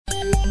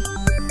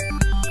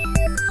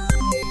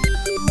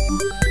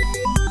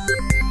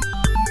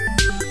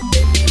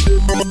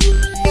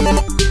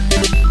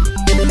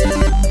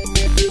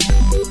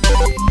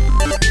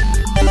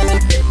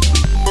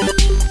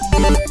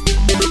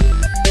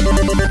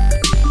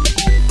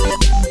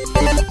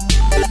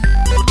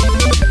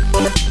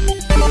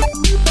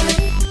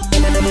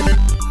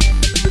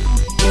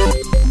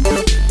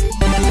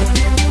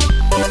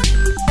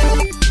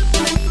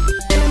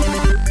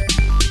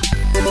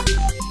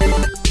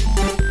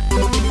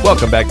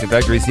Welcome back to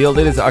Factory Sealed.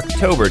 It is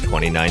October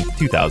 29th,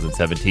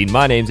 2017.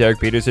 My name's Eric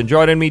Peterson.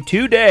 Joining me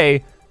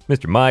today,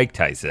 Mr. Mike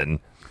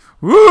Tyson.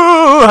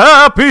 Woo!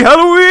 Happy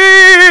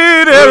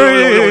Halloween,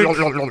 Eric! Woo!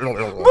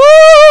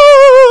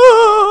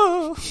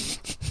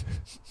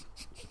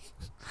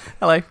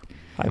 Hello.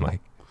 Hi,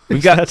 Mike.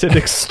 We've got an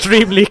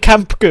extremely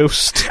camp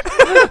ghost.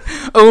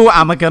 Oh,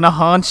 I'm gonna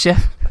haunt you.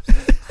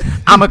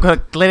 I'm gonna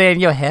glitter in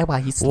your hair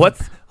while you sleep.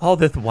 What's all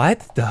this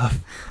white stuff?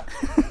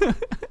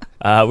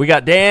 We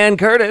got Dan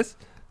Curtis.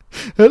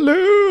 Hello.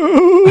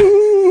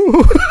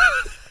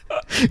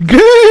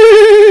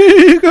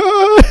 Gay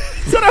guy.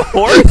 Is that a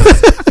horse?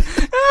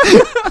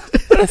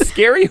 Is that a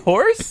scary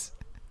horse?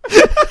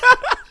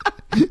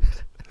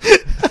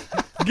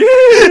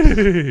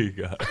 Gay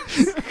guy.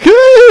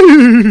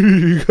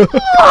 Gay guy.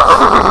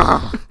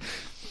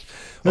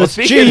 Well, That's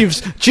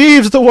Jeeves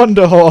the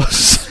Wonder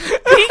Horse.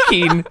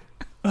 Speaking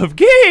of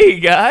gay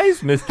guys,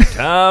 Mr.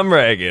 Tom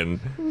Reagan.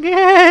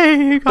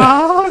 Gay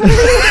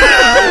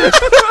guy.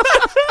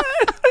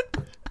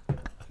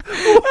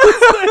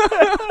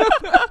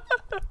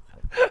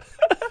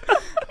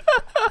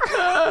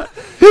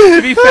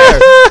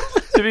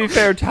 To be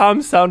fair,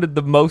 Tom sounded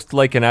the most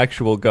like an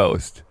actual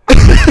ghost.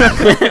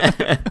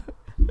 Imagine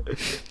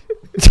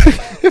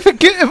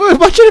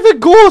if a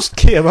ghost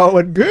came out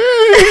and gay.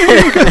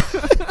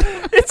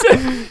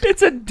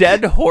 It's a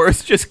dead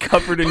horse just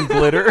covered in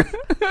glitter.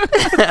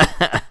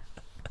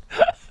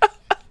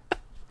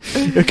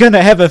 You're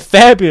gonna have a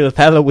fabulous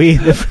Halloween.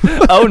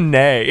 Oh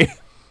nay.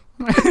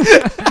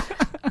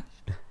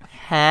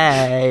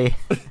 Hey.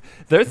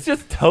 There's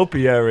just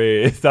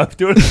topiaries. I'm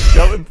doing a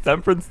show in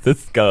San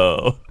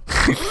Francisco.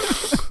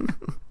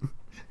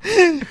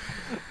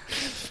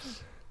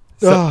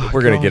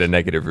 We're going to get a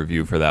negative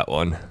review for that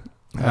one.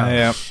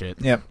 Yeah.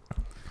 Shit. Yep.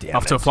 Damn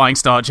Off to a flying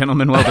start,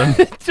 gentlemen. Well done.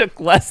 It took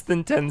less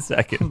than 10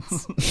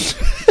 seconds.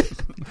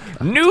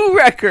 New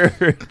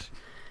record.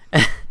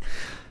 I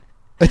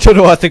don't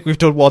know. I think we've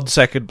done 1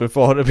 second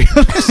before, to be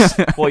honest.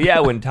 Well, yeah,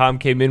 when Tom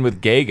came in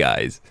with gay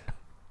guys.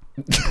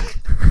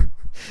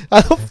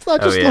 I just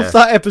love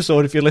that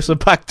episode. If you listen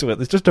back to it,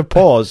 there's just a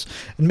pause,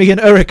 and me and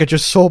Eric are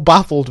just so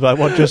baffled by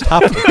what just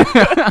happened.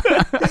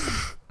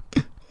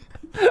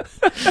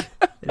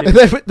 And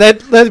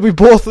then we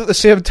both at the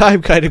same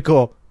time kind of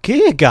go,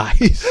 "Gay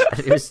guys."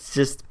 It was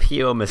just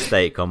pure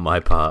mistake on my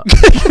part.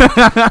 Was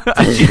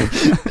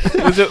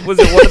it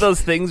one of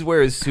those things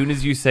where as soon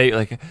as you say,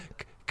 like,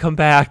 come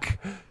back...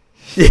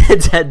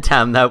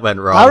 Damn, that went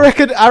wrong.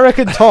 I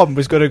reckon Tom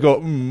was going to go,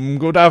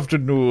 good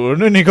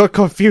afternoon, and he got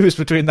confused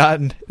between that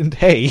and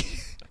hey.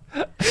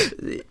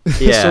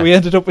 Yeah. So we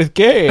ended up with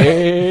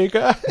gay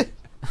guy.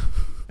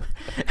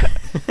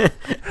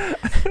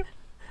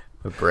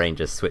 My brain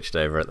just switched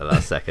over at the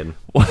last second.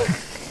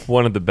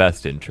 One of the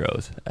best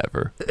intros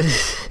ever.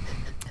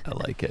 I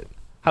like it.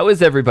 How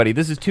is everybody?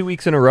 This is 2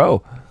 weeks in a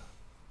row.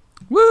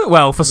 Woo,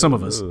 well, for some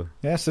of us. Ooh.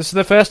 Yes, this is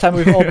the first time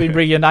we've all been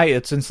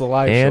reunited since the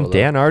live show. And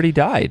Dan already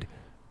died.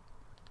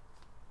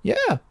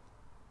 Yeah.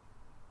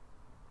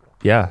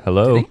 Yeah,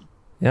 hello. Did he?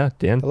 Yeah,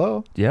 Dan.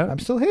 Hello. Yeah. I'm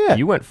still here.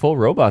 You went full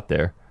robot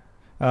there.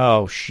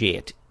 Oh,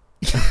 shit.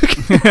 It's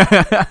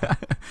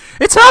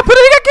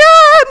happening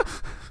again!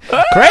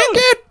 Crank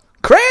it!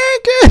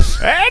 Crank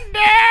it! And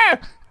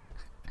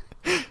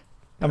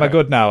Am I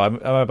good now? Am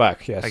I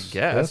back? Yes. I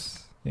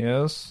guess.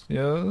 Yes.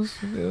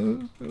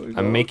 I'm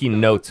making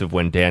notes of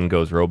when Dan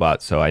goes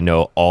robot so I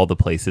know all the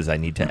places I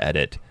need to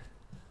edit.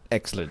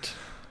 Excellent.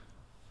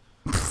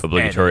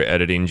 Obligatory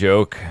editing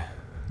joke.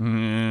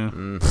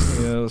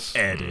 Yes.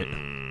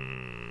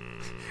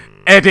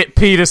 Edit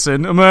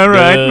Peterson, am I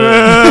right?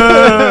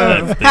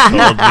 They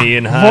told me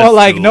in high More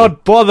like school.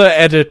 not bother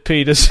edit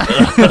Peterson.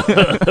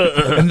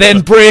 And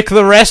then break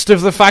the rest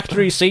of the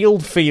factory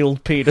sealed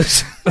field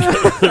Peterson.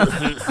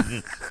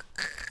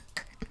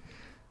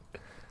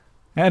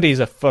 And he's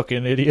a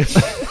fucking idiot.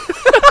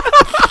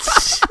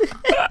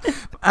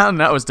 And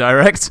that was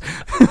direct.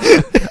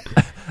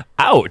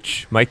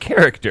 Ouch, my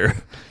character.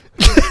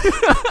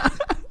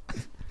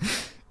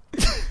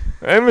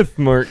 I'm a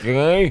smart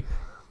guy.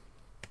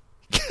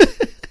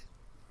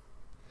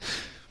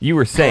 You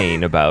were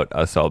saying about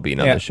us all being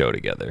on the show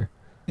together.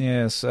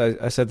 Yes,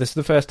 I said this is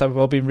the first time we've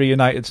all been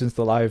reunited since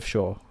the live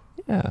show.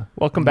 Yeah.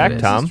 Welcome back,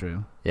 Tom.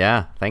 True.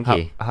 Yeah, thank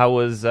you. How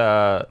was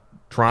Toronto?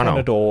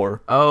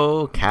 Canador.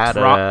 Oh,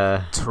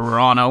 Canada.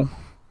 Toronto.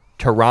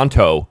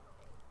 Toronto.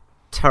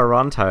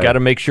 Toronto. Got to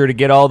make sure to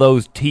get all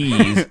those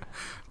T's.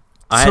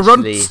 I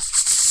actually,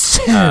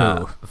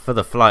 for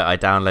the flight, I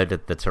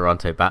downloaded the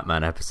Toronto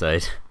Batman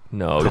episode.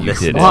 No, you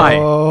Listen. didn't. Why?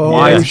 Oh,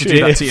 Why you did you do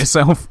that shit. to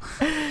yourself?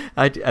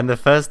 And the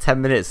first 10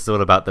 minutes is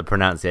all about the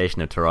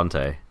pronunciation of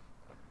Toronto.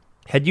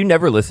 Had you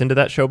never listened to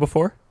that show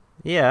before?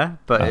 Yeah,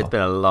 but Oh. it's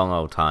been a long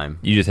old time.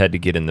 You just had to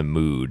get in the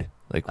mood.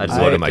 Like, I just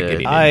what wanted am I to-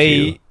 getting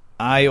into?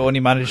 I only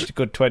managed a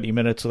good 20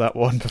 minutes of that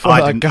one before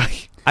I that didn't- guy.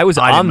 I was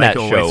I on didn't make that it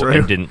all the way show through.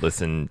 and didn't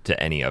listen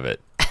to any of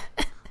it.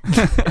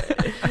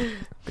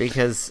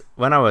 Because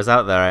when I was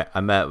out there, I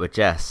met with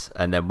Jess,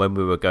 and then when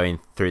we were going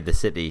through the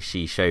city,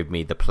 she showed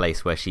me the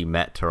place where she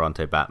met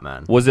Toronto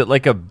Batman. Was it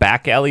like a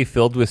back alley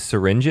filled with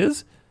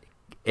syringes?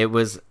 It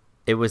was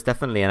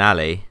definitely an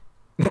alley.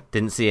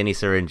 Didn't see any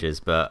syringes,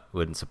 but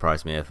wouldn't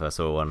surprise me if I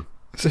saw one.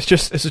 So it's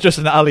just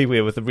an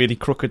alleyway with a really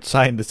crooked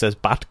sign that says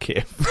Bat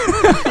Cave.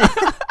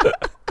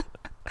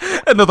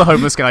 Another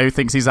homeless guy who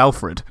thinks he's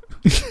Alfred.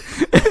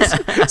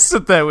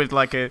 Stood there with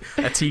like a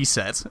tea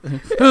set.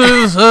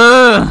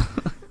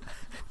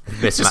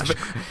 Mismatch.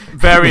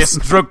 Various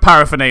drug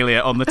paraphernalia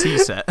on the tea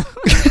set.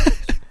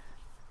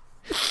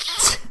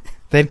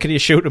 Then can you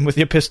shoot him with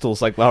your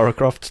pistols like Lara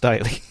Croft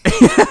style?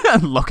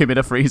 And lock him in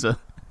a freezer.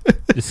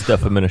 Just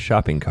stuff him in a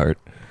shopping cart.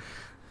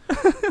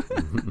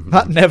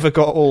 That never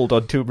got old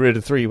on Tomb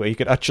Raider 3, where you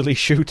could actually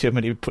shoot him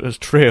and he would put his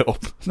tray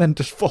up and then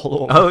just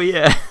fall over. Oh,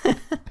 yeah.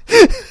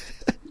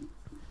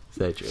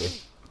 So true.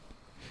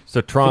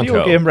 So Toronto.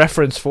 Video game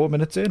reference 4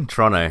 minutes in.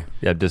 Toronto.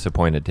 Yeah, I'm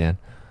disappointed, Dan.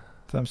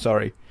 I'm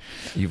sorry.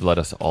 You've let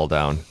us all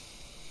down.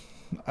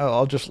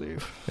 I'll just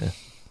leave. Yeah.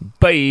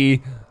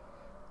 Bye.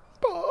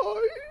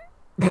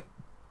 Bye.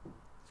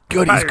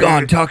 Good, he's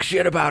gone. Talk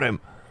shit about him.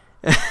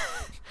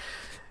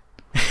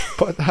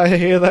 But I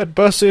hear that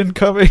bus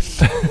incoming.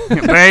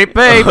 Babe,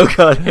 babe. Oh,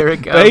 God, here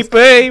it goes. Babe,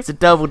 babe. It's a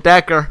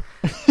double-decker.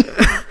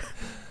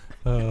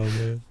 Oh,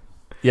 man.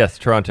 Yes,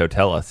 Toronto,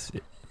 tell us.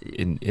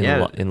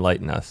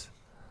 Enlighten us.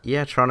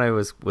 Yeah, Toronto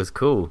was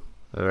cool.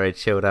 A very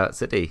chilled out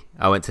city.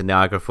 I went to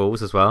Niagara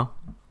Falls as well.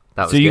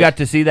 That was So you good. got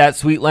to see that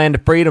sweet land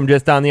of freedom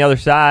just on the other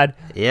side.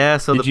 Yeah,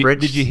 so the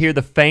bridge. Did you hear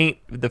the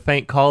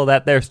faint call of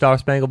that there Star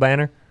Spangled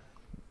Banner?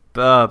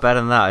 Better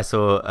than that, I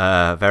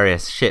saw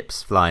various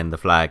ships flying the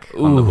flag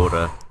on the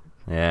border.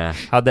 Yeah.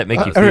 How'd that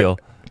make you feel?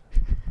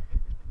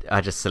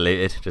 I just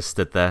saluted, just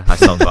stood there. I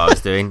stopped what I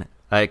was doing.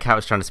 Kat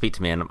was trying to speak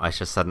to me, and I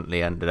just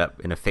suddenly ended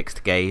up in a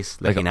fixed gaze,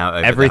 looking out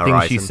over the everything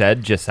horizon. she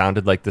said just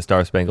sounded like the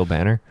Star Spangled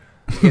Banner.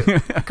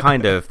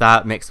 Kind of.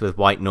 That mixed with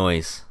white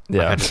noise. Yeah.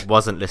 Like I just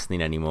wasn't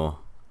listening anymore.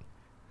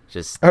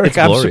 Just Eric,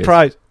 I'm glorious.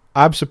 surprised.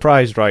 I'm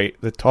surprised, right,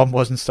 that Tom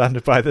wasn't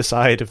standing by the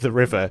side of the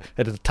river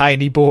and a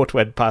tiny boat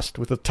went past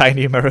with a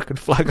tiny American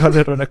flag on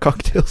it on a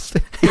cocktail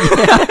stick.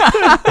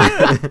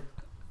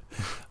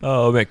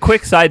 Oh, man.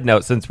 Quick side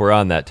note since we're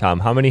on that,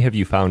 Tom. How many have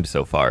you found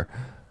so far?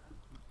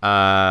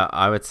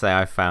 I would say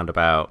I found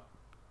about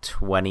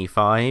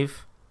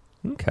 25.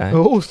 Okay.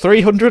 Oh,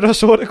 300 or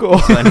so to go.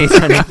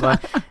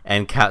 25.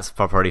 And Kat's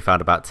probably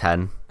found about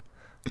 10.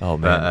 Oh,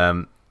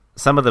 man. But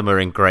some of them are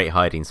in great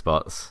hiding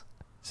spots.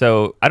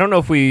 So I don't know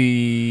if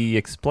we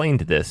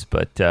explained this,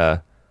 but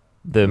the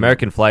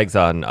American flags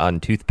on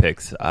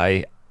toothpicks,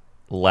 I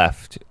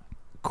left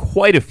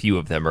quite a few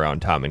of them around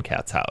Tom and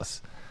Kat's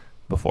house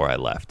before I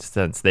left,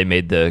 since they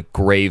made the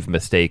grave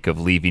mistake of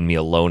leaving me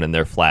alone in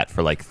their flat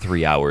for like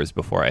 3 hours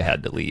before I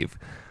had to leave.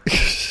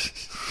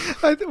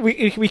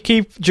 We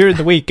keep, during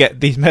the week,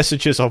 get these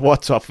messages on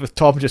WhatsApp with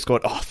Tom just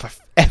going, oh, for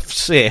F's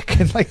sake.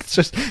 And like, it's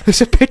just,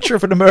 there's a picture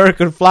of an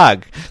American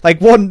flag.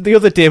 Like one the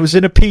other day was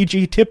in a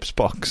PG tips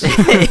box.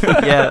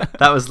 Yeah,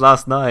 that was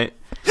last night.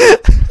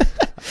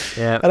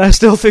 Yeah. And I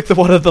still think the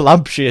one of the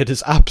lampshade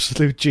is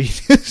absolute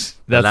genius.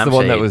 That's the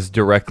one that lampshade. was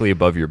directly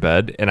above your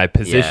bed, and I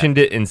positioned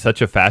it in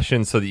such a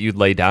fashion so that you'd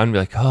lay down and be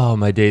like, oh,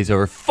 my day's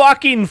over.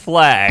 Fucking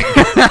flag!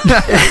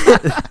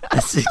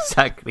 That's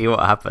exactly what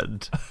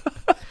happened.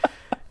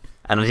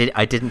 And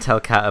I didn't tell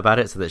Kat about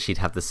it so that she'd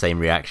have the same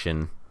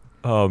reaction.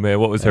 Oh, man,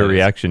 what was her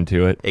reaction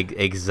to it?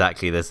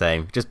 Exactly the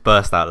same. Just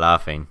burst out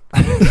laughing.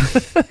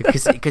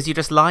 Because you're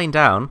just lying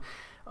down.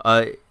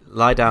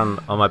 Lie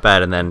down on my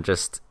bed and then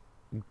just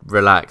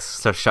relax,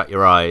 so shut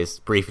your eyes,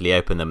 briefly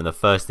open them, and the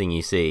first thing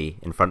you see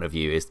in front of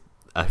you is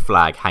a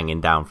flag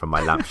hanging down from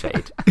my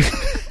lampshade.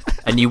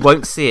 And you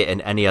won't see it in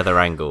any other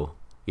angle.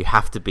 You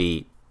have to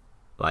be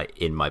like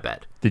in my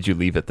bed. Did you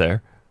leave it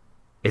there?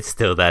 It's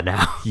still there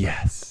now.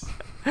 Yes.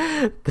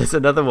 There's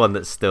another one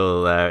that's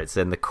still there. It's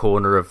in the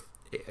corner of...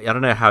 I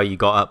don't know how you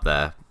got up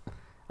there.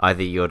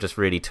 Either you're just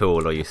really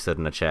tall or you stood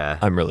in a chair.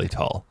 I'm really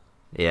tall.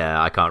 Yeah,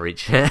 I can't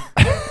reach it.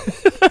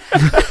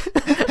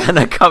 And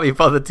I can't be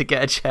bothered to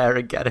get a chair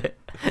and get it.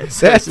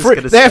 So it's just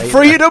gonna Their stay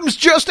freedom's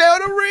just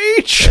out of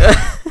reach.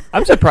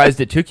 I'm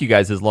surprised it took you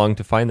guys as long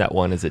to find that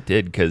one as it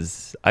did,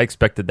 because I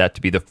expected that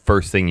to be the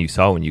first thing you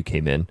saw when you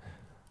came in.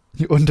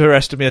 You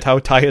underestimate how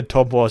tired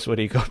Tom was when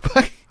he got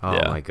back. there. Oh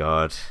Yeah. my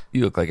god.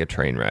 You look like a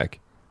train wreck.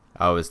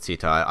 I was too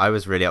tired. I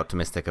was really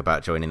optimistic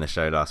about joining the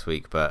show last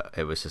week, but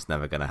it was just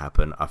never going to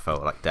happen. I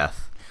felt like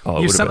death.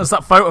 Oh, You sent us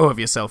that photo of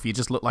yourself. You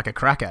just look like a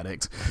crack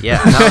addict.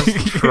 Yeah, and I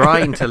was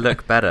trying to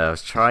look better. I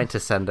was trying to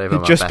send over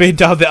He'd my just best. been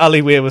down the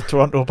alleyway with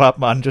Toronto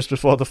Batman just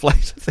before the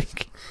flight, I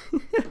think.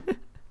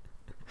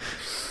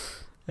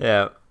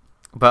 Yeah,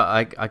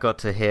 but I got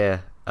to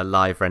hear a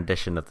live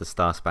rendition of the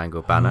Star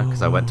Spangled Banner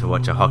because I went to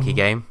watch a hockey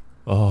game.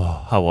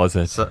 Oh, how was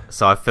it?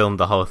 So I filmed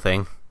the whole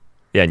thing.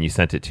 Yeah, and you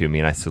sent it to me,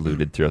 and I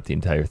saluted throughout the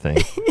entire thing.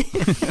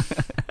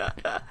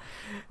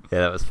 Yeah,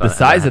 that was fun. The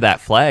size of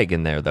that flag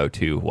in there, though,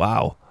 too.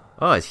 Wow.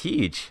 Oh, it's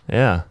huge.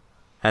 Yeah.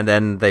 And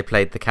then they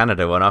played the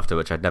Canada one after,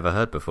 which I'd never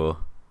heard before.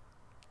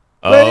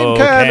 Blame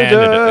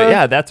Canada.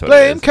 Yeah, that's what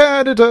Blame it is.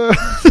 Canada.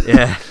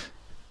 Yeah.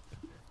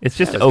 It's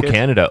just That's "Oh good.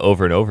 Canada"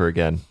 over and over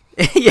again,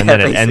 Yeah, and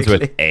then it ends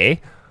with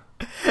basically.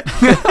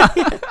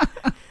 "A,"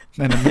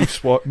 Then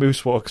a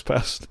moose walks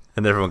past.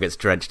 And everyone gets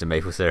drenched in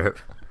maple syrup.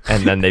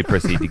 and then they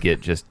proceed to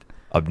get just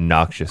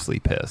obnoxiously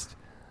pissed.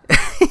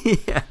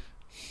 Yeah.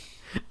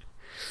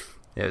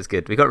 Yeah, it was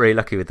good. We got really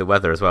lucky with the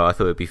weather as well. I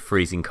thought it would be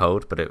freezing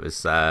cold, but it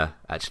was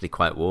actually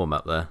quite warm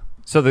up there.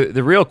 So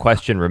the real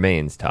question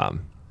remains,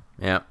 Tom,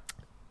 Yeah.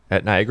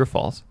 at Niagara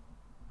Falls.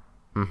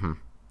 Mm-hmm.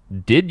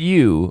 Did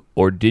you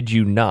or did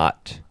you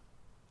not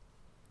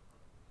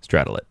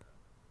straddle it?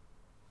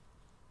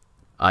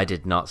 I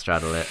did not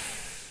straddle it.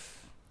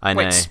 I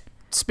know. Wait,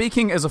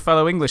 speaking as a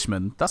fellow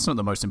Englishman, that's not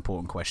the most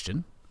important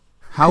question.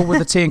 How were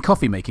the tea and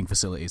coffee making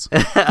facilities?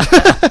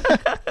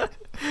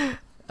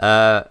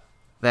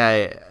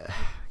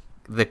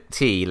 The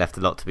tea left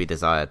a lot to be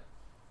desired.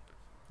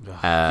 You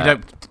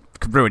don't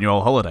could ruin your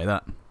whole holiday,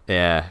 that.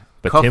 Yeah.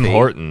 But Coffee, Tim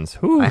Hortons,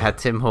 whew. I had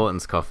Tim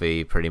Hortons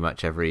coffee pretty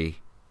much every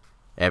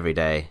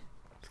day,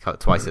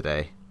 twice a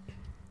day.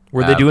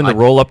 Were they doing the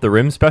roll up the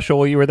rim special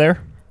while you were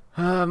there?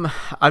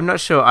 I'm not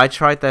sure. I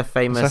tried their Is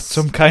famous. that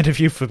some kind of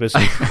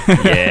euphemism?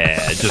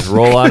 Yeah, just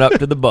roll on up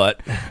to the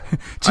butt.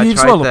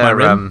 Jeeves, roll up my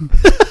rim.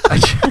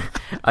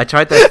 I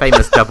tried their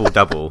famous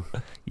double.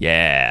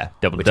 Yeah,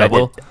 double Which I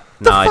double. did.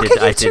 The No,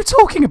 fuck are you two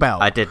talking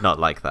about? I did not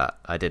like that.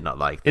 I did not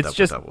like the It's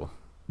just- double.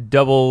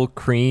 Double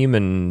cream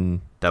and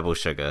Double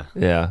sugar.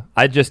 yeah.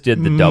 I just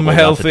did the double, not the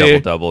healthy.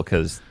 double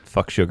because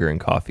fuck sugar in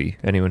coffee.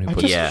 Anyone who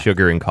puts just-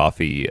 sugar in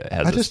coffee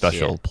has I a just-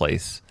 special yeah.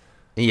 place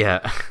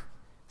Yeah.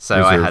 So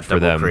I Reserved had for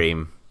double them.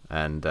 cream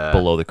and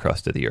below the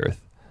crust of the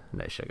earth.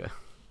 no sugar.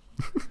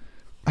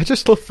 I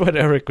just loved when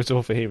Eric was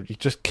over here. He's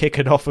just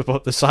kicking off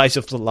about the size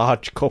of the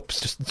large cups.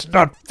 Just it's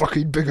not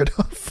fucking big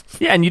enough.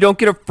 Yeah, and you don't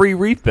get a free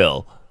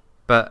refill.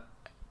 But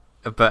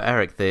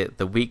Eric,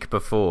 the week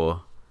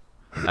before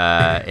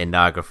in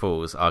Niagara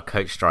Falls, our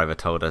coach driver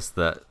told us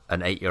that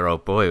an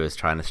 8-year-old boy was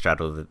trying to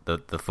straddle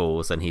the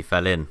falls and he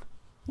fell in.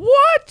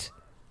 What?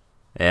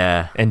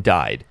 Yeah. And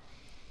died.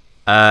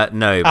 No.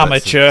 But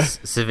Amateur.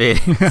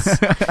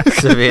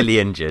 severely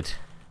injured.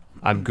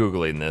 I'm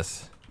Googling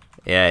this.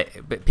 Yeah,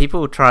 but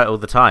people try it all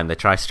the time. They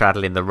try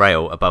straddling the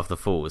rail above the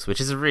falls,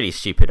 which is a really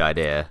stupid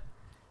idea.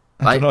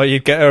 I don't know.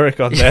 You'd get Eric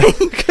on there.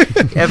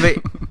 Yeah, but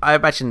I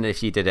imagine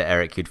if you did it,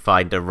 Eric, you'd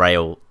find a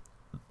rail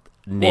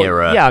nearer.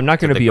 Well, yeah, I'm not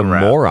going to be a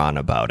ground. moron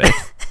about it.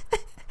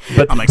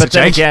 but That makes a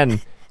then change.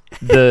 again,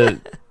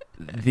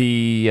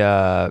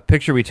 the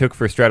picture we took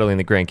for straddling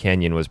the Grand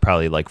Canyon was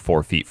probably like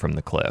 4 feet from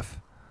the cliff.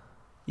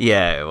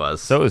 Yeah, it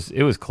was. So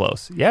it was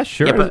close. Yeah,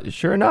 sure. Yeah, but-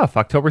 sure enough,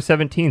 October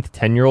 17th,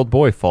 10-year-old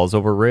boy falls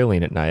over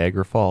railing at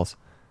Niagara Falls.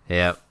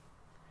 Yep.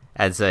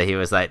 And so he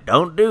was like,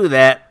 "Don't do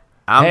that.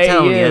 I'm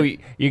telling you."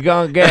 you're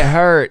going to get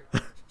hurt.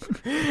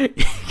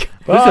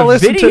 I'll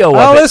There's a video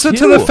of it, listen to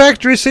too. the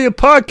Factory Seal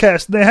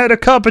podcast, and they had a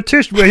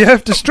competition where you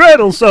have to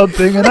straddle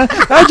something, and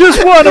I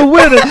just want to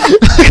win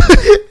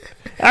it.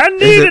 I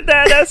needed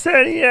that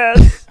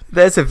SNES.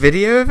 There's a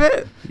video of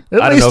it?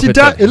 At I don't know least if he it's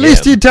died. of At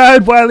least him. he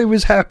died while he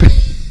was happy.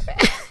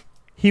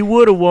 He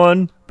would have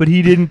won, but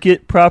he didn't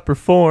get proper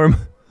form.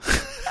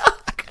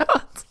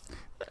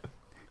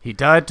 He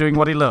died doing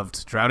what he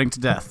loved, drowning to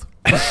death.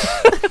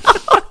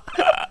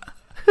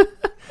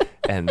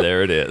 And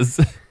there it is.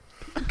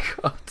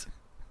 God.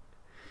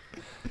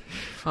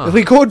 Are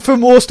we going for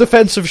most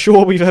offensive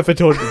show we've ever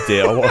done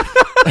today? Or what?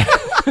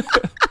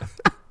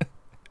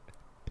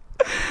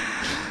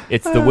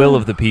 It's the will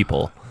of the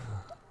people.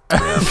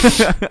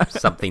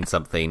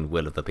 Something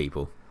will of the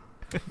people.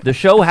 The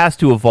show has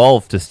to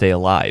evolve to stay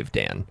alive,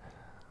 Dan.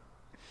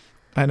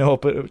 I know,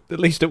 but at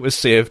least it was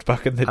saved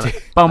back in the day.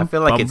 I feel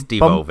like it's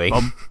devolving.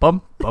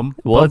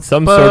 Well, it's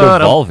some sort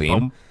of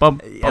volving.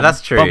 Yeah, that's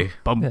true.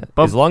 Yeah,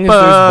 as long as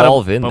there's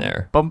volve in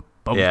there.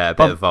 Yeah, a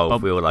bit of Volve.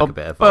 We all like a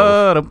bit of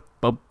Volve.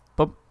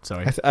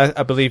 Sorry.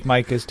 I believe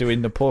Mike is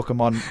doing the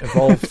Pokemon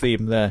Evolve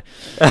theme there.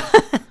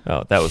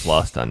 Oh, that was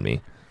lost on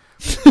me.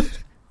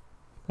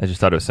 I just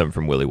thought it was something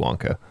from Willy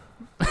Wonka.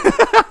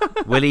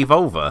 Willy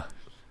Volver.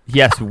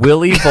 Yes,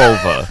 Willy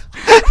Volva.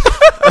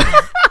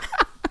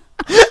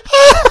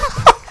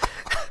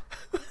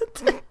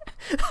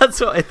 That's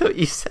what I thought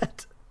you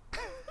said.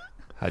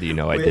 How do you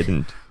know I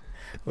didn't?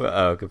 Well,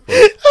 oh, good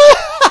point.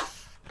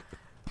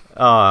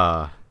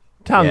 Ah,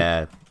 Tom,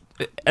 yeah.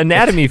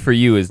 anatomy for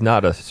you is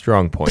not a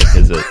strong point,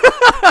 is it?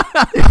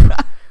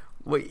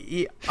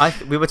 We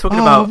were talking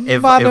about man,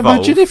 Evolve.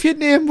 imagine if your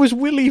name was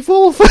Willy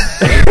Wolf.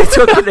 We were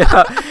talking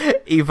about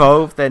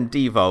Evolve, then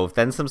Devolve,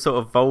 then some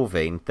sort of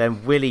Volving,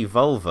 then Willy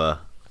Volver.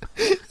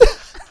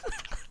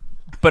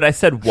 But I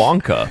said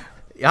Wonka.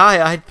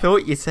 I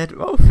thought you said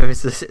Volver.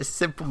 It's a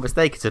simple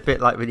mistake. It's a bit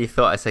like when you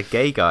thought I said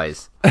gay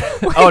guys.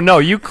 Oh, no,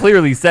 you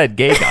clearly said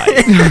gay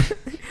guys.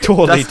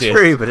 Totally That's did.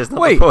 true, but it's not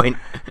Wait. the point.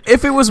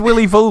 If it was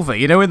Willy Vulva,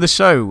 you know, in the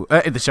film,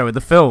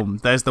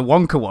 there's the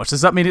Wonka wash.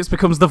 Does that mean it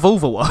becomes the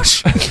Vulva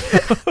wash?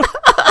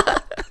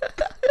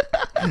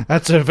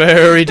 That's a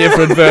very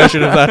different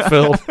version of that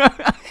film.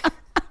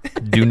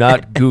 Do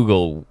not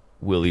Google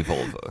Willy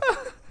Volva.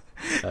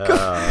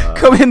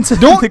 Come into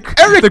the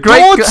great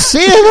Don't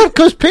say that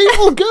because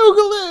people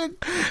Google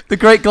it. the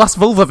great glass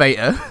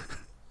vulvavator.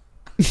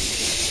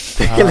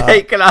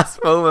 Late glass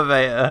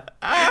fulminator.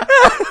 I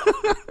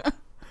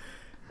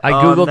Oh,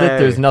 googled no. it.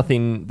 There's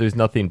nothing. There's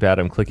nothing bad.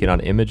 I'm clicking on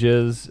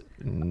images.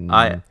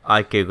 I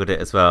googled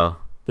it as well.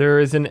 There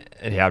is an.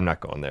 Yeah, I'm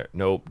not going there.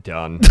 Nope.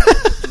 Done.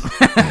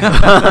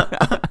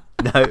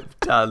 Nope,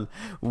 done.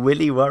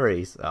 Willy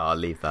worries. Oh, I'll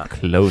leave that.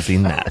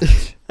 Closing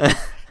that.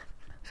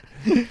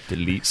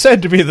 Delete.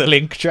 Send me the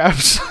link,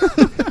 chaps.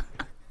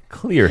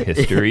 Clear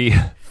history.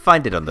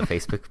 Find it on the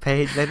Facebook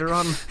page later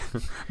on.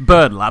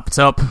 Burn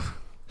laptop.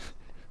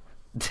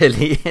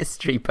 Delete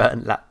history,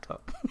 burn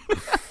laptop.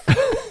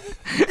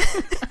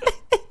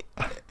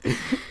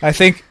 I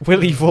think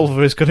Willy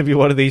Vulva is going to be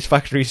one of these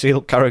factory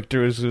seal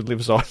characters who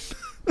lives on.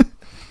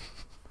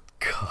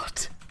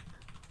 God.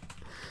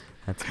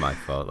 That's my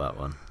fault, that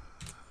one.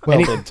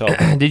 Well done,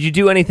 Tom. Did you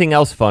do anything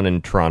else fun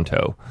in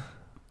Toronto?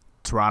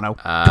 Toronto.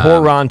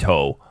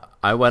 Toronto.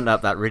 I went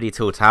up that really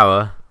tall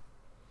tower,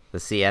 the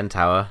CN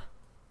tower,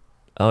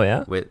 Oh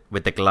yeah.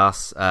 with the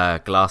glass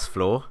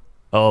floor.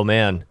 Oh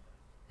man.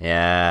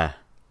 Yeah.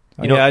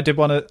 Oh, You know- yeah, I did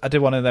one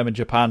of them in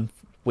Japan.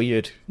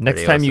 Weird. Next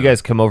Pretty time you awesome.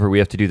 guys come over, we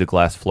have to do the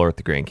glass floor at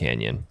the Grand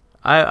Canyon.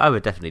 I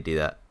would definitely do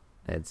that.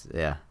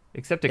 Yeah.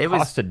 Except it It was-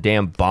 costs a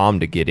damn bomb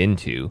to get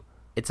into.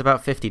 It's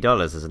about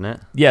 $50, isn't it?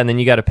 Yeah, and then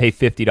you got to pay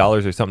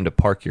 $50 or something to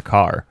park your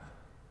car.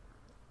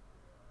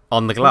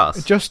 On the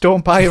glass. Just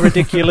don't buy a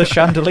ridiculous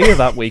chandelier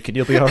that week and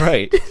you'll be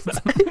alright.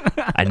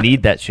 I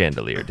need that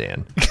chandelier,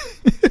 Dan.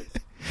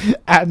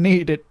 I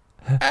need it.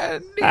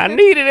 I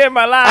need it in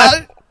my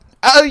life.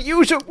 I'll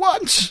use it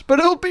once, but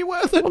it'll be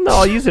worth it. Well, no,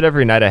 I'll use it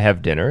every night I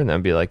have dinner, and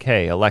then be like,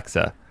 "Hey,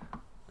 Alexa,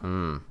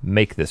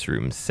 make this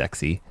room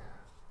sexy."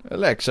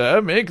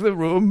 Alexa, make the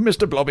room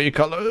Mr. Blobby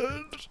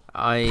coloured.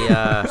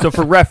 So,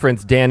 for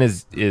reference, Dan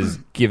is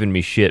giving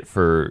me shit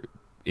for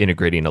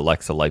integrating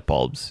Alexa light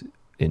bulbs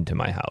into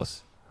my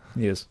house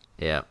Yes,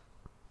 Yeah.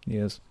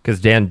 yes. because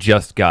Dan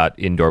just got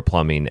indoor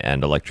plumbing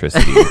and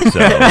electricity. So,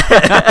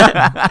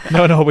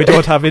 No, we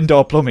don't have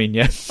indoor plumbing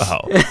yet.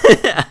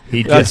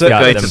 he That's just it,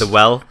 got Go them. to the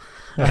well.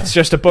 It's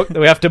just a book.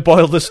 We have to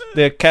boil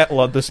the kettle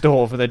on the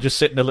stove and then just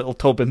sit in a little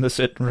tub in the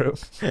sitting room.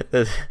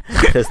 There's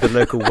the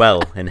local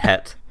well in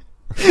Het.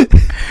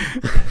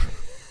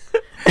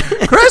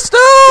 Crystal,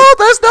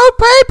 there's no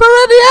paper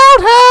in the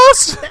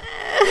outhouse.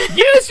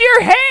 Use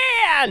your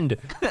hand.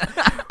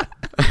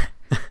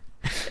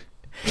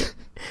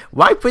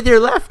 Wipe with your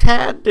left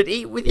hand and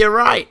eat with your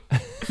right.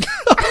 Which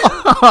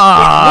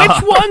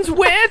one's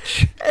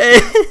which?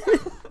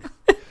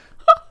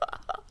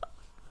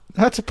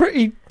 That's a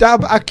pretty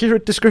damn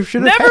accurate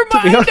description. Never of Het,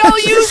 to be mind. I'll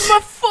honest. use my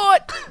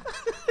foot.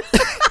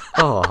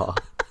 Oh.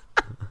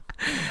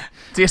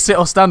 Do you sit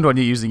or stand when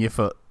you're using your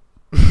foot?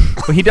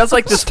 Well, he does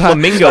like this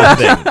flamingo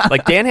thing.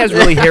 Like Dan has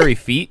really hairy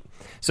feet,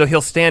 so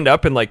he'll stand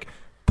up and like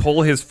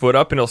pull his foot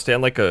up, and he'll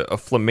stand like a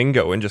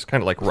flamingo and just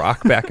kind of like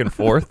rock back and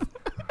forth.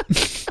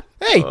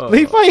 Hey,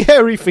 leave my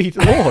hairy feet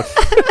alone.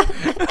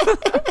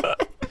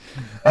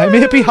 I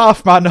may be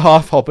half man,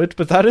 half hobbit,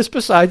 but that is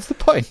besides the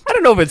point. I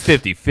don't know if it's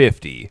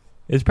 50-50.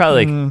 It's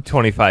probably like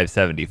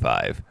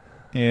 25-75.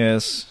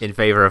 Yes. In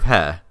favour of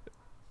hair.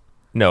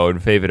 No, in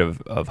favor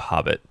of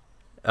Hobbit.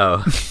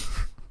 Oh.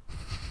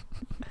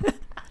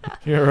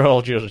 You're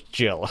all just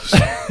jealous.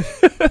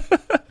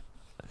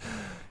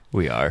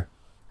 We are.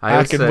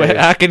 I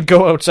can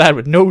go outside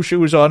with no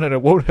shoes on and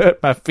it won't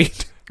hurt my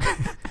feet.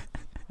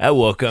 I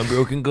walk on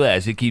broken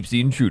glass. It keeps the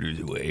intruders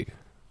away.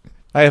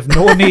 I have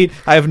no need.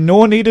 I have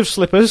no need of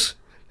slippers.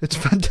 It's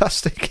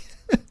fantastic.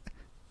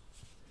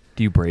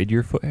 Do you braid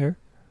your foot hair?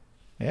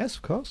 Yes,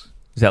 of course.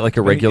 Is that like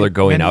a Many- regular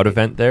going many- out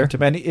event there? To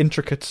many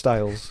intricate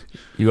styles.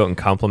 You go out and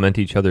compliment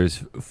each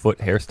other's foot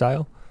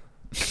hairstyle?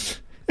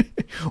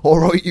 All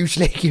right, you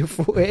Slick, your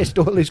foot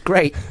hairstyle is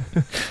great.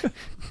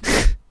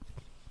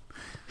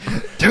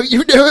 Don't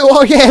you know who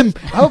I am?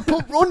 I'll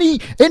put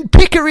Ronnie and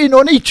Pickering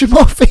on each of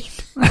my feet.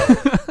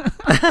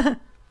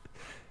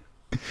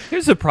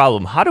 Here's the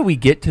problem. How do we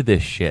get to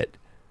this shit?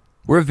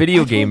 We're a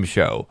video game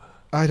show.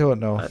 I don't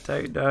know. I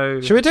don't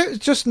know. Should we do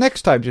just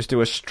next time? Just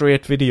do a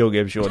straight video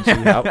game show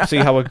and see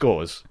how it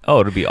goes. Oh,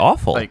 it'll be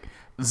awful. Like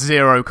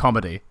zero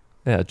comedy.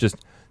 Yeah, just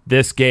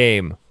this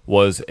game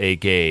was a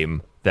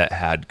game that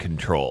had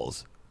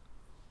controls.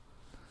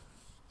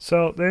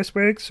 So this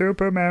week,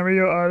 Super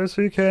Mario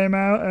Odyssey came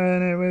out,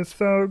 and it was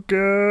so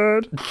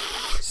good.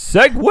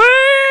 Segway!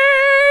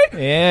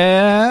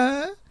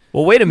 Yeah,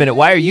 Well, wait a minute.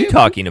 Why are you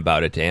talking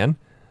about it, Dan?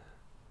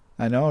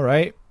 I know,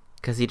 right?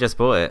 Because he just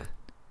bought it.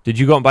 Did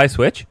you go and buy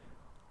Switch?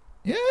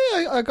 Yeah,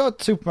 I got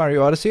Super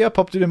Mario Odyssey. I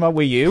popped it in my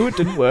Wii U. It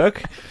didn't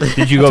work.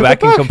 Did you go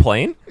back and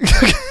complain?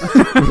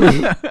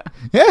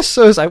 Yes,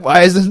 so I was like,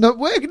 why is this not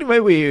working in my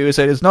Wii U? I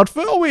said, it's not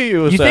for Wii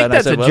U. You sir. think And I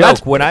that's said, a well,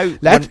 joke?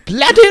 That's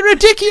bloody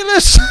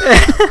ridiculous.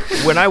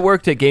 When I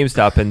worked at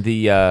GameStop and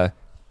the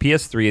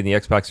PS3 and the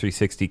Xbox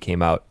 360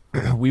 came out,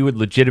 we would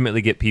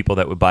legitimately get people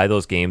that would buy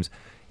those games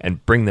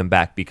and bring them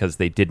back because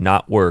they did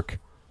not work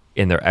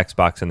in their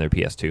Xbox and their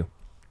PS2.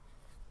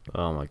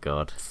 Oh my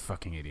god.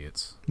 Fucking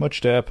idiots.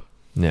 Much derp.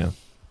 No.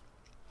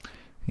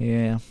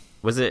 Yeah.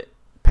 Was it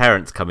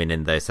parents coming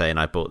in though saying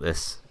I bought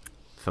this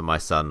for my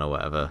son or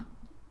whatever?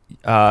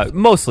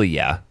 Mostly,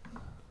 yeah.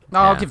 No,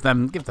 I'll Yeah. give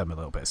them a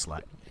little bit of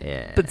slack.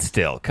 Yeah. But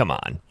still, come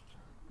on.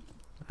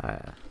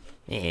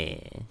 Yeah.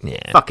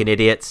 Yeah. Fucking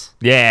idiots.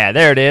 Yeah,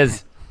 there it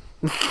is.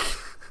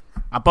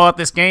 I bought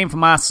this game for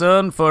my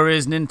son for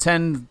his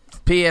Nintendo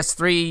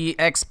PS3,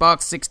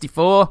 Xbox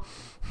 64.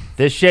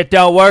 This shit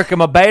don't work.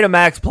 I'm a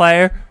Betamax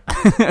player.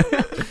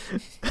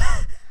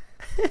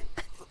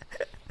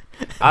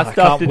 I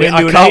stuffed it into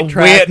I an can't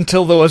 8-track. wait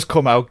until those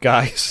come out,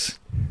 guys.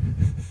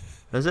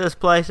 Does this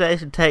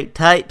PlayStation take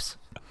tapes?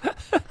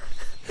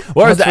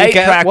 Where's the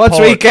 8-track Once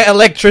we port? get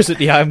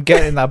electricity, I'm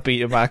getting that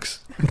Betamax.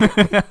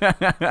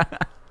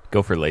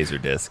 Go for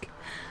Laserdisc.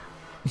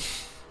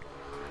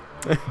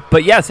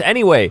 But yes,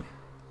 anyway,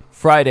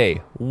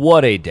 Friday,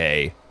 what a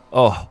day.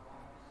 Oh,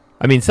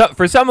 I mean,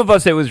 for some of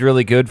us it was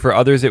really good. For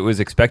others it was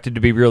expected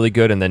to be really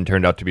good and then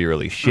turned out to be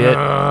really shit.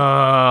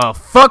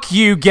 Fuck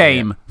you,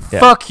 game. Yeah.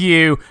 Fuck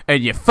you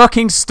and your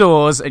fucking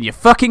stores and your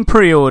fucking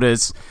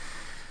pre-orders.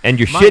 And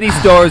your shitty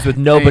stores with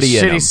nobody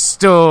in Shitty them.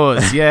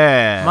 stores,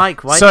 yeah.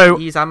 Mike, why so, don't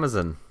you use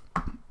Amazon?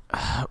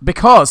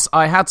 because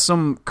I had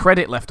some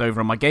credit left over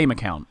on my game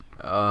account.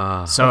 So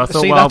I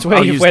thought, See, well, that's where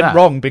I'll you use went that.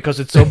 wrong, because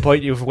at some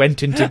point you've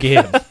went into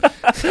game.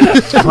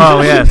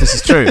 Oh yeah, this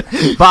is true.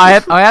 But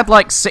I had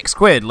like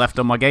 £6 left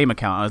on my game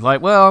account. I was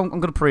like, well, I'm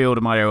going to pre-order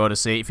Mario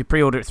Odyssey. If you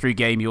pre-order it through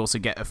game, you also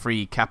get a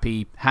free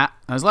Cappy hat.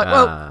 I was like,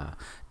 well,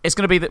 it's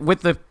going to be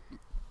with the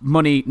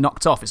money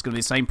knocked off. It's going to be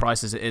the same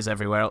price as it is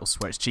everywhere else,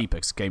 where it's cheaper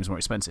because game's more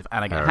expensive,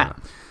 and I get a hat.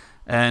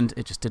 And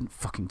it just didn't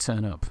fucking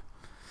turn up.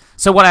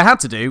 So what I had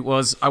to do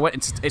was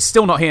it's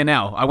still not here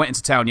now. I went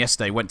into town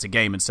yesterday, went to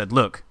game, and said,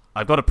 look,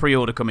 I've got a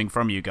pre-order coming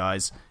from you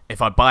guys.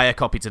 If I buy a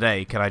copy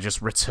today, can I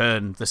just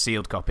return the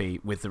sealed copy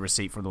with the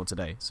receipt from the one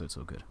today? So it's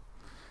all good.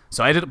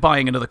 So I ended up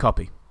buying another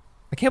copy.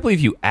 I can't believe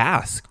you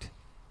asked.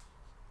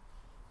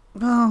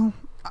 Well,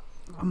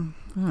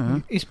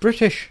 He's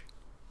British.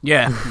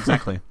 yeah,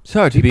 exactly.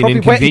 Sorry to be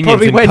an probably he inconvenience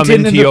probably and went come in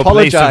into and your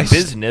place of apologised.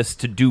 business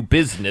to do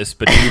business,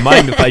 but do you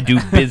mind if I do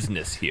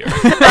business here?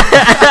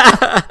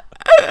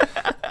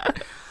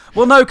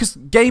 Well, no, because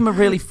game are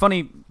really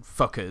funny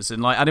fuckers, and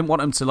like I didn't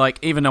want them to like,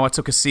 even though I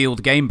took a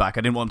sealed game back,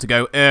 I didn't want them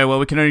to go, well,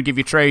 we can only give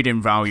you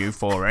trade-in value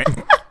for it.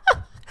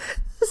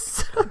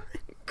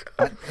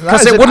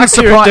 That's it an wouldn't accurate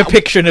surprise-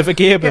 depiction of a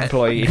game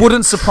employee.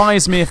 Wouldn't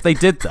surprise me if they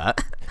did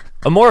that.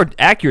 A more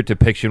accurate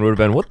depiction would have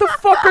been, what the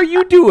fuck are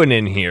you doing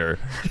in here?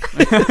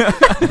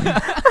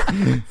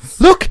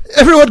 Look,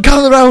 everyone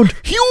gather around.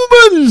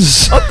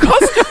 Humans! A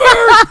customer!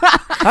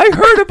 I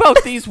heard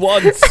about these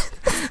ones.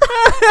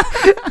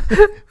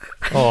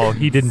 Oh,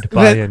 he didn't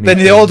buy anything. Then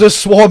they all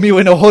just swarm you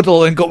in a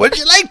huddle and go, would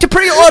you like to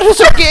pre-order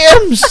some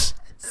games?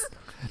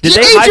 Did You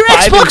they need your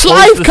high-five and Xbox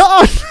close Live the-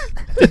 card!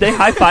 Did they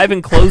high-five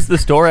and close the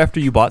store after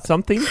you bought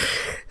something?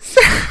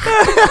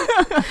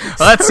 Well,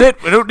 that's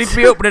it. We don't need to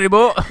be open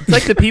anymore. It's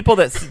like the people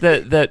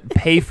that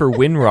pay for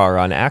WinRAR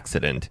on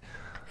accident.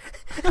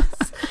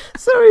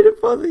 Sorry to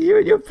bother you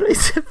in your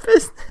place of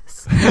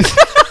business.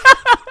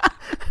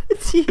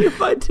 Do you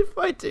mind if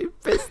I do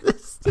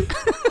business?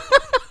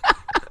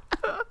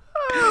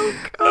 Oh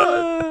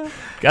god!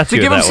 Got To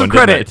you give with him that some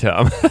one, didn't credit.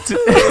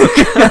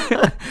 I,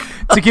 Tom?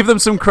 To give them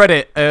some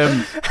credit,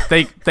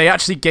 they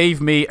actually gave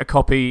me a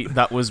copy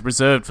that was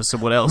reserved for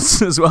someone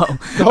else as well.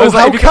 I was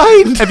how like,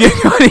 kind! Have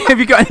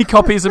you got any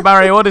copies of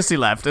Mario Odyssey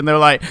left? And they were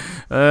like,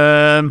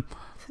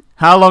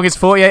 how long is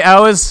 48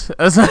 hours?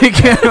 I was like,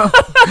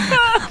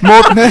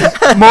 more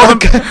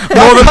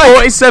than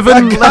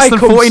 47, less than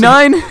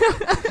 49.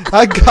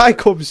 A guy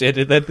comes in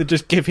and then they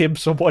just give him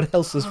someone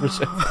else's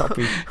reserve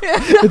copy.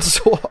 And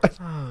so on.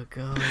 Oh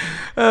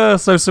god!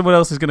 So someone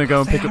else is going to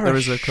go and pick up They're the a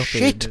reserve copy.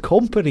 shit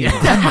company,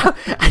 man.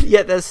 And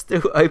yet they're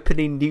still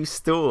opening new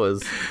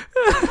stores.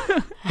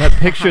 That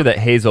picture that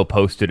Hazel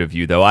posted of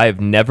you, though, I have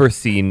never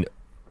seen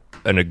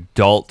an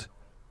adult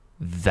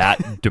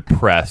that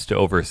depressed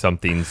over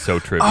something so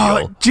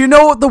trivial. Do you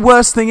know what the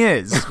worst thing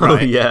is?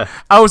 Right? Yeah.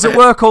 I was at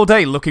work all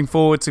day looking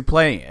forward to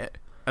playing it,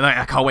 and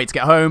I can't wait to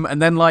get home. And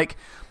then, like,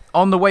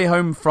 on the way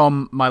home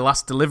from my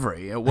last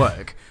delivery at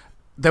work,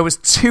 there was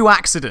 2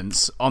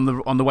 accidents on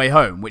the way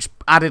home, which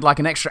added like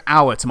an extra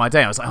hour to my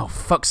day. I was like, oh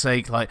fuck's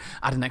sake! Like,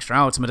 add an extra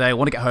hour to my day. I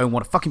want to get home.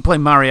 Want to fucking play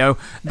Mario.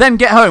 Then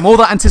get home. All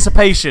that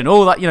anticipation.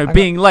 All that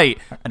being late,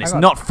 and it's hang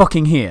on. not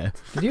fucking here.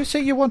 Did you say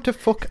you want to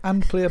fuck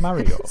and play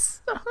Mario?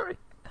 Sorry.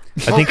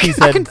 I think he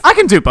said, I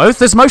can do both.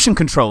 There's motion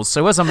controls,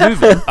 so as I'm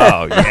moving.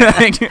 oh,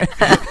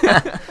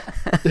 yeah.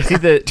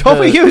 See, Tom,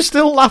 are you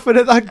still laughing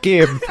at that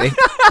game thing?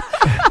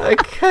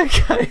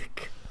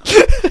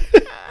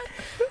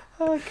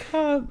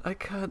 I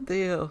can't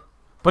deal.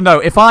 But no,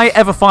 if I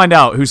ever find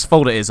out whose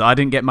fault it is, I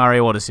didn't get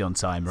Mario Odyssey on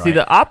time, right? See,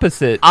 the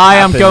opposite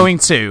I'm happened.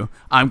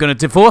 going to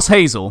divorce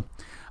Hazel.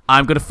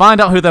 I'm going to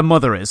find out who their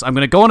mother is. I'm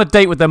going to go on a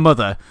date with their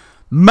mother.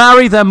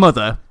 marry their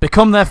mother,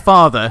 become their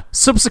father,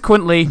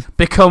 subsequently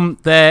become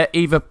their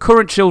either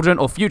current children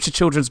or future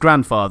children's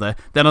grandfather.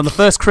 Then on the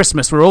first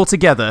Christmas, we're all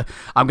together.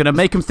 I'm going to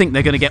make them think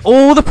they're going to get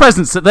all the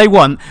presents that they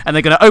want, and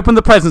they're going to open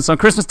the presents on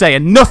Christmas Day,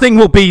 and nothing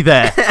will be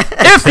there.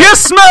 If you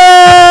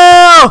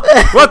smell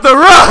what the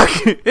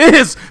Rock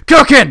is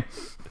cooking!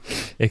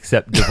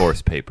 Except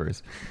divorce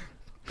papers.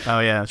 Oh,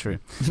 yeah, true.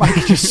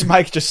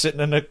 Mike just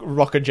sitting in a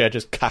rocking chair,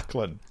 just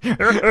cackling.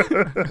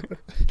 The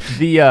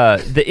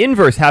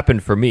inverse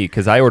happened for me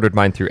because I ordered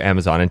mine through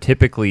Amazon, and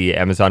typically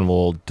Amazon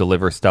will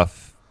deliver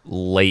stuff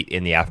late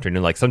in the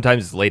afternoon, like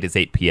sometimes as late as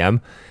 8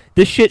 p.m.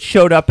 This shit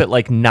showed up at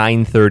like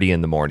 9:30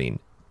 in the morning,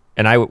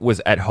 and I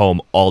was at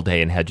home all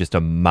day and had just a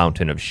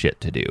mountain of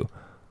shit to do.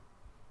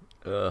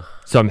 Ugh.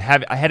 So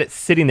I had it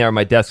sitting there on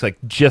my desk, like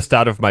just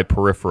out of my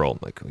peripheral. I'm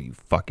like, oh, you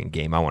fucking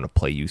game! I want to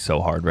play you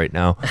so hard right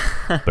now,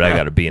 but I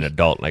got to be an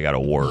adult and I got to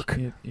work.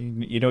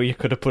 You know, you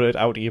could have put it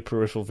out of your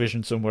peripheral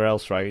vision somewhere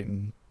else, right?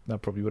 And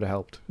that probably would have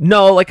helped.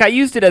 No, like I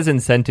used it as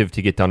incentive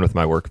to get done with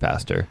my work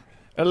faster.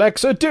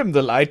 Alexa, dim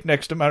the light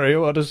next to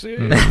Mario Odyssey.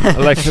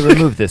 Alexa,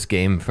 remove this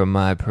game from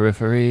my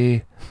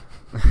periphery.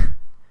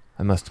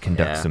 I must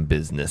conduct some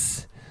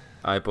business.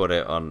 I bought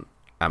it on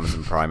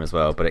Amazon Prime as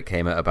well, but it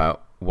came at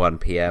about 1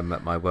 p.m.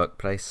 at my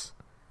workplace.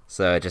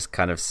 So it just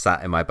kind of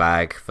sat in my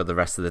bag for the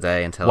rest of the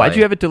day until Why'd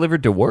you have it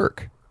delivered to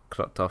work?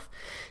 Clocked off.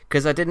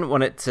 Because I didn't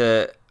want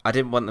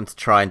them to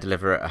try and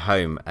deliver it at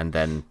home and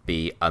then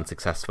be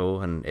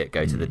unsuccessful and it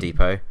go to the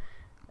depot.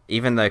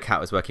 Even though Kat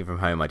was working from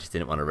home, I just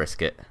didn't want to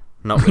risk it.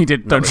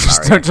 Don't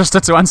just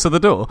have to answer the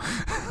door.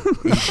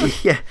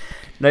 Yeah.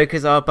 No,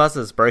 because our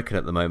buzzer's broken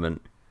at the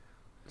moment.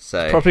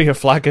 So Probably a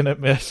flagging it,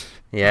 mate.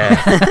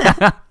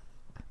 yeah.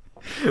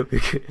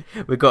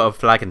 We've got a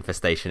flag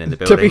infestation in the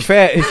building. To be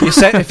fair, if you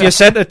sent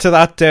it to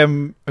that,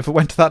 if it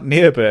went to that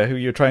neighbour who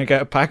you're trying to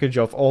get a package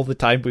of all the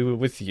time we were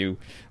with you,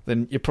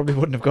 then you probably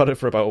wouldn't have got it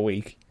for about a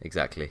week.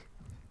 Exactly.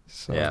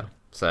 So. Yeah.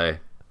 So.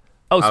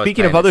 Oh,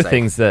 speaking of other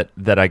things that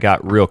I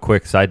got, real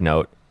quick side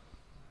note,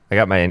 I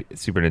got my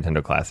Super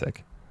Nintendo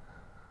Classic.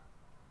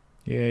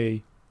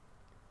 Yay.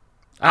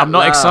 I'm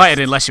not excited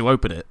unless you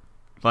open it.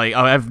 Like,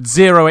 I have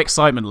zero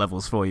excitement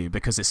levels for you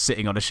because it's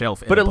sitting on a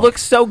shelf. But it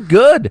looks so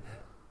good.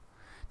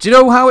 Do you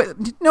know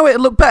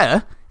it'd look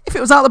better if it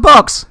was out of the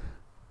box?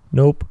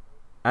 Nope.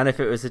 And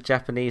if it was a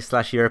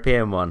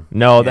Japanese/European one?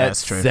 No, Yeah, that's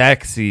that's true.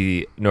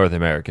 sexy North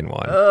American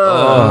one.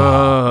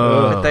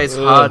 With those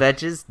hard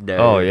edges? No.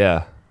 Oh,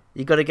 yeah.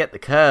 You got to get the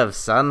curves,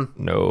 son.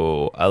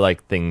 No, I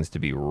like things to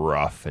be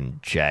rough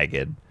and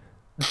jagged.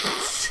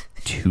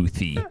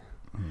 Toothy.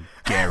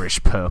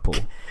 Garish purple.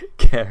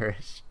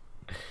 Garish.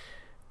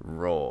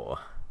 Raw.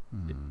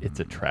 It's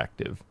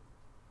attractive.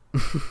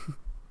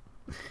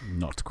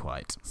 Not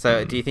quite.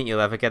 So, do you think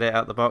you'll ever get it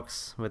out the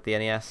box with the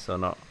NES or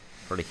not?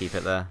 Probably keep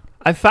it there.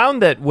 I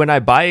found that when I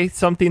buy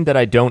something that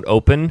I don't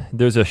open,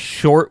 there's a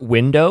short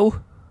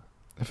window.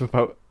 For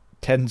about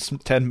 10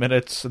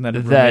 minutes, and then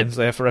it That- remains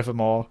there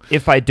forevermore.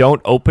 If I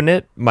don't open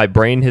it, my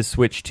brain has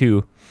switched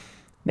to,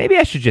 maybe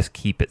I should just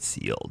keep it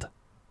sealed.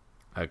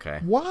 Okay.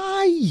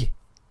 Why?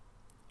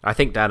 I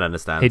think Dan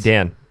understands.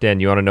 Hey, Dan,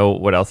 you want to know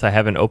what else I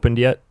haven't opened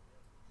yet?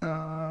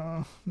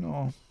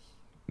 No.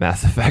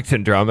 Mass Effect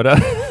Andromeda.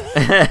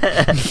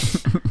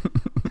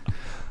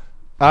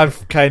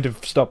 I've kind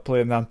of stopped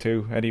playing that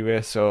too,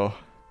 anyway, so...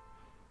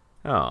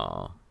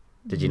 Oh.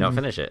 Did you not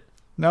finish it?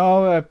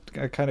 No,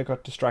 I kind of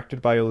got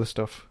distracted by other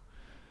stuff.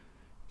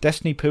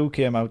 Destiny 2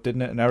 came out,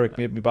 didn't it? And Eric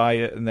made me buy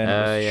it, and then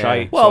it was yeah.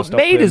 shite. so I Well, stopped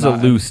made playing is a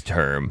that. loose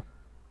term.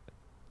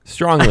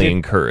 Strongly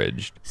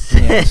encouraged.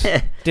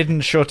 Yes.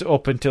 Didn't shut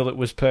up until it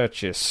was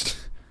purchased.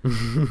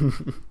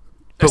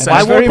 But Why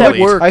why won't that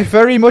work? I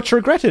very much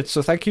regret it,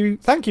 so thank you,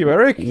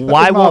 Eric. That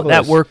Why was won't that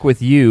marvellous. work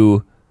with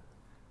you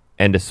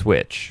and a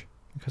Switch?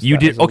 Because You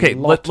that did is a okay.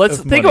 lot Let's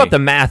of think money. about the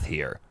math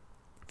here.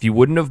 If you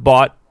wouldn't have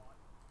bought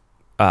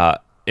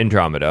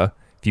Andromeda,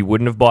 if you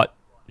wouldn't have bought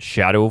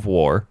Shadow of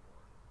War,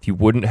 if you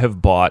wouldn't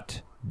have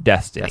bought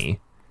Destiny,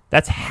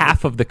 that's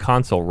half of the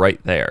console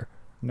right there.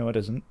 No, it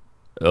isn't.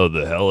 Oh,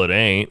 the hell it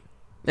ain't.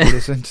 It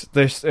isn't.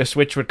 A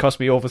Switch would cost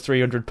me over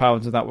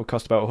 £300, and that would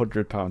cost about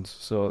 £100.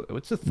 So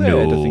it's a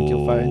third, I think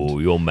you'll find. No,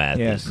 your math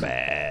Yes. is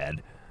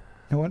bad.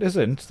 No, it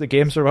isn't. The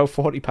games are about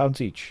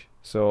 £40 each.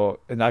 So,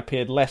 and I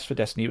paid less for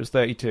Destiny. It was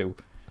 32.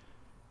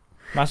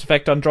 Mass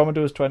Effect Andromeda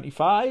was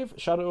 25.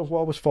 Shadow of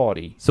War was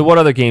 40. So what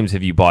other games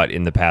have you bought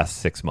in the past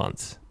 6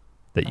 months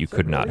that you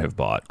could not really. have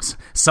bought?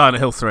 Silent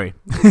Hill 3.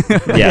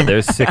 Yeah,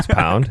 there's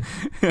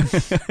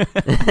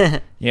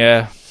 £6.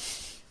 Yeah.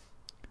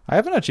 I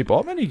haven't actually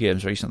bought many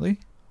games recently.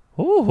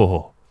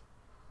 Ooh.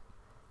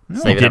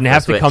 Save You it up didn't for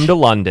have the to come Switch. to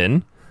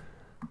London.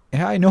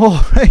 Yeah, I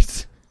know,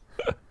 right?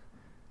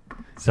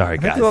 Sorry,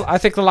 guys. I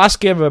think the last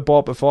game I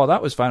bought before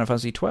that was Final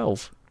Fantasy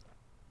 12.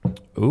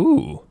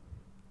 Ooh.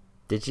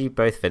 Did you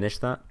both finish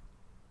that?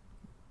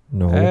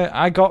 No.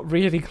 I got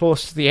really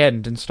close to the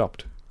end and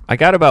stopped. I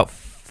got about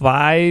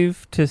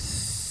 5 to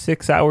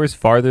 6 hours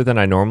farther than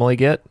I normally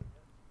get.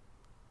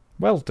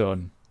 Well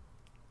done.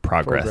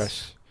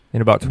 Progress.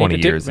 In about 20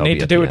 years, We I'll need be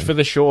to at do the it end. for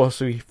the show,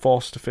 so we're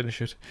forced to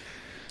finish it.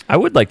 I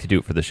would like to do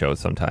it for the show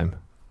sometime.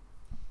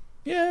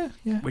 Yeah.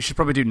 We should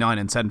probably do 9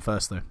 and 10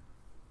 first, though.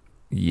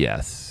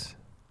 Yes.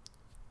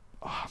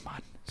 Oh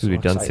man, Because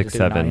we've done 6,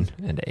 excited to do 7,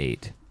 9. and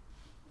 8.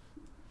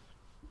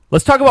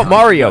 Let's talk about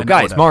Mario, In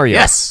guys. order. Mario.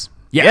 Yes.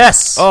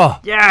 Yes. Yes.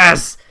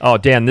 Yes! Oh,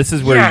 Dan, this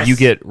is where Yes! you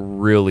get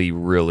really,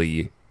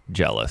 really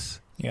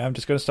jealous. Yeah, I'm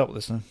just going to stop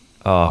listening.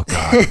 Oh,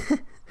 God.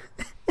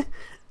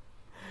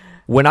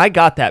 When I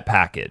got that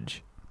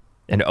package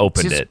and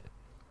opened Tis- it,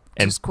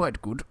 and It's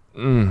quite good.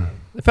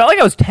 it felt like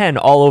I was 10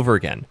 all over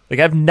again. Like,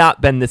 I've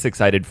not been this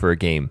excited for a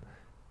game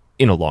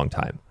in a long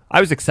time. I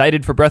was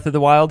excited for Breath of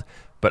the Wild,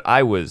 but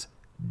I was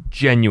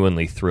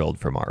genuinely thrilled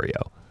for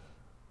Mario.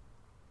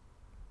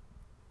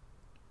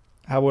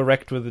 How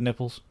erect were the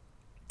nipples?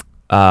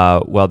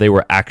 Well, they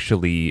were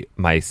actually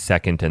my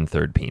second and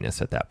third penis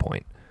at that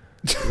point.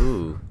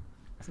 Ooh.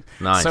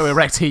 Nice. So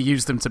erect, he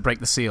used them to break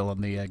the seal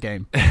on the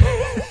game.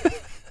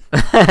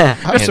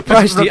 I'm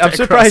surprised. rubbed it I'm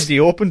surprised across. he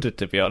opened it.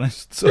 To be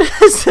honest, so,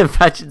 Just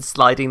imagine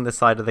sliding the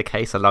side of the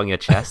case along your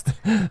chest.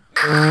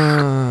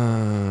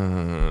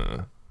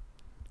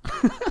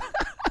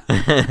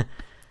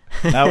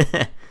 now,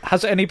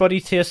 has anybody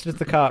tasted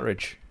the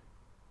cartridge?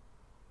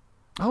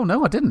 Oh,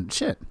 no, I didn't.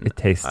 Shit. It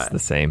tastes the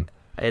same.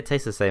 It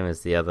tastes the same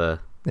as the other.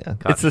 Yeah, it's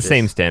the Cartridges.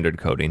 same standard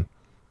coating.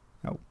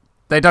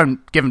 They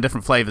don't give them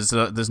different flavors.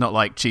 There's not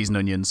like cheese and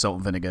onion, salt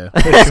and vinegar.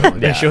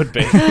 There should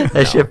be.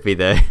 There should be,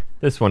 though.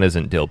 This one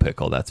isn't dill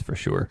pickle, that's for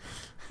sure.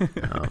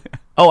 Oh.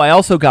 Oh, I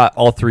also got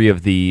all 3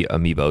 of the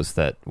amiibos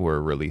that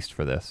were released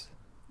for this.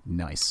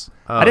 Nice.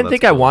 Oh, I didn't that's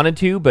think I cool. wanted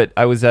to, but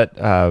I was at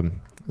a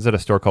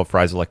store called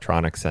Fry's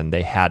Electronics, and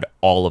they had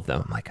all of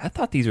them. I'm like, I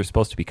thought these were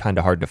supposed to be kind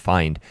of hard to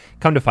find.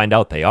 Come to find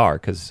out, they are,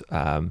 because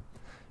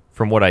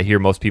from what I hear,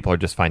 most people are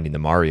just finding the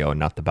Mario and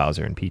not the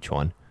Bowser and Peach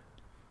one.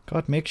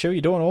 God, make sure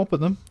you don't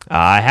open them.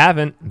 I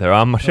haven't. They're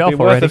on my It'll shelf be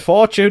worth already. a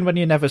fortune when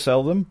you never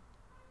sell them.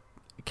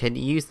 Can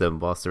you use them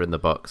whilst they're in the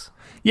box?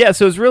 Yeah,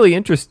 so it's really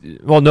interesting.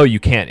 Well, no, you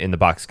can't in the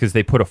box because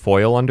they put a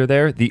foil under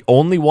there. The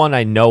only one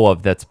I know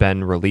of that's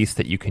been released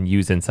that you can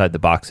use inside the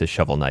box is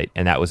Shovel Knight,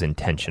 and that was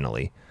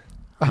intentionally.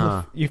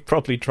 You've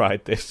probably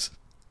tried this.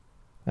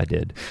 I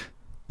did.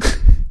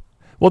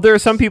 Well, there are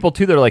some people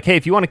too that are like, hey,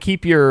 if you want to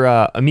keep your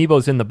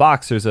amiibos in the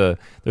box, there's a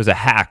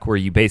hack where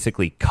you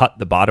basically cut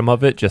the bottom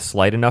of it just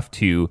slight enough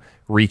to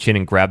reach in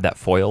and grab that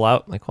foil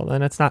out. Like, well,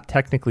 then it's not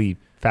technically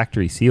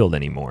factory sealed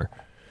anymore.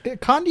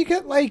 Can't you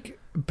get like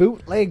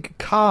bootleg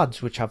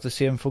cards which have the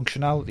same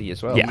functionality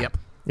as well? Yeah.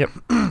 Yep.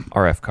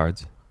 RF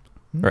cards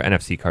or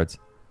NFC cards.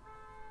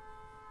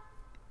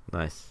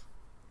 Nice.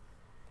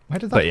 Where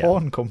did But that yeah.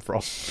 horn come from?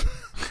 Is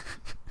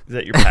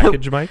that your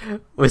package, Mike?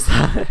 Was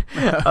that?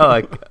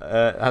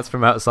 That's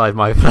from outside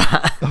my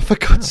flat. Oh, for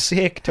God's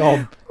sake,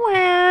 Tom.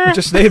 We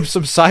just named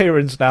some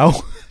sirens now.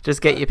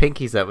 Just get your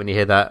pinkies up when you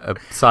hear that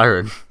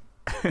siren.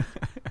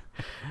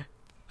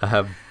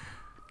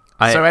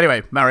 So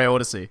anyway, Mario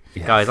Odyssey.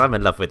 Guys, I'm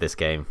in love with this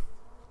game.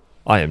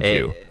 I am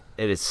too.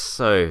 It is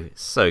so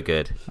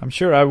good. I'm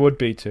sure I would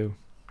be too.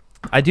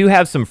 I do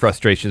have some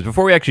frustrations.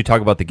 Before we actually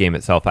talk about the game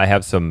itself, I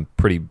have some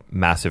pretty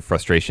massive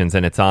frustrations,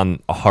 and it's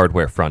on a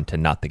hardware front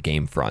and not the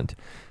game front.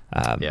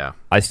 Yeah.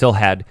 I still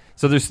had...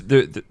 So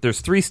there's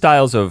 3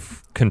 styles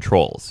of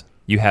controls.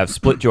 You have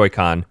split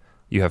Joy-Con,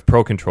 you have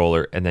Pro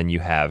Controller, and then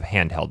you have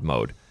handheld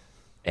mode.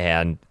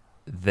 And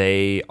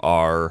they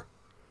are,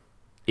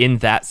 in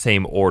that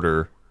same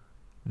order,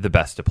 the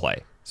best to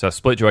play. So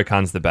split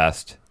Joy-Con's the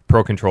best.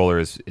 Pro Controller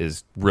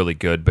is really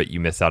good, but you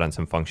miss out on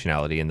some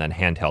functionality, and then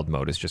handheld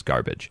mode is just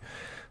garbage.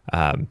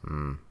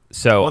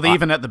 So Well,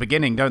 even at the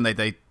beginning, don't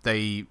they?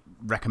 They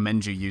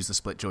recommend you use the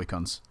split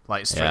Joy-Cons.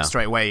 Like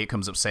straight away, it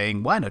comes up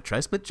saying, "Why not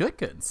try split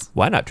Joy-Cons?"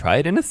 why not try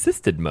it in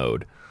assisted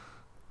mode?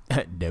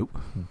 Nope.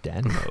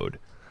 Dan mode.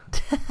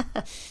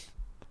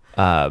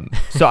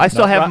 So I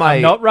still have my...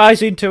 I'm not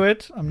rising to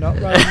it. I'm not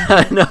rising.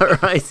 I'm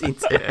not rising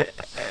to it.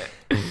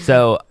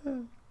 So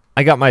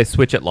I got my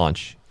Switch at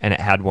launch, and it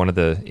had one of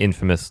the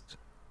infamous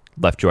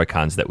left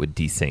Joy-Cons that would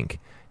desync.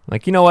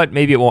 Like, you know what?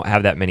 Maybe it won't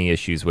have that many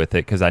issues with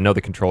it, because I know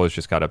the controllers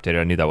just got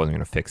updated. I knew that wasn't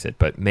going to fix it,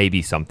 but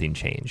maybe something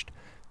changed.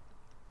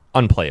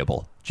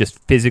 Unplayable. Just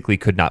physically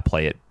could not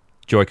play it.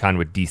 Joy-Con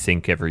would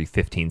desync every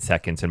 15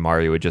 seconds, and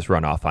Mario would just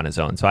run off on his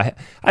own. So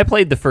I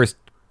played the first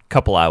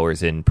couple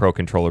hours in Pro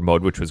Controller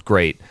mode, which was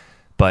great.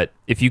 But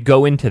if you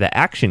go into the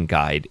action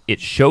guide, it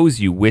shows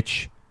you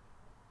which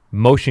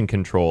motion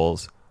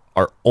controls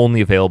are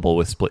only available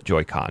with split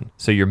Joy-Con.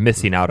 So you're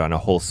missing out on a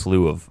whole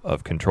slew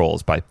of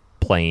controls by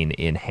playing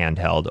in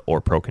handheld or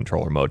Pro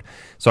Controller mode.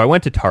 So I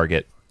went to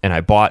Target and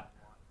I bought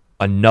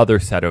another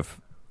set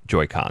of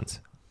Joy-Cons,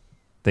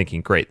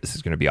 thinking, great, this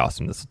is going to be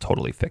awesome. This will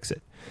totally fix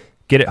it.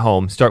 Get it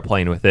home, start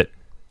playing with it.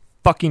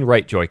 Fucking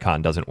right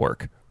Joy-Con doesn't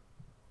work.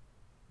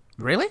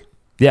 Really?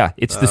 Yeah,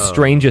 it's the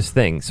strangest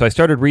thing. So I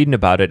started reading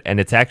about it, and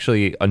it's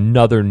actually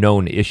another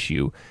known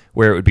issue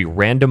where it would be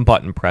random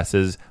button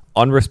presses,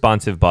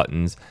 unresponsive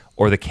buttons,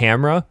 or the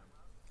camera,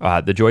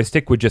 the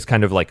joystick would just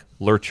kind of like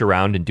lurch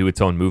around and do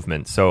its own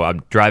movement. So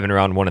I'm driving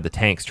around one of the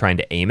tanks trying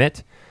to aim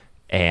it,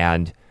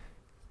 and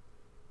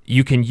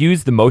you can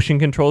use the motion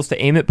controls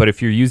to aim it, but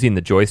if you're using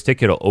the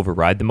joystick, it'll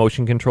override the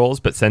motion controls.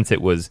 But since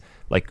it was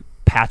like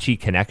patchy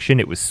connection,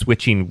 it was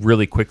switching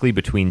really quickly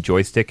between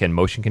joystick and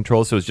motion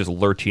controls, so it was just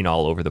lurching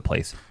all over the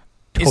place.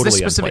 Totally Is this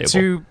specific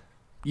unplayable. to?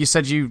 You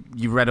said you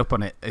read up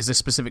on it. Is this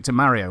specific to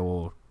Mario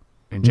or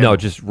in general? No,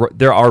 just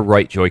there are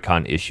right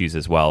Joy-Con issues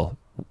as well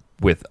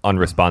with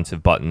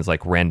unresponsive buttons,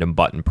 like random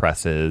button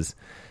presses.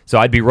 So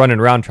I'd be running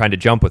around trying to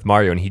jump with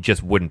Mario, and he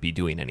just wouldn't be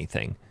doing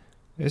anything.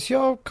 Is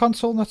your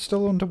console not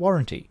still under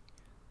warranty?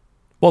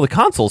 Well, the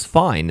console's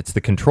fine. It's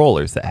the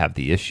controllers that have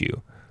the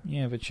issue.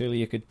 Yeah, but surely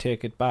you could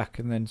take it back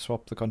and then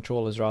swap the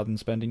controllers rather than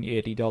spending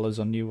 $80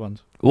 on new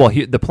ones. Well,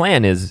 the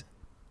plan is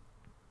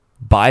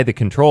buy the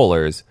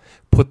controllers,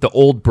 put the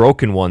old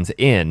broken ones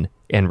in,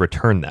 and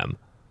return them.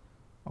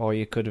 Or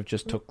you could have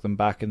just took them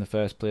back in the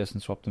first place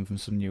and swapped them for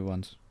some new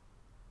ones.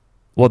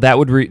 Well, that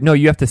would... No,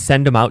 you have to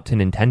send them out to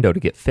Nintendo to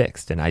get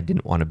fixed, and I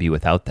didn't want to be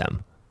without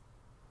them.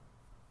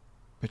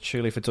 But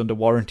surely if it's under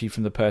warranty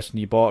from the person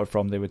you bought it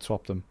from, they would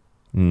swap them.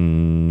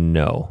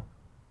 No.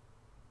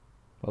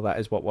 Well, that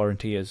is what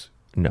warranty is.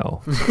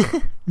 No.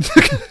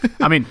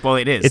 I mean, well,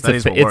 it is. It's That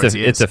is what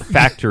warranty it's is. a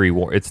factory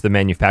it's the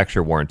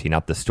manufacturer warranty,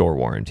 not the store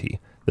warranty.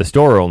 The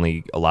store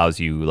only allows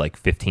you like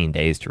 15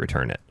 days to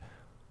return it.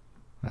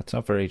 That's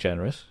not very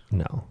generous.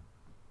 No.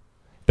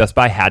 Best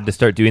Buy had to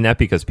start doing that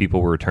because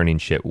people were returning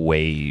shit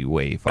way,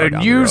 way far And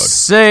down the you road.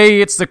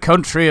 say it's the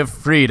country of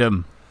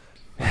freedom.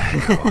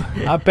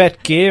 I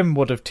bet Game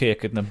would have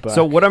taken them back.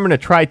 So what I'm going to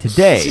try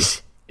today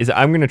is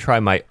I'm going to try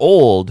my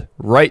old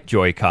right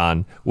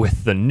Joy-Con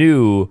with the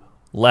new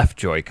left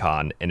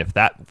Joy-Con, and if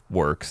that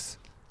works,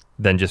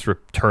 then just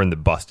return the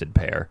busted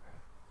pair.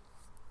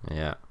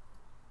 Yeah.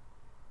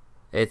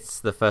 It's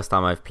the first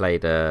time I've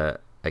played a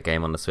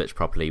game on the Switch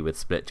properly with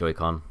split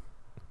Joy-Con.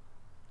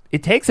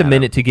 It takes a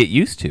minute to get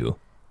used to.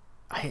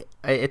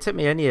 It took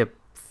me only a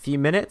few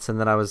minutes, and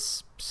then I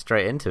was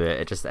straight into it.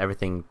 It just,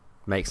 everything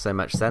makes so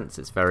much sense.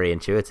 It's very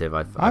intuitive,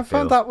 I I feel.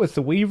 found that with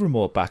the Wii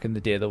Remote back in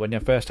the day, though, when you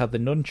first had the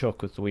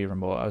nunchuck with the Wii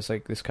Remote, I was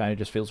like, this kind of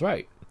just feels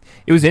right.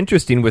 It was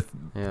interesting with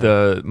Yeah.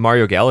 the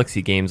Mario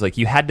Galaxy games. Like,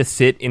 you had to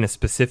sit in a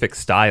specific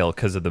style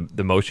because of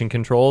the motion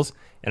controls.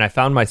 And I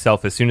found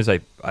myself, as soon as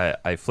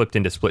I flipped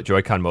into split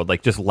Joy-Con mode,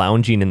 like just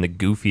lounging in the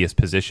goofiest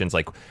positions,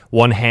 like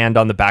one hand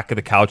on the back of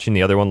the couch and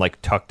the other one like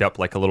tucked up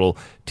like a little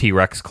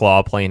T-Rex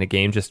claw playing a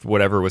game, just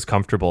whatever was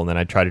comfortable. And then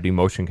I'd try to do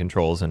motion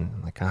controls and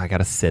I'm like, I got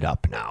to sit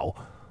up now.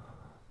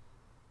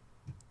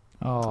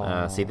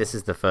 Oh, See, this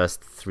is the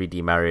first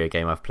 3D Mario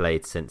game I've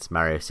played since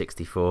Mario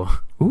 64.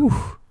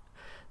 Ooh.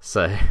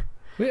 So,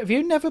 Wait, have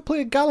you never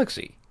played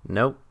Galaxy?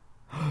 nope.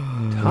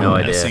 I'm No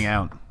idea. missing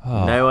out.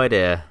 No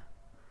idea.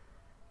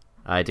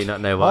 I do not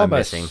know what I'm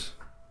missing.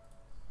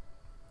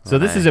 So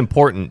this is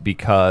important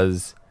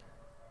because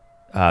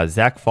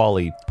Zach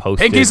Foley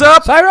posted... Pinkies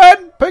up!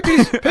 Siren!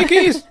 Pinkies!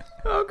 Pinkies!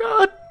 Oh,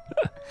 God.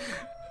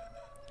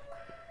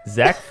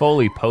 Zach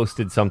Foley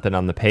posted something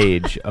on the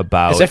page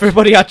about... Is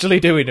everybody actually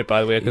doing it,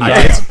 by the way? 'Cause I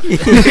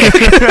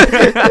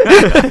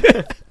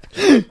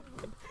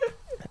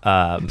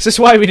am. This is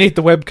why we need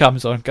the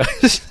webcams on,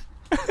 guys.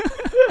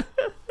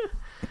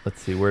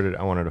 Let's see,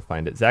 I wanted to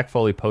find it. Zach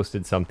Foley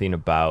posted something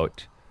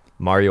about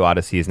Mario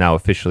Odyssey is now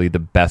officially the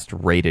best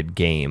rated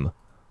game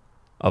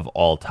of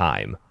all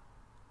time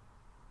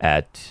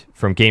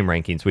from Game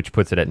Rankings, which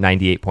puts it at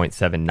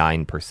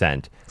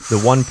 98.79%. The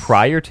one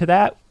prior to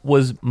that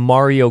was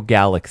Mario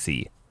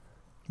Galaxy,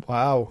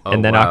 Wow.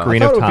 and then wow. I Ocarina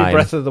thought of it would be Time,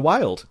 Breath of the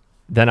Wild.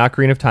 then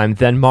Ocarina of Time,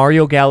 then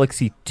Mario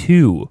Galaxy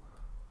 2,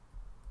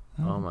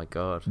 Oh, my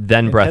God.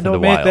 then Breath of Nintendo the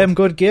make Wild. them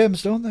good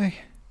games, don't they?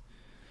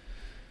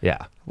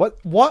 Yeah. What?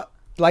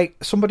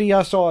 Like, somebody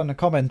I saw in a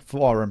comment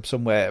forum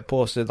somewhere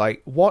posted,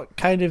 like, what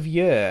kind of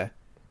year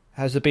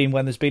has there been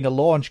when there's been a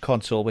launch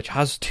console which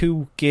has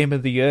 2 Game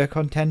of the Year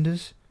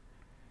contenders?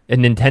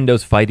 And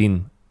Nintendo's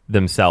fighting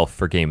themselves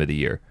for Game of the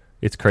Year.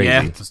 It's crazy.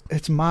 Yeah,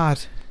 It's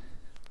mad.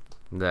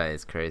 That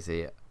is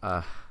crazy.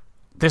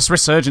 this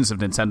resurgence of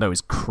Nintendo is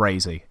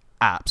crazy.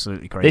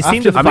 Absolutely They crazy.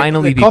 seem to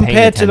finally be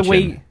compared paying to the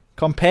attention.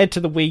 compared to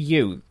the Wii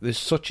U, there's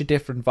such a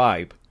different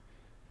vibe.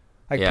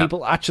 Like, Yeah.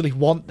 people actually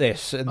want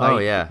this, and like, Oh,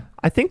 yeah.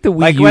 I think the Wii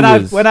like U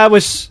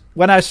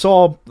when I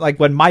saw, like,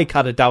 when Mike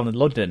had it down in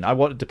London, I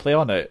wanted to play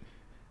on it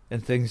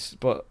and things,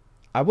 but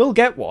I will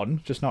get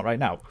one, just not right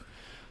now.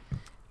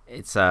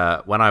 It's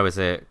when I was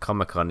at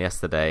Comic-Con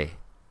yesterday,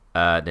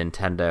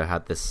 Nintendo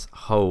had this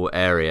whole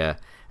area,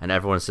 and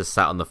everyone's just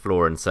sat on the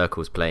floor in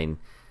circles playing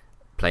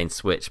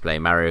Switch,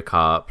 playing Mario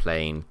Kart,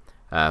 playing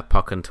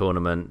Pokken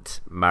Tournament,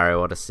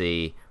 Mario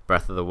Odyssey,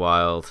 Breath of the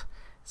Wild,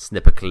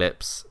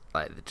 Snipperclips,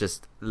 like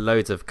just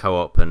loads of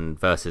co-op and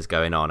versus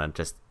going on,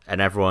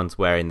 and everyone's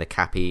wearing the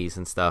cappies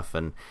and stuff,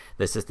 and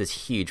there's just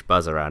this huge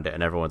buzz around it,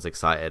 and everyone's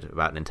excited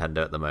about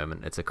Nintendo at the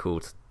moment. It's a cool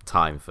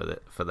time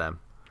for them.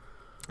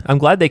 I'm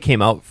glad they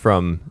came out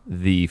from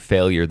the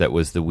failure that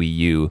was the Wii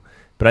U,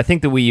 but I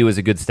think the Wii U is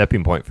a good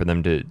stepping point for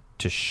them to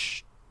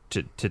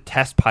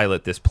test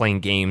pilot this playing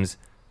games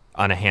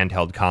on a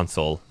handheld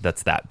console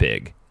that's that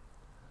big.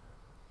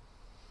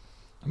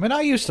 I mean,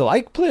 I used to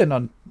like playing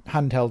on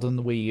handheld on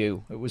the Wii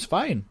U. It was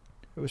fine.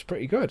 It was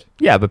pretty good.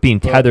 Yeah, but being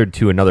tethered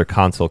to another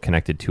console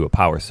connected to a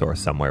power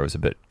source somewhere was a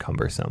bit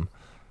cumbersome.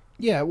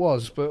 Yeah, it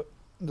was, but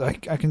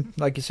like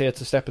you say,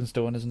 it's a stepping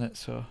stone, isn't it?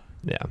 So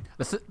Yeah.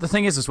 The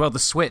thing is, as well, the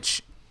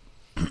Switch,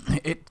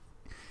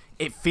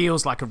 it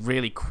feels like a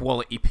really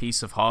quality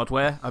piece of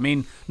hardware. I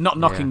mean, not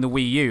knocking the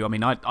Wii U. I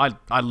mean,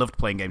 I loved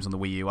playing games on the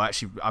Wii U.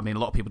 I mean, a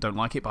lot of people don't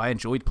like it, but I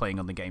enjoyed playing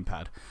on the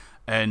gamepad.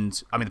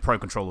 And I mean, the Pro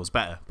Controller was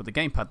better, but the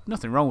gamepad,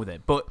 nothing wrong with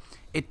it. But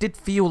it did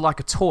feel like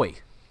a toy.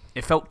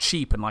 It felt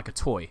cheap and like a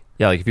toy.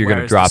 Yeah, like if you're going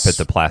to drop it,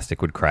 the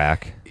plastic would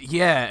crack.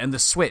 Yeah, and the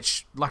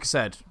Switch, like I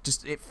said,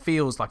 just it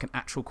feels like an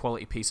actual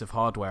quality piece of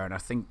hardware, and I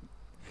think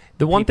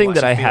the one thing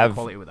that I have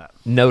with that.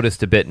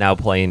 noticed a bit now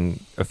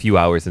playing a few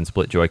hours in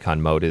split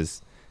Joy-Con mode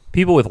is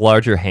people with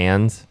larger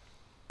hands,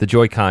 the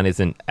Joy-Con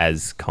isn't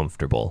as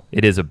comfortable.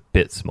 It is a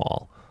bit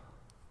small.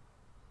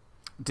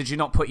 Did you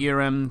not put your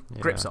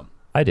grips on?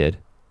 I did.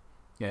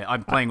 Yeah,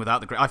 I'm playing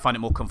without the grip. I find it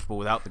more comfortable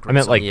without the grips. I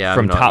meant like Yeah,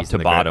 from I'm not top using to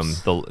the bottom,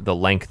 grips. the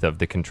length of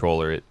the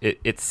controller.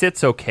 It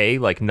sits okay,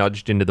 like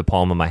nudged into the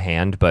palm of my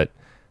hand, but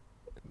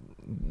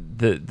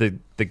the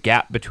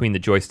gap between the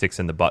joysticks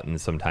and the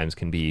buttons sometimes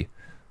can be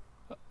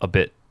a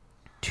bit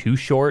too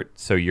short,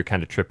 so you're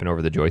kind of tripping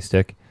over the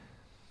joystick.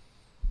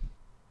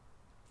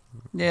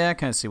 Yeah, I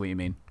kind of see what you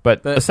mean.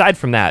 But aside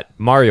from that,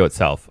 Mario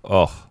itself,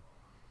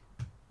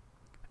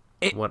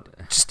 It What?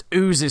 just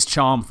oozes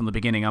charm from the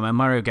beginning. I mean,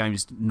 Mario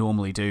games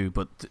normally do,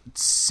 but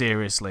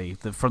seriously,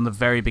 from the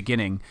very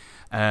beginning,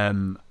 I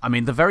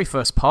mean, the very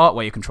first part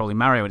where you're controlling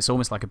Mario, it's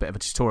almost like a bit of a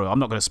tutorial. I'm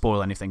not going to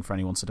spoil anything for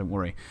anyone, so don't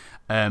worry.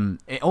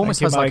 It almost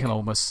Thank you, has like Mike. an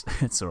almost...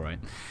 It's all right.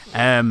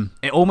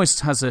 It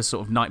almost has a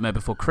sort of Nightmare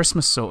Before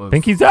Christmas sort of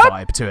Pinkies up!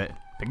 vibe to it.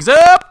 Pinkies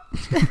up!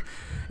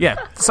 Yeah,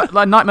 it's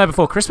like Nightmare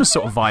Before Christmas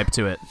sort of vibe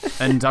to it.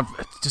 And I've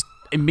just...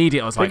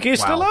 Immediately, I was like, Pinky's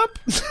wow. still up.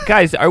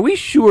 guys, are we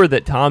sure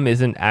that Tom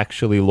isn't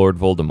actually Lord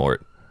Voldemort?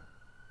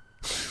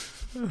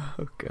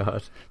 Oh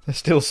God. They're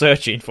still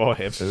searching for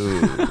him.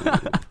 Sorry,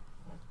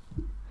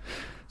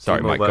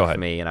 Do more Mike, work go for ahead.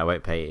 me, and I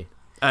won't pay you.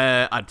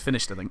 I'd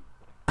finished, I think.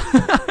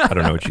 I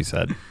don't know what you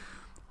said.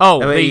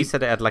 Oh, Oh, you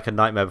said it had like a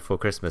Nightmare Before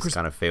Christmas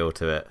kind of feel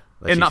to it.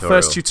 in that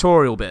first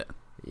tutorial bit.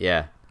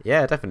 Yeah,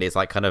 definitely. It's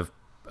like kind of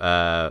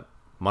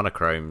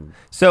monochrome.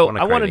 So I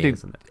monochrome-y, wanted to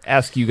isn't it?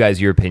 ask you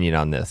guys your opinion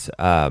on this.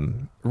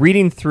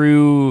 Reading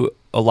through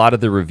a lot of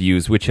the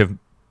reviews, which have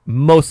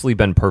mostly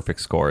been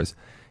perfect scores,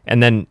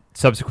 and then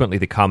subsequently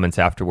the comments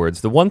afterwards,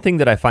 the one thing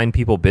that I find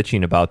people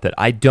bitching about that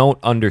I don't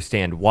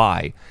understand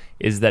why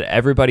is that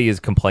everybody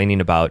is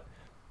complaining about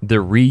the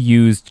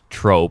reused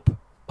trope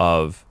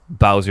of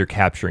Bowser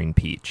capturing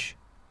Peach.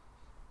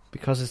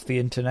 Because it's the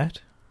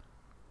internet.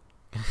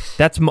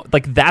 That's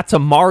that's a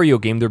Mario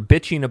game. They're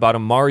bitching about a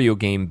Mario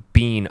game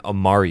being a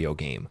Mario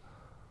game.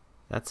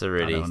 That's a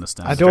really I don't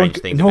understand. I strange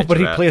don't. thing to bitch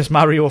Nobody about. plays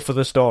Mario for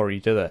the story,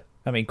 do they?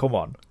 I mean, come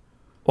on.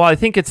 Well, I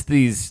think it's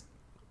these.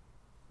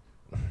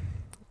 I'm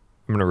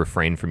going to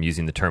refrain from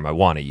using the term I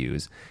want to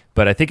use,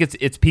 but I think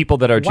it's people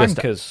that are just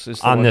Wankers is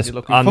the on word this you're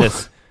looking for.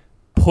 this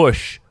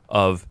push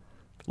of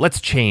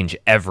let's change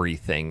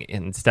everything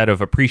instead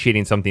of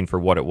appreciating something for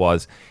what it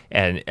was,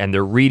 and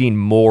they're reading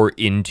more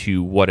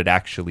into what it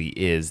actually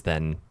is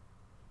than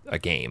a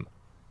game,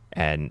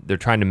 and they're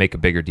trying to make a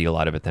bigger deal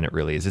out of it than it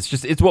really is.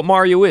 It's what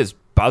Mario is.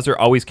 Bowser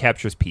always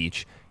captures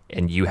Peach,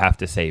 and you have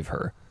to save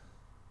her.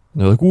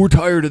 And they're like, we're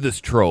tired of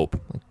this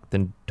trope. Like,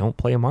 then don't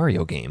play a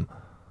Mario game.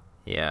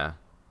 Yeah,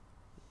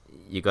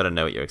 you got to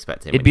know what you're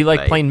expecting. It'd when be you like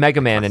play playing Mega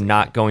the Man and classic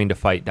not game. going to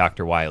fight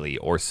Dr. Wily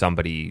or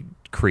somebody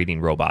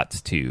creating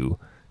robots to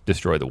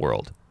destroy the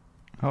world.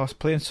 I was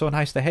playing So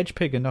Nice the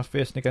Hedgepig and not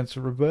facing against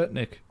a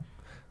Robotnik.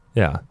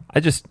 Yeah.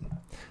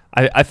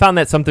 I found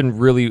that something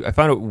really... I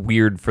found it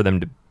weird for them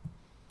to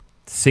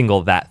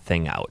single that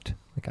thing out.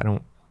 Like, I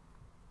don't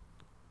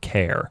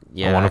care.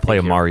 Yeah, I want I to play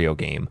a think Mario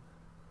game.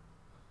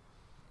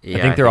 Yeah,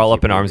 I think they're all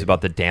up in you're arms probably-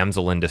 about the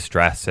damsel in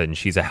distress and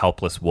she's a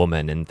helpless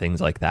woman and things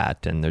like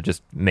that, and they're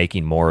just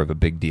making more of a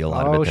big deal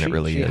out of it than it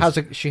really is.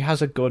 She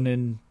has a gun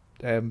in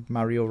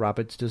Mario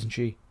Rabbids, doesn't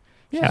she?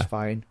 Yeah. She's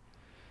fine.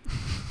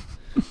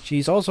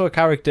 She's also a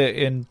character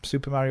in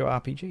Super Mario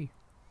RPG.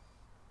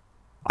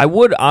 I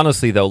would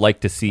honestly, though,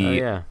 like to see Oh,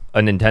 yeah. a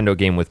Nintendo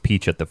game with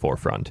Peach at the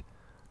forefront.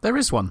 There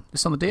is one.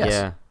 It's on the DS.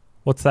 Yeah,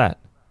 What's that?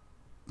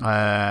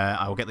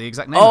 I will get the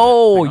exact name.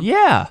 Oh, of it. Hang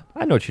on. yeah.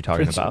 I know what you're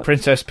talking about.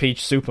 Princess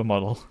Peach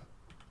supermodel.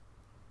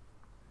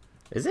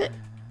 is it?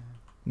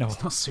 No,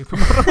 It's not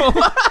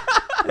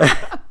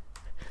Supermodel.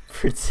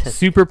 Princess.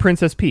 Super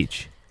Princess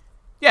Peach.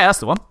 Yeah, that's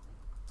the one.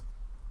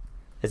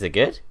 Is it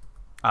good?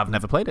 I've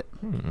never played it.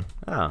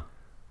 Oh,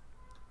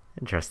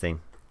 interesting.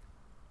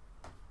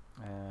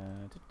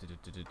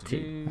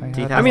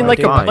 I mean, like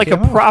a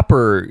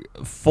proper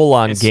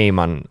full-on It's- game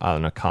on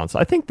a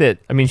console. I think that.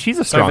 I mean, she's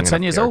a It's strong. over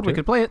 10 enough years old. We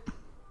character. could play it.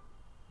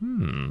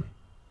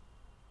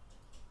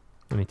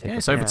 Let me take. Yeah, a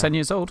it's over Yeah. 10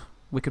 years old.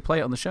 We could play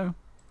it on the show.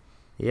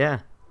 Yeah,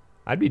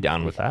 I'd be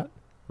down with that.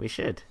 we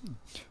should.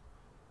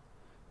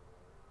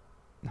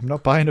 I'm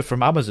not buying it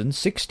from Amazon.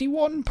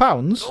 £61.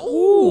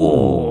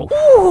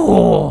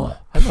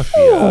 That must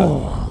be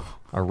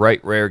a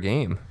right rare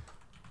game.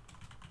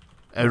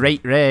 A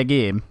rare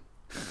game.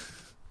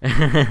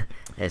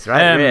 It's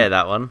right rare,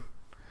 that one.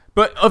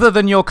 But other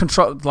than your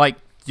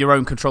your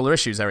own controller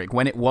issues, Eric,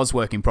 when it was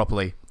working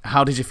properly,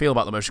 how did you feel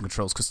about the motion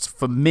controls? Because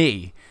for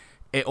me,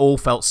 it all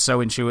felt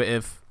so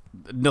intuitive.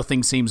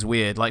 Nothing seems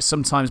weird. Like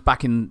sometimes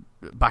back in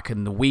the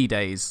Wii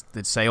days,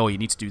 they'd say, "Oh, you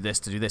need to do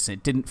this," and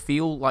it didn't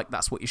feel like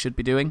that's what you should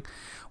be doing.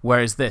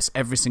 Whereas this,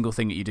 every single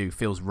thing that you do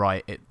feels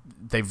right.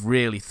 They've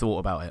really thought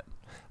about it.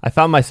 I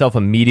found myself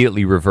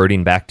immediately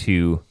reverting back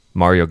to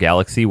Mario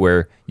Galaxy,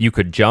 where you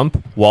could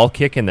jump, wall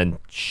kick, and then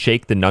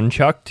shake the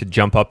nunchuck to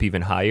jump up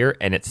even higher,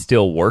 and it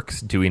still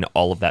works doing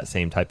all of that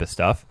same type of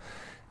stuff.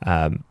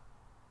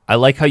 I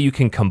like how you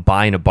can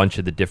combine a bunch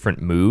of the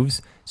different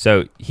moves.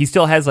 So he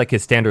still has like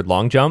his standard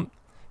long jump,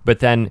 but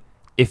then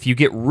if you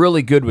get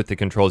really good with the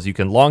controls, you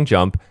can long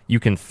jump, you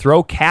can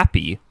throw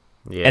Cappy,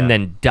 and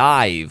then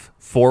dive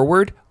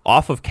forward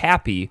off of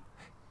Cappy,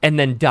 and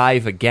then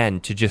dive again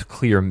to just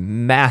clear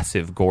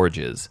massive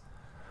gorges.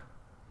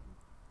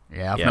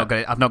 Yeah,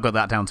 I've not got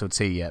that down to a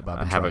T yet, but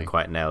I haven't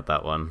quite nailed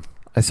that one.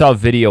 I saw a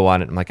video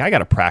on it. I'm like, I got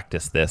to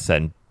practice this,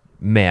 and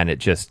man,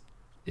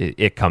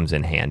 it comes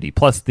in handy.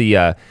 Plus,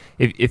 the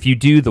if you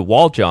do the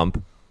wall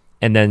jump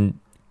and then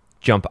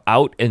jump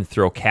out and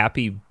throw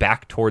Cappy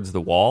back towards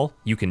the wall,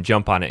 you can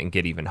jump on it and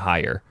get even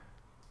higher.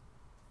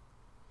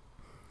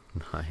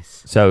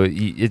 Nice. So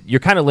you're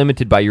kind of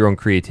limited by your own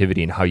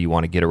creativity and how you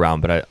want to get around.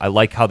 But I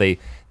like how they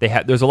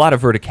have. There's a lot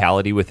of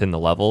verticality within the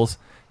levels,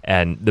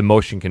 and the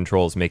motion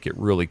controls make it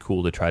really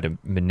cool to try to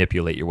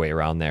manipulate your way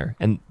around there.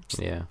 And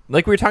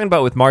like we were talking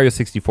about with Mario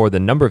 64, the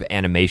number of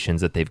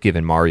animations that they've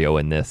given Mario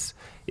in this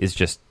is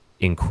just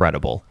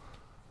incredible.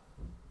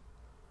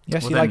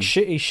 Yes,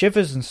 he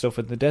shivers and stuff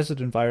in the desert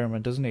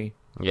environment, doesn't he?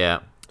 Yeah.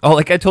 Oh,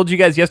 like I told you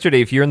guys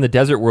yesterday, if you're in the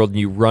desert world and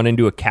you run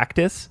into a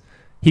cactus,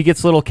 he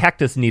gets little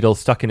cactus needles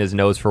stuck in his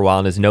nose for a while,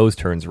 and his nose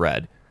turns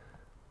red.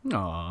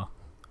 Aw.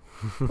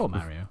 Poor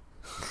Mario.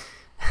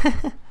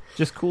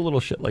 Just cool little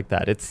shit like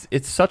that. It's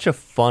such a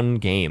fun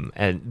game.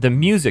 And the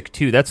music,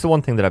 too, that's the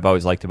one thing that I've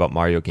always liked about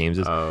Mario games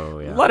is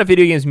a lot of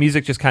video games,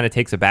 music just kind of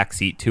takes a back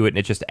seat to it, and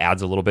it just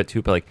adds a little bit to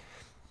it. But like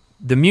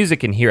the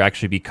music in here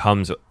actually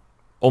becomes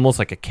almost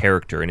like a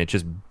character, and it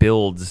just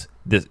builds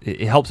this.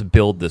 It helps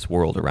build this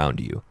world around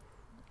you.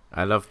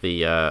 I love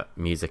the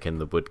music in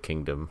the Wood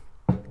Kingdom,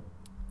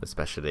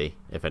 especially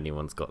if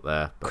anyone's got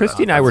there.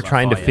 Christy and I were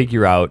trying to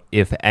figure out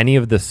if any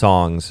of the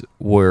songs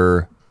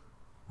were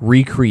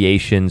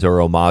recreations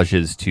or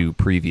homages to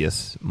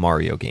previous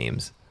Mario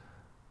games.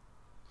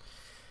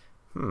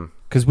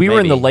 Because we were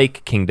in the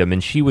Lake Kingdom,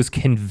 and she was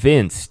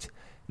convinced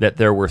that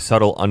there were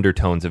subtle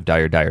undertones of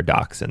Dire Dire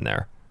Docks in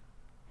there.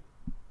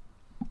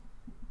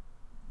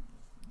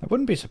 I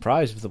wouldn't be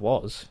surprised if there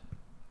was.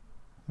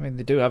 I mean,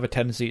 they do have a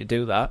tendency to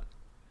do that.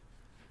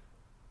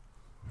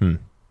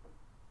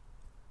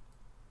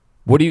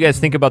 What do you guys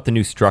think about the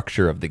new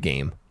structure of the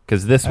game?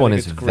 Because this one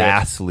is it's great.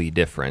 vastly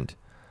different.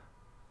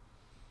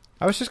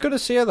 I was just going to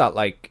say that,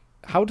 like,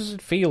 how does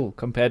it feel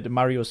compared to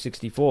Mario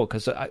 64?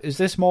 Because is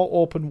this more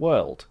open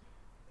world?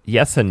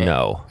 Yes and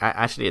no.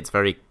 Actually, it's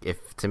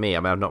to me, I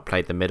mean, I've not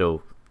played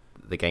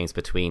the games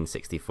between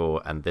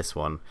 64 and this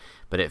one,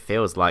 but it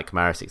feels like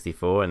Mario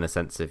 64 in the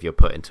sense of you're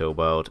put into a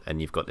world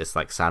and you've got this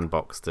like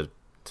sandbox to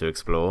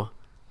explore.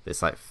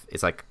 It's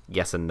like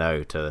yes and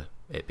no to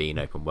it being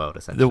open world,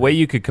 essentially. The way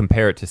you could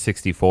compare it to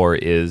 64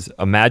 is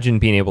imagine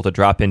being able to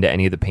drop into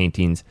any of the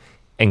paintings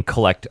and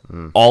collect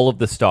all of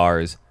the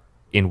stars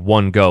in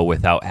one go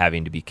without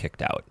having to be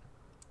kicked out.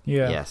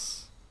 Yeah.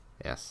 Yes.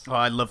 Oh,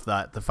 I love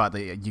that. The fact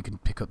that you can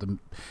pick up them.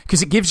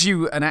 Because it gives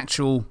you an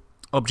actual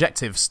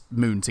objective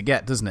moon to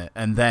get, doesn't it?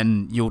 And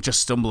then you'll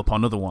just stumble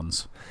upon other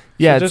ones.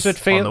 Yeah. So does it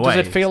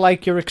feel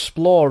like you're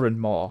exploring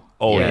more?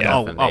 Oh, Yeah, yeah.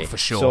 definitely. Oh, for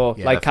sure. So,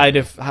 Yeah, like, definitely. kind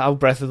of how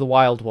Breath of the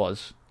Wild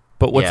was.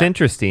 But what's Yeah.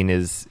 interesting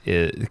is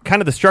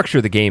kind of the structure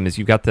of the game is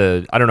you've got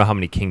I don't know how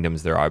many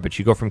kingdoms there are, but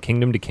you go from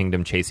kingdom to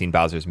kingdom chasing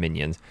Bowser's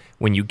minions.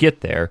 When you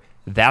get there,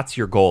 that's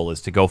your goal,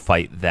 is to go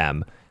fight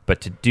them.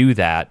 But to do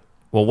that,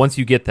 well, once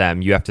you get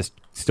them, you have to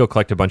still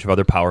collect a bunch of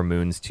other power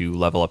moons to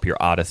level up your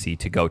Odyssey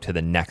to go to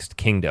the next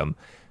kingdom.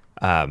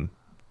 And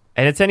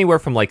it's anywhere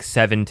from like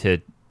 7 to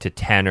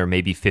 10 or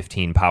maybe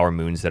 15 power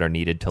moons that are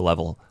needed to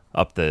level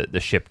up the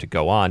ship to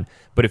go on.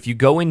 But if you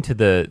go into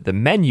the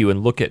menu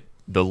and look at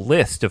the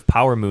list of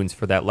power moons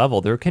for that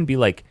level, there can be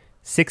like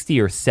 60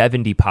 or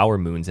 70 power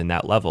moons in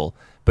that level,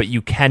 but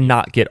you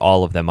cannot get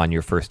all of them on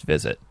your first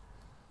visit.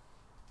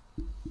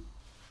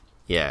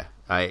 Yeah,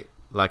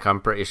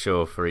 I'm pretty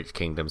sure for each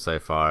kingdom so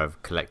far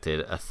I've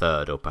collected a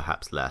third or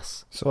perhaps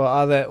less. So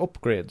are there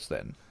upgrades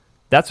then?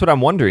 That's what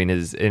I'm wondering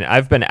is, and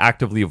I've been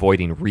actively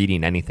avoiding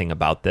reading anything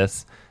about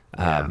this.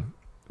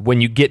 When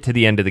you get to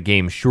the end of the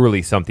game,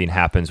 surely something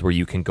happens where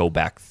you can go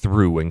back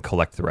through and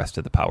collect the rest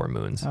of the power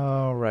moons.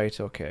 Oh, right,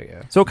 okay,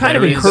 yeah. So it kind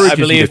of There is- encourages I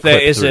believe you to there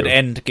click is an through.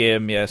 end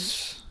game,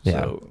 yes. Yeah.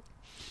 So,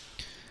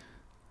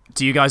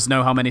 Do you guys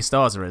know how many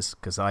stars there is?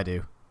 Because I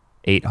do.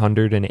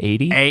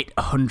 880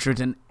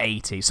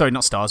 880. Sorry,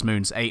 not stars,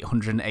 moons.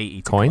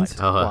 880 to coins,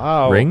 collect. Oh,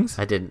 wow. rings.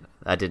 I didn't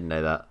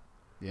know that.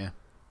 Yeah.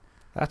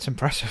 That's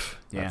impressive.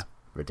 Yeah.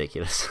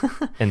 ridiculous.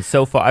 And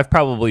so far, I've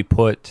probably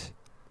put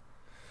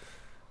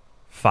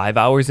 5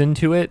 hours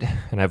into it,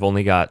 and I've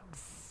only got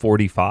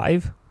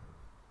 45.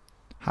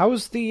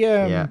 How's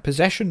the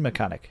possession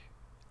mechanic?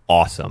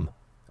 Awesome.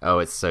 Oh,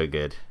 it's so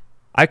good.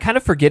 I kind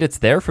of forget it's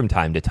there from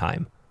time to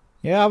time.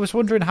 Yeah, I was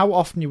wondering how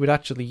often you would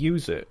actually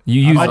use it.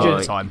 You use imagine it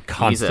the time.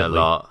 constantly. Use it a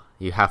lot.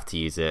 You have to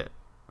use it.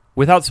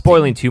 Without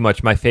spoiling too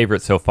much, my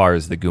favorite so far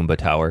is the Goomba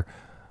Tower.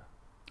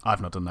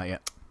 I've not done that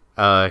yet.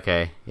 Oh,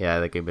 okay. Yeah,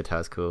 the Goomba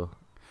Tower's cool.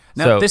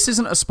 Now, So- this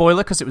isn't a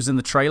spoiler because it was in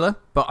the trailer,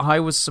 but I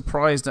was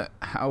surprised at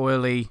how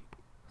early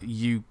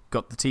you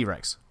got the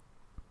T-Rex.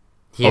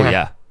 Oh,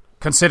 yeah.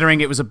 Considering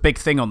it was a big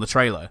thing on the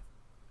trailer,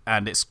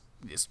 and it's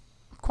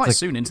quite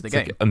soon into the It's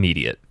game. like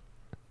immediate.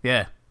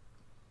 Yeah.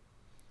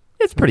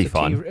 It's pretty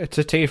fun. It's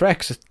a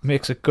T-Rex. It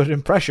makes a good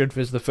impression if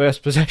it's the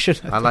first possession.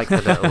 I like the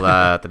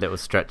little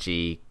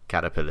stretchy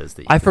caterpillars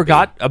that you I can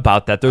forgot be.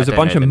 about that. There was I a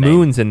don't bunch know of the name.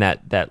 moons in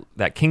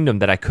that kingdom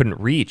that I couldn't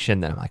reach,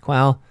 and then I'm like,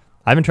 well,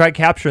 I haven't tried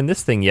capturing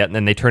this thing yet. And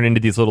then they turn into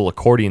these little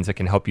accordions that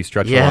can help you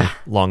stretch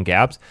long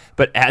gaps.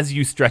 But as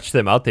you stretch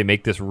them out, they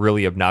make this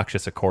really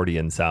obnoxious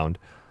accordion sound.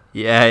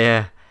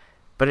 Yeah.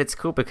 But it's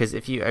cool because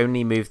if you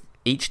only move...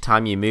 Each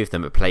time you move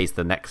them, it plays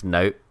the next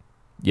note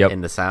Yep.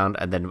 in the sound.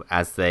 And then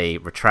as they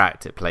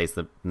retract, it plays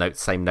the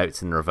same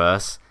notes in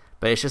reverse.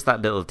 But it's just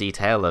that little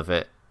detail of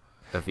it.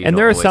 Of you And not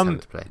there are always some having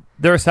to play.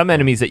 there are some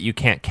enemies that you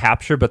can't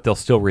capture, but they'll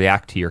still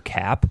react to your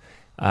cap.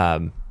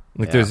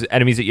 There's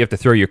enemies that you have to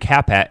throw your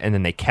cap at, and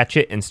then they catch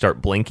it and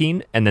start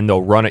blinking, and then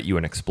they'll run at you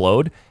and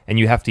explode, and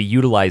you have to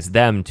utilize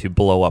them to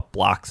blow up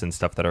blocks and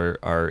stuff that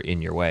are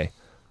in your way.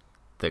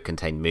 That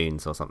contain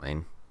moons or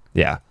something.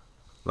 Yeah.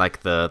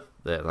 Like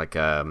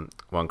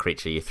one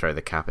creature, you throw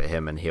the cap at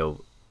him and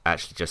he'll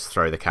actually just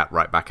throw the cap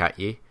right back at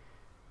you.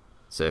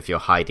 So if you're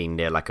hiding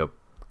near like a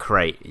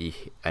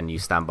crate and you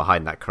stand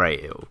behind that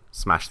crate, it'll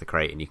smash the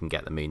crate and you can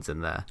get the moons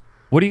in there.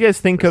 What do you guys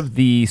think of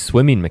the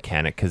swimming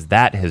mechanic? Because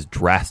that has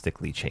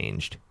drastically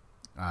changed.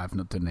 I've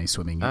not done any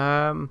swimming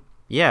yet.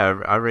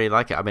 Yeah, I really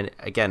like it. I mean,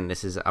 again,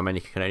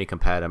 you can only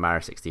compare to Mario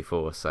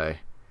 64,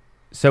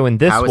 So in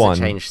this how has one, it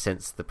changed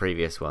since the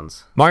previous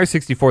ones? Mario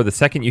 64, the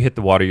second you hit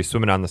the water, you're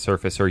swimming on the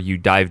surface, or you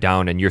dive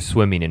down and you're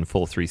swimming in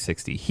full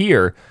 360.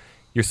 Here,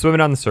 you're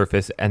swimming on the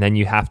surface, and then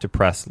you have to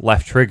press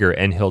left trigger,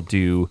 and he'll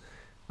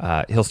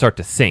start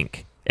to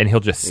sink, and he'll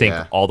just sink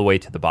all the way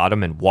to the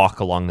bottom and walk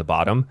along the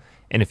bottom.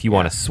 And if you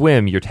want to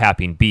swim, you're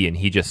tapping B, and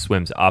he just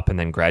swims up and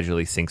then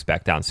gradually sinks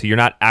back down. So you're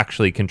not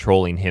actually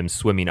controlling him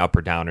swimming up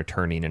or down or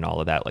turning and all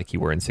of that like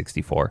you were in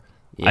 64.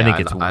 Yeah, I think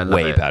it's I love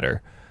way it.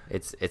 better.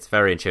 It's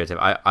very intuitive.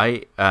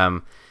 I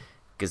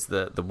because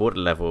the water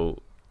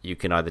level, you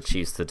can either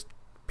choose to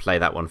play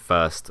that one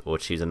first or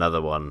choose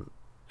another one.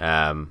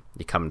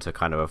 You come to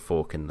kind of a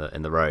fork in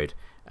the road,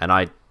 and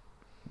I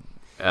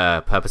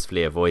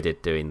purposefully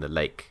avoided doing the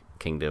Lake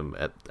Kingdom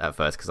at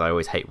first because I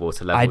always hate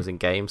water levels in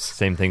games.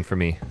 Same thing for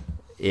me.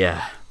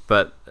 Yeah,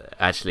 but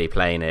actually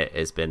playing it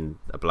has been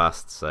a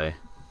blast. So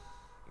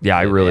Yeah,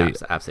 I really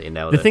absolutely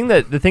nailed the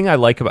it. the thing I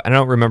like about, I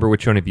don't remember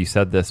which one of you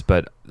said this,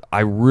 but I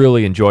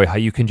really enjoy how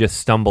you can just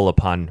stumble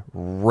upon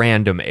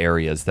random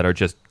areas that are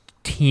just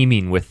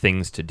teeming with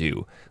things to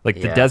do.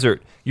 Like the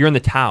desert, you're in the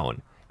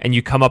town and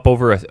you come up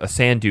over a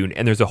sand dune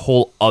and there's a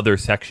whole other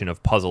section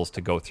of puzzles to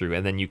go through,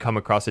 and then you come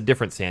across a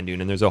different sand dune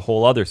and there's a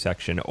whole other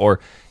section. Or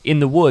in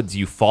the woods,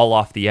 you fall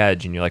off the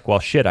edge and you're like, well,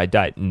 shit, I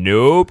died.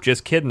 Nope,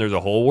 just kidding. There's a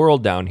whole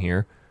world down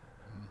here.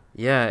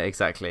 Yeah,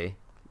 exactly.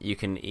 You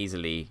can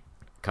easily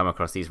come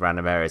across these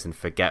random areas and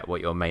forget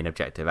what your main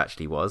objective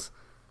actually was.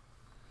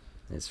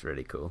 It's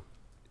really cool.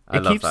 I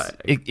love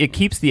that. It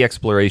keeps the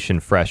exploration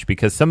fresh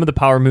because some of the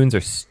power moons are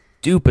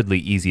stupidly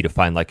easy to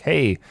find. Like,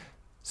 hey,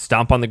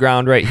 stomp on the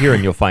ground right here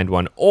and you'll find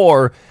one.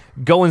 Or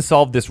go and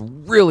solve this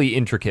really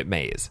intricate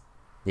maze.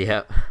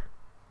 Yep.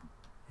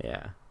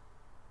 Yeah.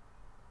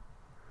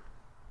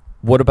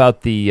 What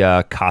about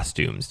the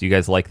costumes? Do you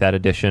guys like that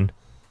addition?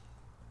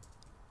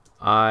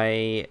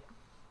 I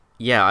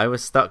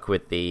was stuck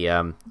with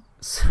the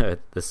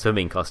the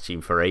swimming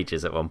costume for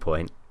ages at one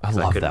point. I 'cause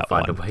love couldn't that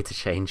find one. a way to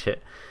change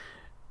it.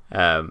 You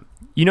And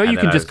can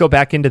then just go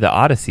back into the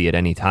Odyssey at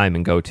any time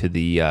and go to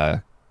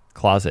the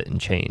closet and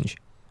change.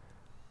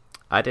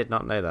 I did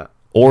not know that.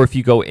 Or if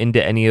you go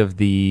into any of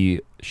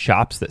the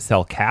shops that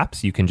sell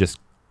caps, you can just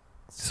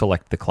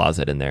select the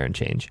closet in there and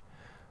change.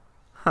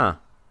 Huh.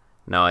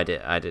 No, I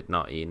did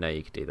not. You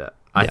could do that.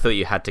 I thought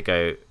you had to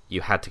go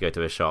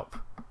to a shop,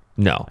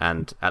 No.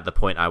 and at the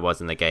point I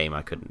was in the game,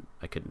 I couldn't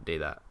do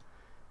that.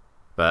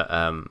 But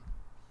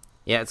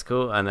yeah, it's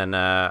cool. And then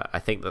I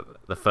think that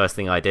the first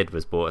thing I did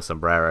was bought a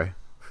sombrero.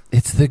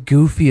 It's the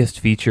goofiest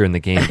feature in the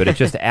game, but it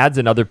just adds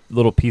another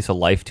little piece of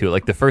life to it.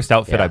 Like the first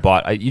outfit I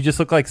bought, you just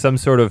look like some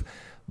sort of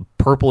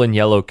purple and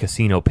yellow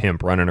casino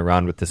pimp running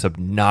around with this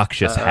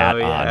obnoxious hat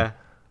on.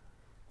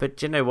 But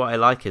do you know what I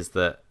like is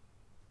that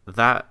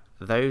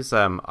those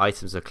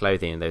items of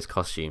clothing and those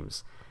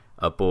costumes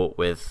are bought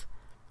with.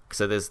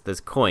 So there's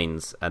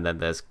coins and then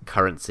there's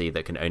currency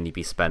that can only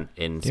be spent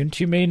in. Don't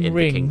you mean in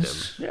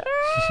rings? The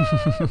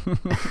kingdom.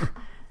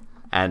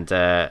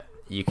 And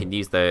you can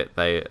use that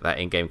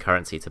in-game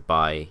currency to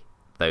buy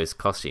those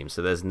costumes.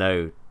 So there's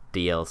no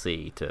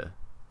DLC to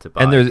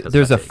buy. And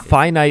there's a cosmetic.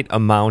 finite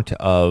amount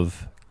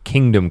of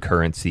kingdom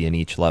currency in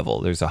each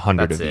level. There's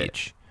 100 That's of it.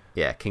 each.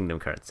 Yeah, kingdom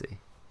currency.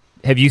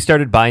 Have you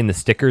started buying the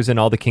stickers in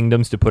all the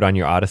kingdoms to put on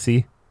your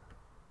Odyssey?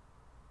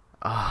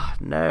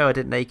 No, I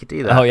didn't know you could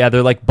do that. Oh yeah,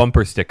 they're like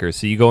bumper stickers.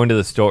 So you go into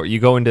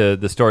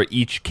the store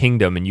each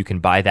kingdom, and you can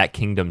buy that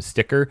kingdom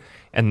sticker.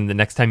 And then the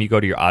next time you go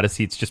to your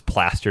Odyssey, it's just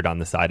plastered on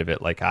the side of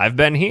it, like I've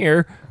been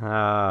here.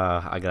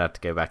 I'm gonna have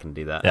to go back and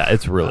do that. Yeah,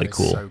 it's really That is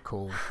cool. So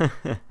cool.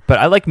 But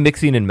I like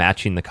mixing and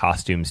matching the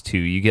costumes too.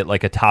 You get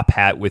like a top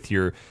hat with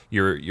your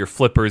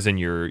flippers and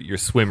your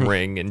swim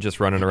ring, and just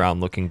running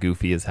around looking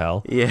goofy as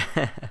hell. Yeah.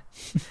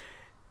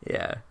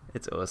 Yeah,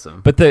 it's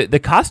awesome. But the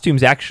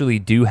costumes actually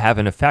do have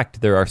an effect.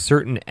 There are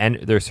certain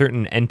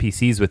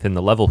NPCs within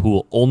the level who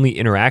will only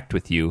interact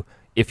with you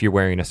if you're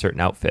wearing a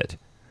certain outfit.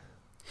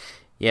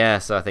 Yeah,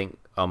 so I think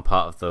on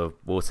part of the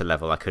water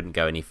level, I couldn't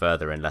go any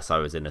further unless I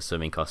was in a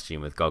swimming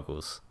costume with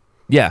goggles.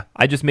 Yeah,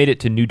 I just made it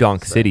to New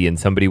Donk City, and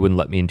somebody wouldn't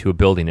let me into a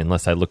building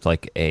unless I looked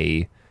like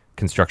a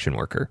construction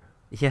worker.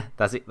 Yeah,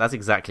 that's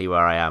exactly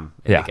where I am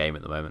in Yeah. the game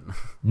at the moment.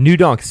 New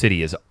Donk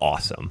City is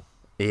awesome.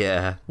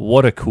 Yeah.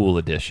 What a cool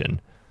addition.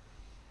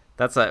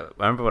 That's I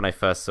remember when I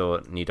first saw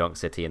New Donk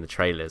City in the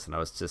trailers, and I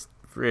was just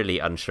really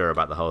unsure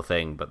about the whole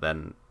thing. But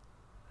then,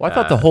 Well, I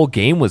thought the whole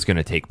game was going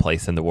to take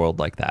place in the world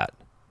like that.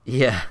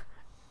 yeah,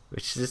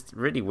 which is just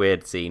really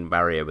weird seeing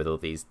Mario with all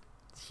these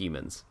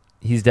humans.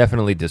 He's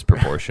definitely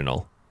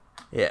disproportional.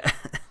 Yeah,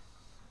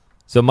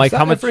 So, Mike, Is that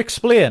how much? ever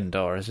explained,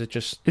 or is it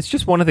just... It's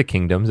just one of the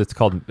kingdoms. It's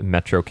called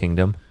Metro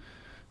Kingdom.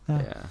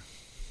 yeah.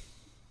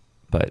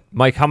 But,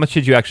 Mike, how much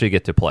did you actually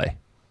get to play?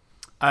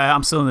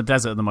 I'm still in the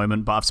desert at the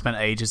moment, but I've spent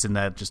ages in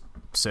there just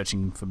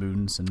searching for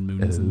moons and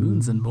moons and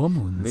moons and more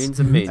moons. Moons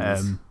and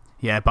moons.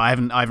 Yeah, but I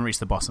haven't reached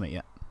the boss on it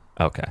yet.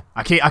 Okay.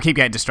 I keep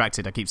getting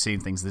distracted. I keep seeing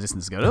things in the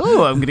distance. And go,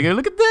 oh, I'm gonna go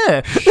look at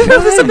there.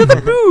 There's another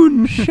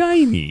moon.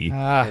 Shiny.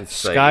 It's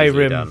so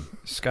easily done.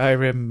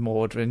 Skyrim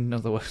mode, in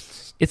other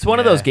words. It's one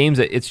of those games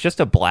that it's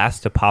just a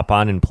blast to pop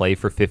on and play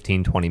for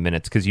 15, 20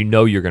 minutes because you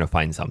know you're going to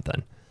find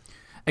something.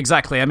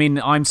 Exactly. I mean,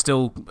 I'm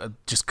still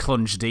just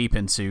plunged deep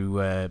into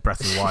Breath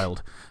of the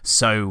Wild,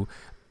 so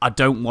I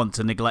don't want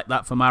to neglect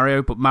that for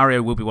Mario. But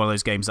Mario will be one of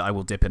those games that I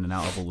will dip in and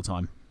out of all the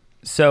time.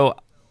 So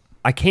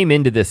I came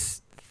into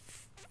this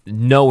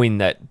knowing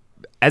that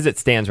as it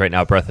stands right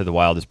now, Breath of the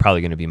Wild is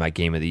probably going to be my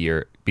game of the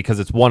year because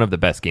it's one of the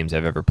best games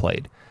I've ever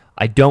played.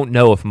 I don't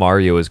know if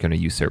Mario is going to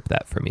usurp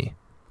that for me.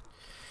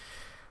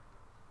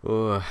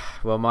 Ooh,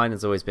 well, mine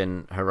has always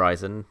been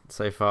Horizon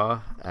so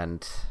far,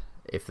 and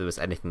if there was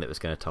anything that was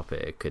going to top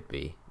it, it could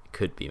be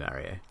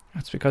Mario.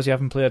 That's because you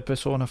haven't played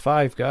Persona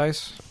 5,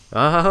 guys.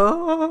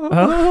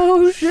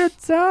 Oh, shit,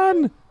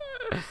 son!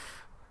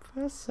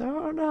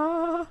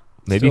 Persona.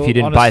 Maybe So, if you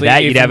didn't buy honestly,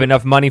 that, you'd even- have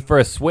enough money for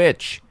a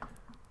Switch.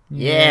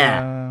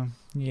 Yeah.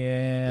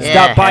 Yeah.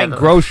 Stop buying but-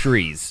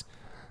 groceries.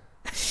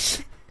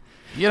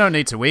 You don't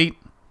need to eat.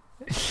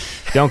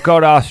 Don't go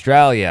to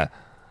Australia.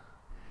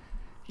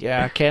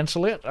 Yeah,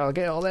 cancel it. I'll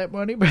get all that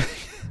money back.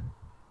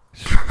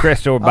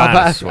 Crystal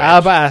buy a Switch.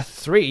 I'll buy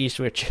 3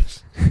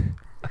 Switches.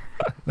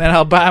 Then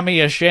I'll buy me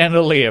a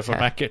chandelier for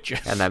my kitchen.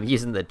 And I'm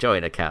using the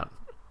joint account.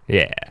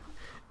 Yeah.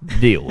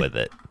 Deal with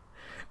it.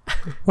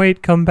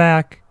 Wait, come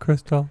back,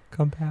 Crystal.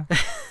 Come back.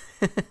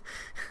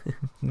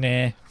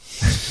 Nah.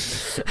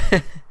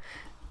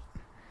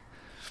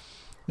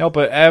 No,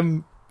 but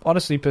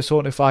honestly,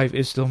 Persona 5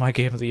 is still my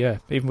game of the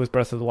year, even with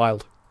Breath of the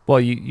Wild. Well,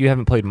 you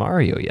haven't played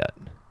Mario yet.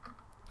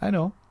 I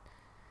know.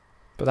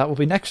 But that will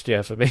be next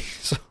year for me.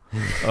 So.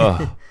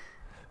 Oh.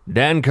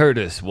 Dan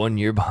Curtis, 1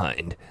 year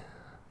behind.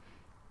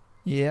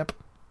 Yep.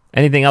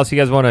 Anything else you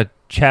guys want to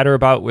chatter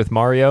about with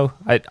Mario?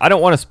 I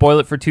don't want to spoil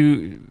it for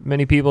too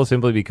many people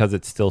simply because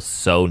it's still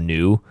so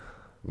new.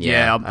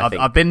 Yeah, I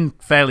think- I've been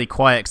fairly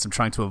quiet because I'm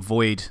trying to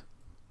avoid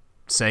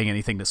saying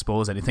anything that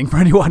spoils anything for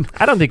anyone.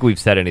 I don't think we've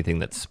said anything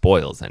that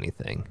spoils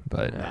anything,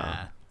 but Nah.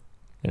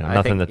 I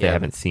nothing think, that they yeah.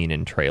 haven't seen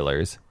in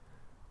trailers.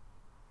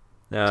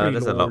 No, Three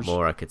there's a lot lores.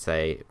 more I could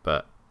say,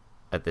 but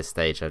at this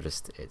stage,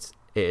 it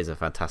is a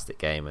fantastic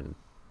game and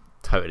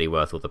totally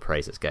worth all the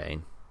praise it's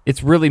getting.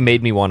 It's really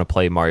made me want to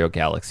play Mario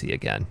Galaxy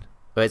again.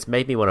 But it's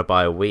made me want to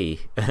buy a Wii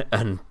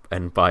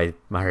and buy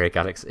Mario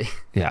Galaxy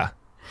Yeah.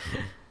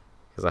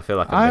 because I feel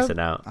like I'm missing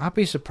out. I'd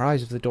be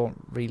surprised if they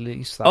don't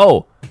release that.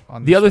 Oh,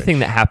 on the other Switch. thing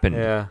that happened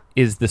Yeah.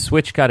 is the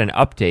Switch got an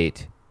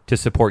update to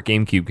support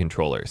GameCube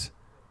controllers.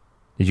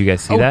 Did you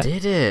guys see that?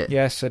 Did it?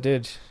 Yes, I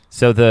did.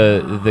 So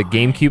the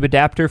GameCube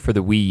adapter for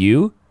the Wii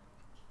U,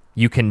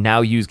 you can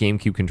now use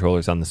GameCube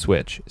controllers on the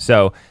Switch.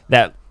 So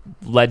that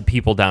led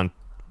people down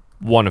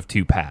one of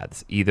two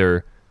paths.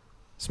 Either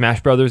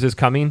Smash Brothers is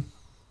coming,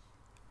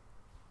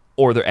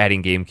 or they're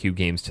adding GameCube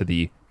games to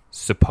the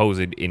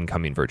supposed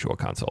incoming Virtual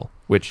Console.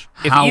 Which,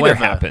 if either However-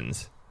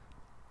 happens...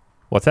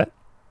 What's that?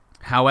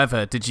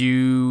 However, did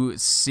you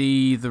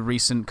see the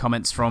recent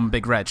comments from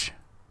Big Reg,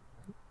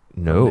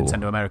 No.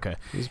 Nintendo America?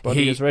 His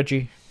buddy is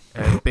Reggie.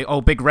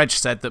 Big Reg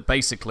said that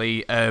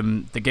basically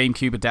the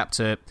GameCube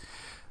adapter,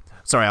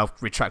 sorry, I'll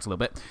retract a little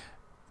bit.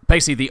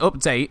 Basically, the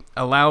update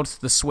allowed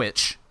the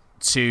Switch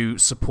to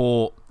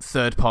support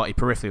third-party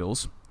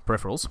peripherals.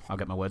 I'll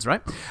get my words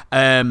right.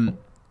 And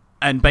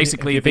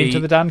basically, Have you been to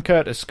the Dan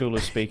Curtis School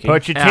of Speaking?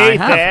 Put your I teeth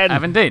have, in. I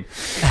have indeed.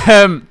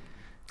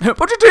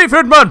 Put your teeth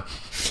in, man.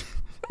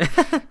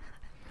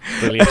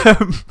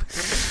 Brilliant.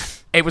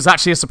 It was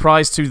actually a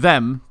surprise to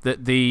them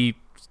that the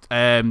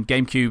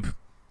GameCube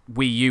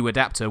Wii U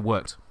adapter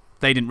worked.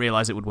 They didn't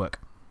realize it would work.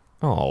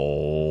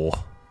 Oh.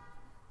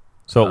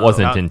 So it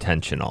wasn't that-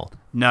 intentional.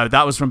 No,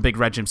 that was from Big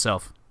Reg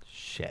himself.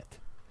 Shit.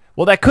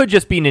 Well, that could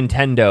just be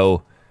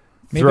Nintendo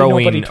Maybe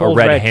throwing nobody a told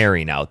red Reg.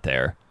 herring out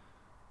there.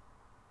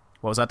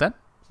 What was that, Dan?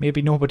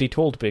 Maybe nobody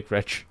told Big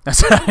Rich.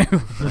 Has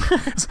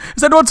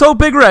anyone told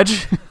Big Reg?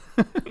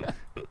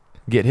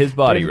 Get his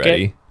body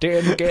ready.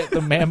 Didn't get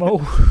the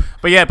memo.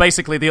 But yeah,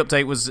 basically the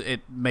update was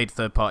it made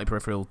third-party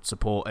peripheral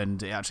support,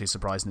 and it actually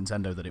surprised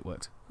Nintendo that it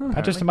worked.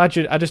 I just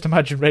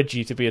imagine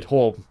Reggie to be at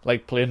home,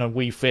 like playing on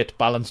Wii Fit,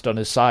 balanced on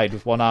his side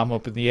with one arm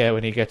up in the air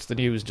when he gets the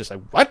news, just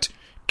like, what?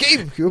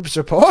 GameCube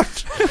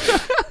support?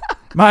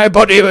 My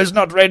body was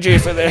not ready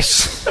for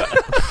this.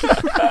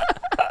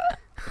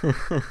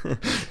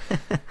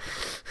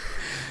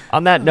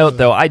 On that note,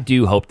 though, I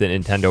do hope that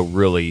Nintendo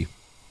really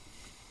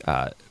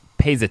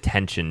pays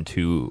attention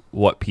to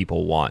what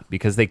people want,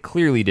 because they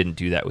clearly didn't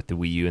do that with the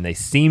Wii U, and they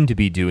seem to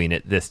be doing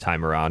it this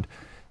time around.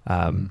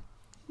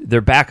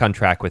 They're back on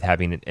track with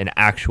having an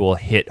actual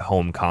hit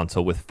home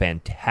console with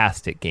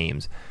fantastic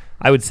games.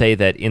 I would say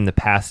that in the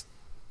past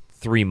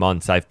 3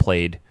 months, I've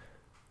played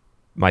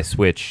my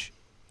Switch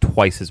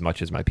twice as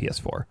much as my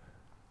PS4.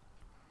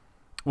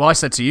 Well, I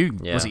said to you,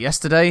 Yeah. was it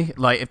yesterday?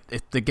 Like,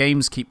 if the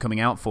games keep coming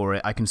out for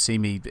it, I can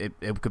see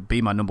it could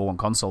be my number one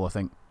console, I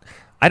think.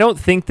 I don't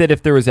think that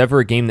if there was ever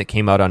a game that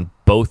came out on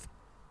both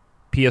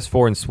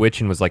PS4 and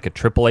Switch and was like a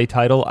AAA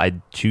title,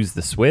 I'd choose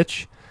the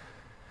Switch.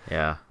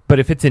 Yeah. But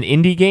if it's an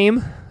indie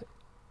game,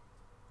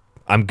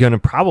 I'm going to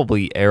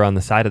probably err on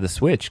the side of the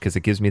Switch because it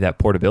gives me that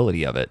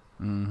portability of it.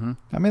 Mm-hmm.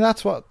 I mean,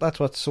 that's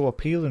what's so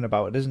appealing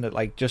about it, isn't it?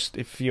 Like, just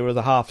if your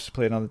other half's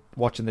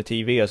watching the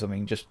TV or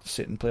something, just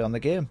sit and play on the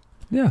game.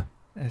 Yeah.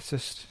 It's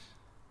just...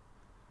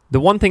 The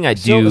one thing I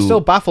It do... still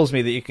baffles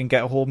me that you can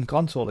get a home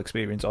console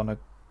experience on a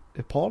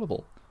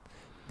portable.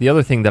 The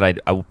other thing that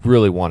I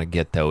really want to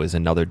get, though, is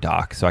another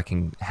dock so I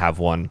can have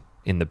one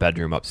in the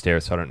bedroom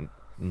upstairs so I don't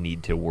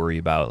need to worry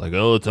about, like,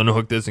 oh, let's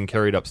unhook this and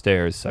carry it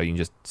upstairs so you can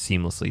just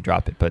seamlessly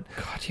drop it. But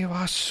God, you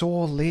are so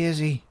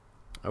lazy.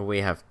 We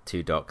have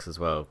 2 docks as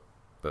well,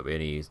 but we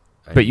only use.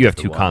 But you have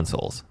the 2 one.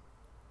 consoles.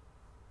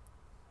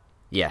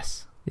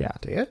 Yes. Yeah.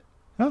 Do you?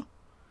 No,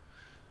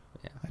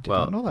 Yeah. I did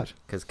not know that.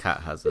 Because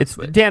Kat has a It's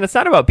Switch. Dan, it's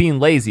not about being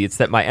lazy. It's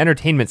that my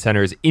entertainment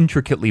center is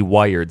intricately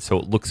wired so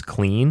it looks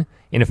clean.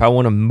 And if I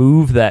want to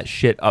move that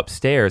shit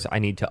upstairs, I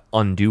need to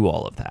undo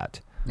all of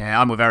that.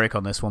 Yeah, I'm with Eric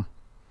on this one.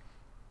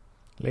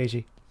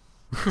 Lazy.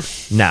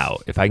 Now,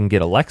 if I can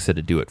get Alexa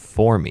to do it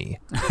for me.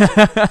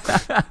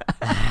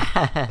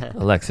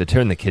 Alexa,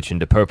 turn the kitchen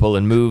to purple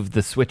and move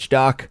the Switch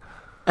dock.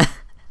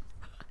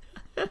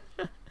 I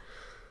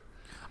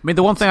mean,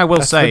 the one thing I will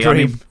That's say, the I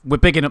mean, dream. we're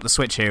bigging up the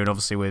Switch here, and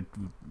obviously we're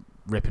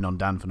ripping on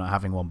Dan for not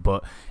having one,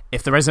 but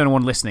if there is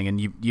anyone listening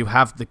and you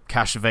have the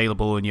cash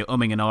available and you're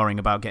umming and ahhing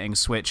about getting a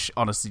Switch,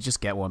 honestly,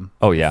 just get one.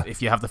 Oh, yeah.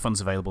 If you have the funds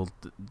available,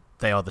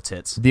 they are the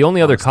tits. The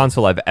only other Honestly.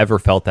 console I've ever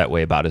felt that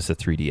way about is the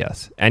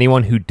 3DS.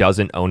 Anyone who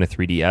doesn't own a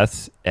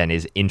 3DS and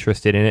is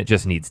interested in it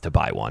just needs to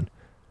buy one.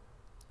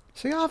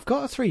 See, I've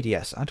got a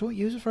 3DS. I don't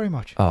use it very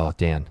much. Oh,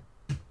 Dan.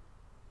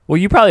 Well,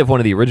 you probably have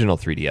one of the original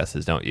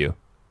 3DSs, don't you?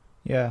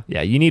 Yeah.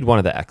 Yeah, you need one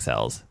of the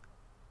XLs.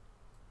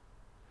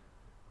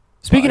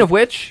 Speaking But of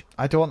which,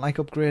 I don't like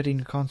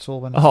upgrading a console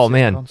when it's oh the same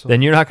man, console.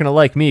 then you're not going to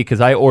like me because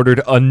I ordered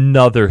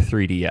another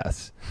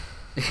 3DS.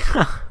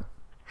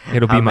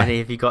 It'll How be many my.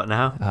 have you got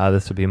now?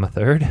 This will be my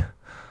third.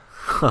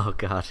 Oh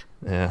God.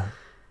 Yeah.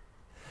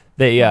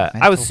 They. I was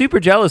Mental. super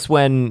jealous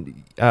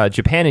when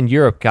Japan and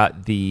Europe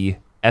got the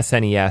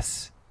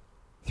SNES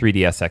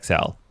 3DS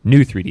XL,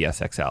 new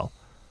 3DS XL.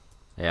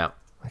 Yeah.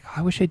 Like,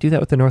 I wish I'd do that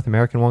with the North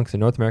American one because the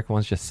North American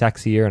one's just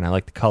sexier and I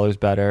like the colors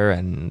better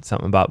and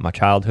something about my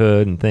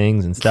childhood and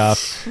things and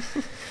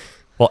stuff.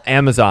 Well,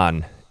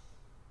 Amazon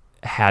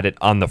had it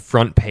on the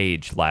front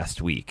page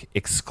last week,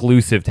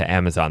 exclusive to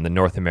Amazon, the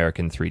North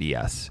American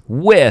 3DS,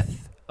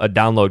 with a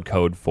download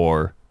code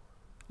for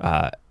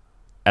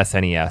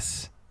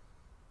SNES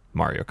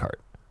Mario Kart.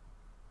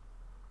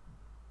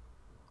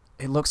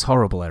 It looks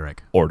horrible,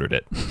 Eric. Ordered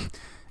it.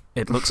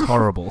 It looks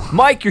horrible.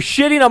 Mike, you're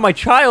shitting on my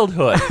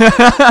childhood.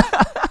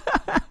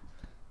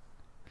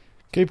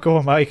 Keep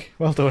going, Mike.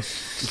 Well done.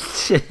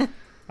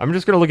 I'm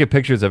just going to look at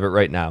pictures of it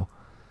right now.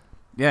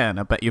 Yeah, and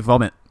I bet you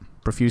vomit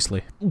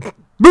profusely. No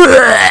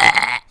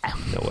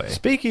way.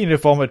 Speaking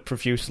of vomit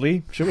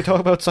profusely, should we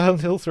talk about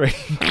Silent Hill 3?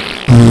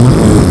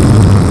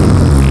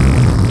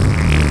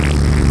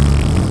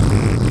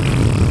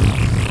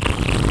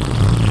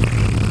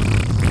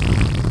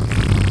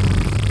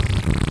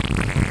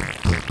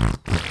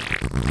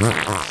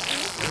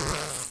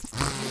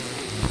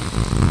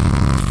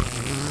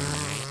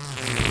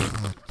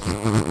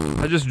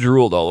 I just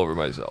drooled all over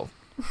myself.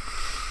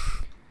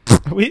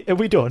 Are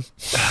we done?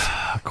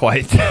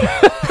 Quite.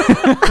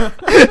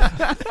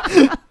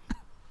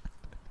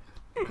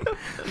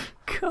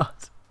 God.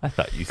 I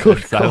thought you said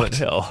Good Silent God.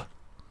 Hill.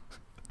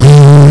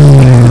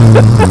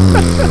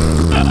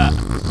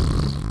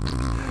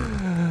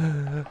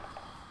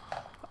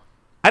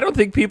 I don't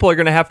think people are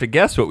going to have to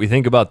guess what we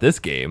think about this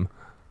game.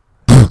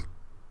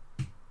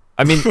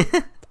 I mean,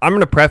 I'm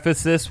going to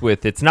preface this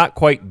with it's not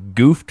quite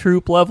Goof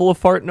Troop level of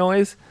fart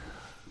noise,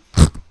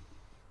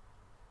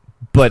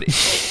 but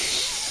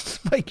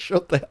Mike,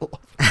 shut the hell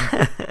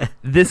up.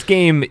 this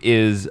game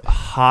is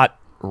hot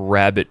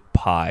rabbit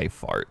pie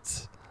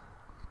farts.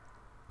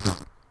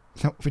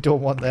 No, we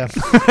don't want them.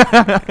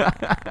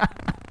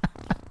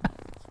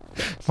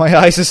 My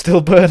eyes are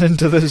still burning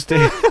to this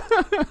day.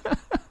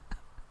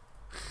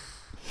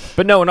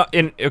 But no,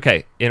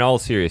 in all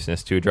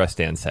seriousness, to address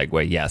Dan's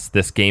segue, yes,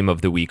 this game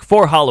of the week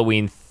for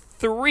Halloween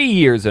 3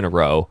 years in a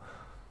row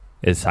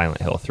is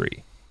Silent Hill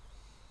 3.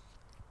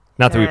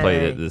 Not that we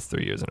played this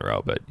 3 years in a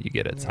row, but you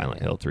get it,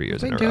 Silent Hill 3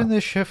 years I've in a been row. doing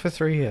this shit for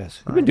 3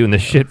 years. We've been doing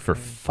this shit for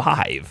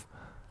 5.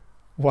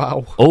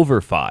 Wow, Over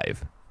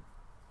 5.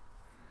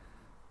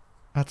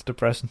 that's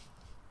depressing.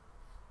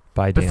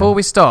 By Dan. Before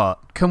we start,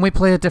 can we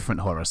play a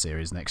different horror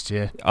series next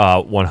year?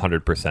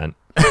 100%.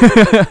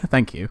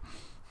 Thank you.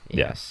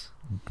 Yes.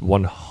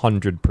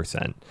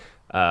 100%.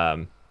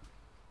 I've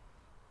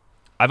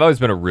always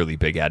been a really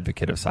big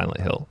advocate of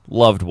Silent Hill.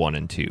 Loved 1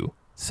 and 2.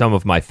 Some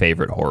of my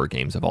favorite horror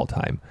games of all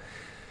time.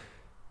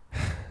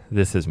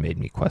 This has made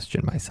me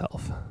question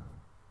myself.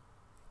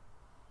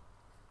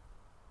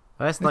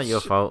 Well, that's not your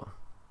fault.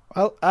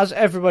 Well, as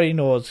everybody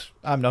knows,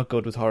 I'm not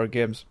good with horror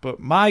games, but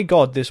my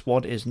god, this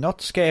one is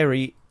not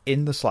scary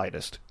in the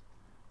slightest.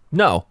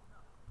 No.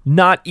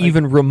 Not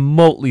even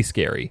remotely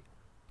scary.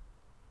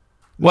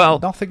 Well,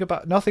 nothing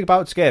about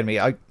it scared me.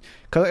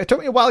 Cause it took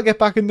me a while to get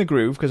back in the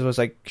groove because I was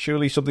like,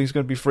 surely something's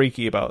going to be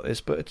freaky about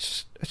this, but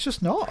it's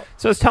just not.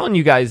 so I was telling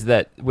you guys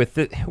that with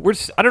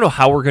I don't know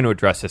how we're going to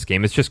address this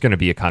game. It's just going to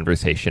be a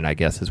conversation, I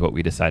guess, is what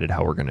we decided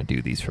how we're going to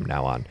do these from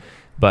now on.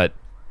 But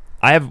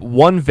I have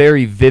one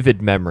very vivid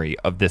memory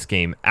of this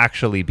game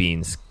actually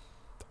being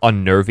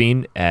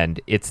unnerving, and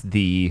it's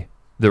the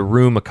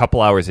room a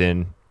couple hours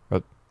in,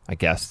 or I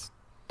guess,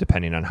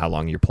 depending on how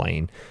long you're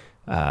playing.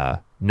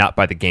 Not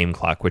by the game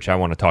clock, which I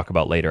want to talk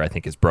about later, I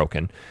think is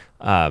broken.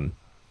 The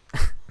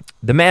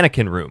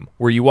mannequin room,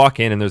 where you walk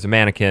in and there's a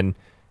mannequin,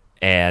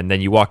 and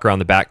then you walk around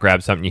the back,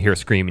 grab something, you hear a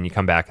scream, and you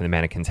come back and the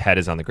mannequin's head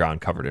is on the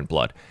ground covered in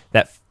blood.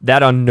 That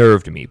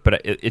unnerved me,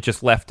 but it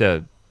just left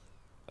a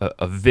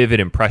vivid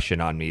impression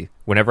on me.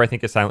 Whenever I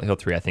think of Silent Hill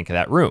 3, I think of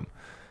that room.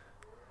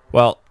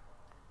 Well,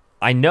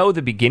 I know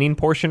the beginning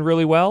portion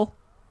really well,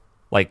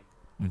 like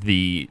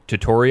the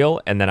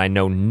tutorial, and then I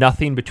know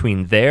nothing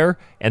between there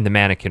and the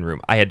mannequin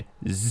room. I had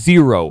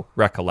zero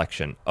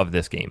recollection of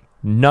this game.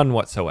 None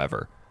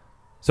whatsoever.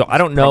 So I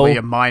don't know. Probably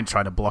your mind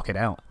trying to block it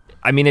out.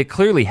 I mean, it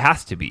clearly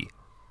has to be.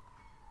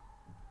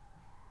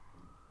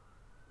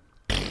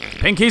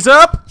 Pinkies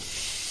up!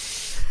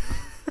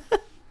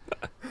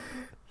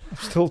 I'm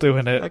still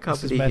doing it. I can't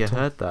This is believe you mental.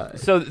 heard that.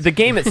 So the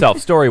game itself,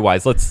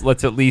 story-wise, let's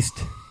at least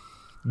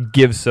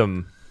give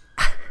some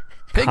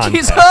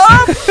Pinkies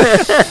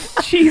context.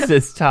 up!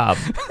 Jesus, Tom.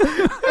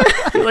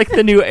 You're like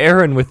the new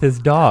Aaron with his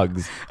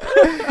dogs.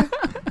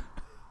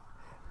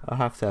 I'll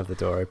have to have the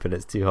door open.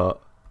 It's too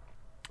hot.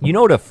 You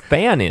know what a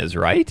fan is,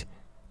 right?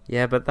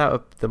 Yeah, but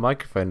the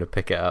microphone would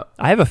pick it up.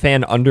 I have a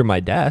fan under my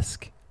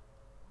desk,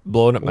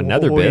 blowing up my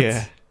nether Oh,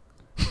 bits.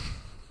 yeah.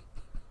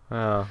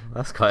 Oh,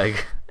 that's quite.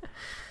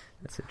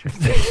 That's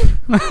interesting.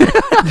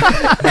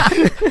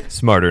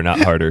 Smarter,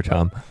 not harder,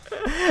 Tom.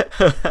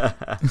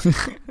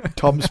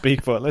 Tom,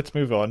 speak for it. Let's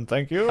move on.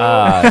 Thank you.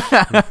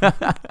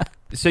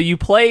 So you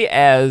play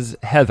as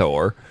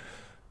Heather,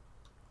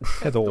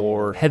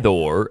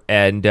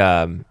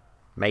 and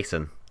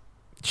Mason.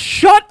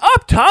 shut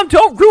up, Tom!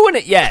 Don't ruin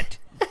it yet.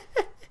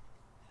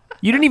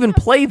 You didn't even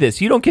play this.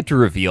 You don't get to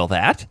reveal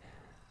that.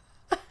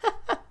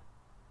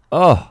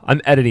 Oh, I'm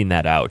editing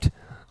that out.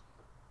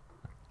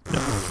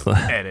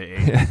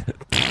 Editing.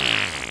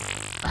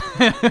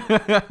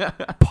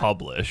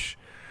 Publish.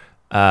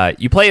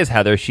 You play as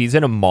Heather. She's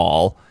in a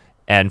mall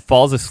and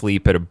falls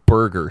asleep at a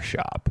burger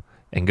shop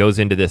and goes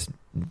into this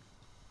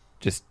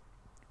just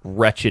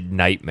wretched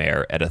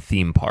nightmare at a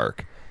theme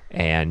park.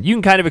 And you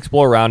can kind of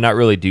explore around, not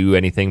really do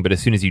anything, but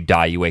as soon as you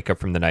die, you wake up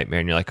from the nightmare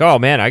and you're like, oh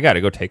man, I gotta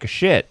go take a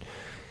shit.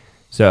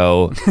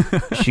 So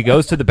she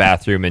goes to the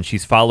bathroom and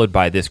she's followed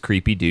by this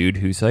creepy dude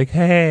who's like,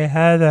 hey,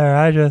 Heather,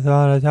 I just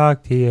want to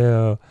talk to you.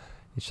 And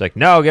she's like,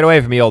 no, get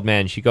away from me, old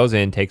man. She goes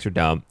in, takes her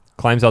dump,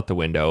 climbs out the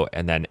window,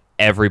 and then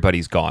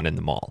everybody's gone in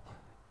the mall.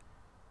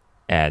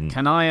 And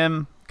Can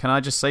I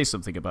just say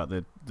something about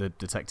the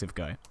detective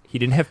guy? he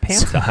didn't have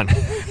pants on.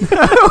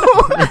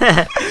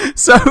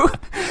 So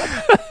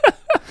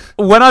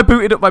when I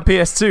booted up my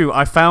PS2,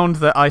 I found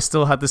that I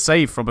still had the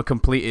save from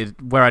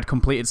where I'd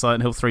completed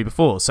Silent Hill 3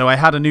 before. So I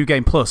had a New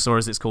Game Plus, or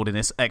as it's called in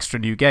this, extra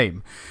New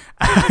Game.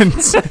 And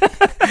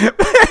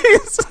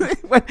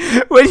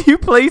when you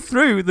play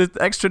through the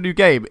extra New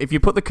Game, if you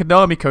put the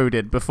Konami code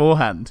in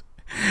beforehand,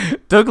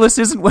 Douglas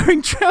isn't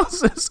wearing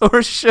trousers or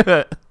a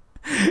shirt.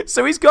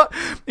 So he's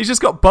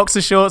just got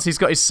boxer shorts, he's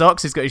got his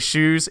socks, he's got his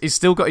shoes, he's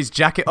still got his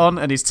jacket on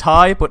and his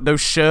tie, but no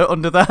shirt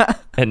under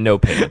that. And no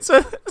pants.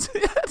 So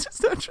yeah,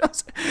 just no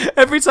trousers.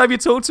 Every time you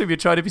talk to him, you're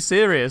trying to be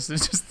serious.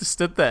 He's just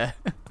stood there.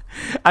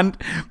 And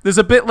there's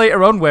a bit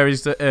later on where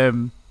he's got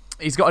an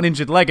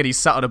injured leg and he's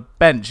sat on a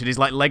bench and his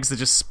legs are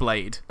just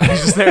splayed.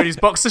 He's just there in his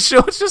boxer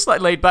shorts, just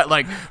laid back,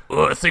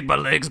 oh, I think my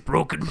leg's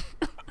broken.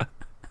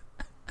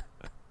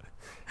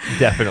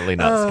 Definitely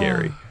not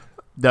scary.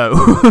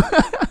 No.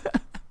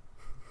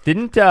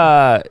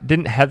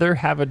 Didn't Heather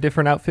have a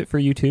different outfit for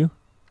you too?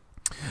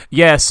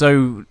 Yeah,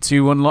 so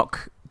to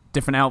unlock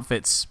different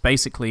outfits,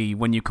 basically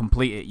when you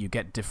complete it, you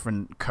get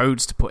different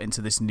codes to put into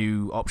this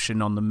new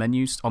option on the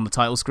menus, on the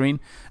title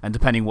screen, and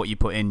depending what you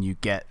put in, you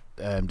get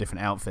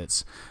different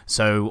outfits.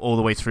 So all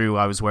the way through,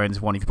 I was wearing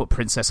this one. If you put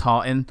Princess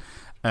Heart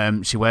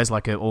in, she wears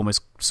a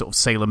almost sort of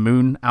Sailor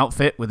Moon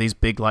outfit with these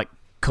big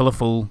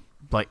colourful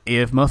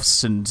ear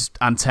muffs and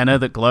antenna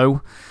that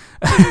glow.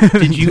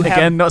 Did you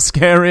again not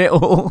scary at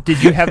all?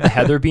 Did you have the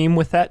Heather beam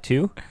with that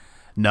too?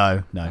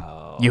 No.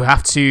 Oh. You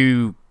have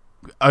to,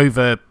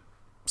 over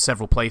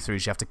several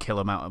playthroughs, you have to kill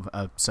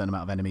a certain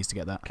amount of enemies to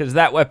get that. Because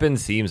that weapon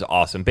seems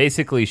awesome.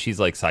 Basically, she's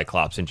like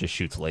Cyclops and just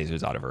shoots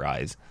lasers out of her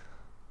eyes.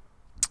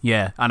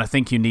 Yeah, and I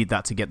think you need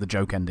that to get the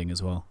joke ending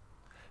as well.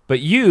 But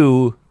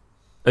you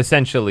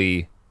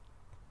essentially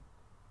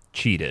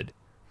cheated.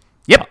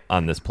 Yep.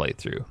 On this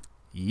playthrough.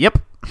 Yep.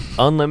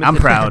 Unlimited I'm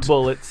proud.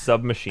 bullet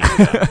submachine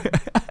gun.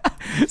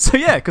 So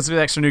yeah, because of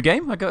the extra new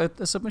game, I got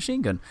a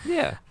submachine gun.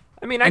 Yeah.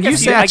 I mean, I And guess you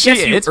say I I guess you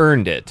cheated.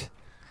 earned it.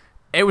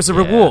 It was a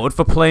reward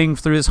for playing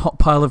through this hot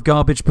pile of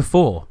garbage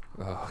before.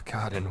 Oh,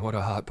 God, and what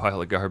a hot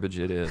pile of garbage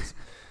it is.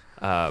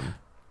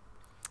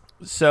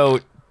 So,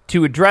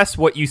 to address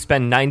what you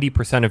spend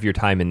 90% of your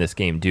time in this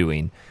game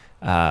doing,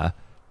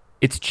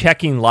 it's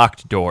checking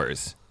locked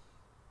doors.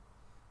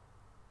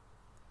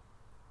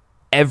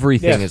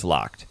 Everything is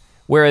locked.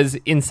 Whereas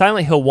in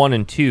Silent Hill 1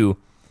 and 2,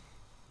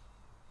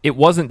 it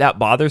wasn't that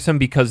bothersome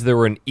because there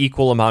were an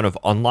equal amount of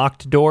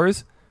unlocked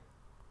doors.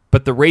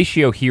 But the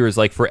ratio here is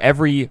for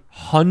every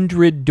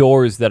 100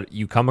 doors that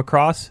you come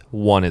across,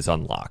 one is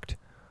unlocked.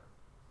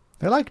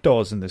 They like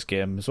doors in this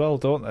game as well,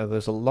 don't they?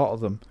 There's a lot of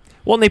them.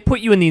 Well, and they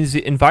put you in these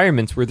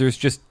environments where there's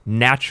just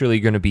naturally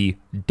going to be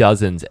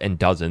dozens and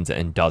dozens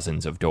and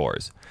dozens of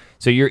doors.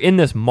 So you're in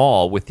this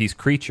mall with these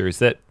creatures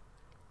that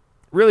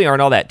really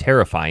aren't all that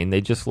terrifying.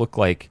 They just look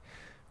like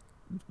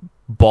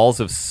balls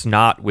of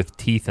snot with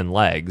teeth and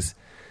legs.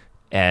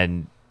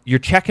 And you're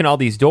checking all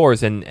these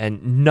doors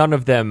and none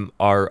of them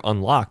are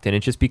unlocked. And it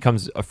just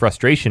becomes a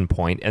frustration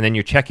point. And then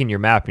you're checking your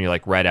map and you're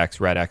like, red X,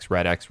 red X,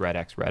 red X, red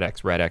X, red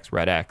X, red X,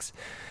 red X.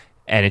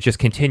 And it just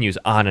continues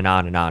on and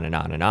on and on and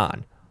on and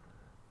on.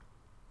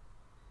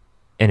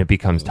 And it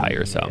becomes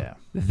tiresome. Yeah.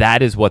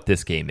 That is what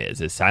this game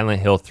is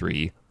Silent Hill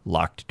 3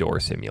 Locked Door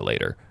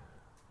Simulator.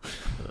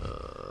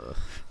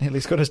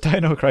 Nearly's got his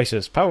Dino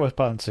Crisis Power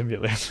Plant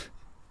Simulator.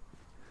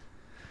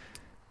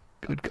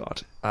 Good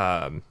God.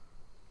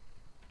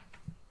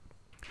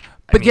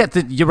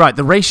 You're right.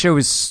 The ratio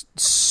is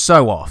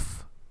so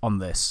off on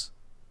this.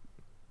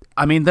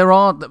 I mean, later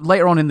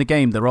on in the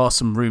game, there are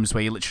some rooms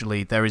where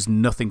there is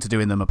nothing to do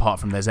in them apart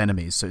from there's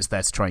enemies, so it's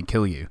there to try and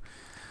kill you.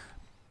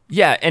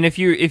 Yeah, and if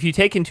you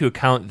take into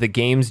account the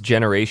game's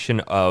generation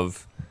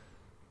of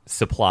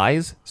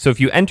supplies, so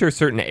if you enter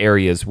certain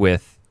areas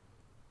with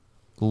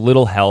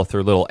little health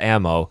or little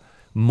ammo,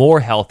 more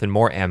health and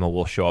more ammo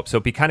will show up.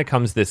 So it kind of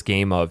comes this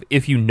game of,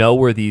 if you know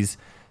where these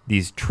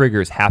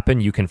triggers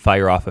happen, you can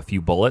fire off a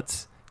few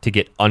bullets to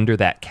get under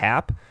that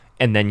cap,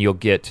 and then you'll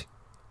get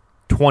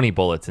 20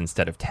 bullets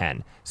instead of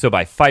 10. So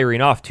by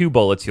firing off 2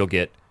 bullets, you'll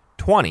get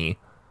 20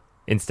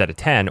 instead of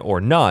 10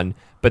 or none.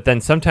 But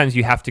then sometimes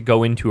you have to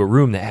go into a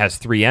room that has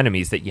 3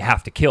 enemies that you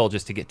have to kill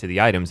just to get to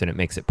the items, and it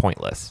makes it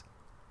pointless.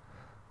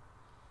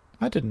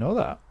 I didn't know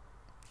that.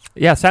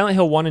 Yeah, Silent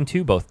Hill 1 and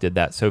 2 both did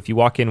that. So if you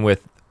walk in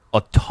with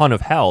a ton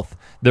of health,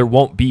 there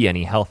won't be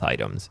any health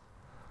items.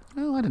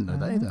 Oh, I didn't know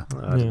that either.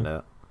 I didn't know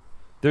that.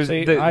 There's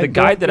See, the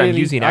guide that I'm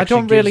using actually I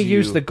don't really gives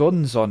use you- the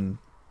guns on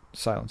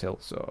Silent Hill,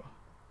 so...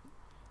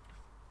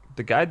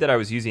 The guide that I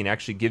was using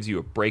actually gives you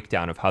a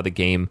breakdown of how the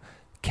game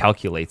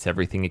calculates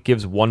everything. It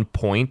gives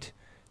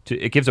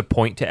it gives a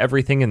point to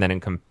everything, and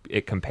then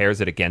it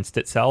compares it against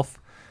itself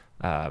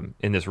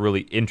in this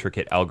really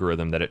intricate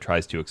algorithm that it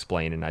tries to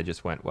explain. And I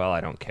just went, well, I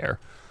don't care,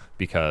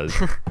 because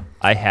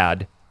I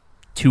had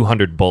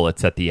 200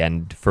 bullets at the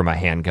end for my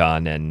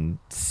handgun and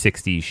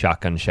 60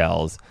 shotgun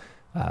shells.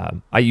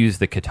 I use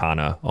the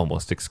katana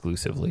almost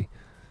exclusively.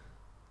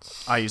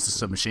 I used a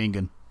submachine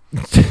gun.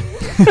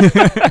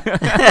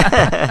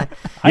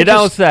 You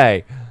don't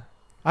say.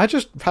 I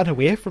just ran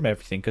away from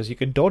everything because you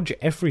can dodge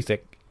everything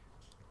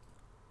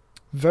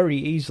very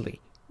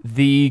easily.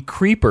 The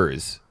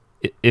creepers,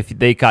 if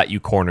they got you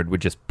cornered,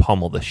 would just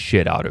pummel the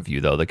shit out of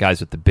you, though. The guys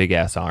with the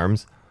big-ass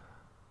arms.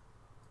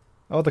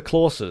 Oh, the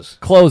closers.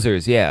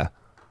 Closers, yeah.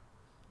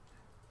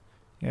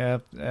 Yeah.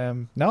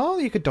 No,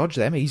 you could dodge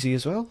them easy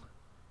as well.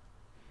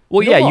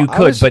 Well, You know yeah, you what?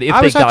 could, but if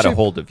I they was got a actually-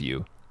 hold of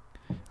you.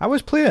 I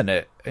was playing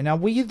it, and I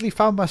weirdly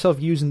found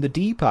myself using the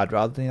D-pad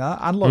rather than the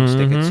analog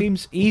stick. It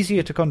seems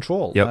easier to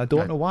control. Yep. And I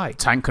don't know why.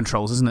 Tank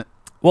controls, isn't it?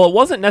 Well, it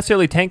wasn't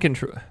necessarily tank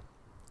control.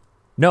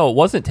 No, it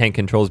wasn't tank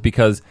controls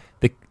because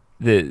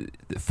the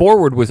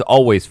forward was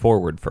always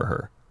forward for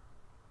her.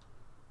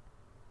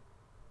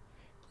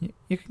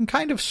 You can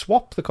kind of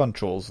swap the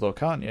controls, though,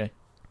 can't you?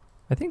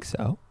 I think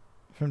so.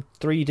 From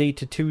 3D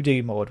to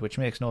 2D mode, which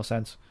makes no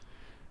sense.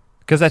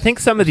 Because I think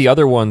some of the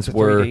other ones It's a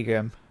were... 3D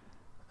game.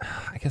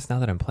 I guess now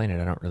that I'm playing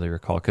it, I don't really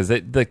recall. Because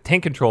the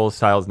tank control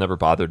styles never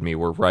bothered me,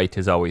 where right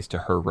is always to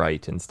her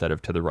right instead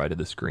of to the right of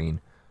the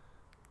screen.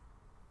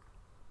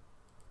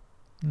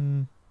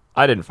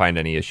 I didn't find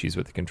any issues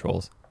with the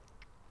controls.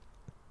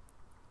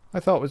 I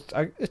thought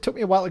it took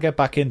me a while to get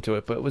back into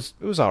it, but it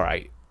was all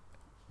right.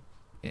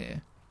 Yeah.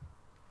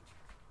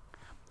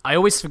 I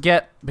always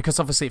forget, because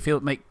obviously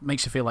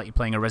makes you feel like you're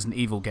playing a Resident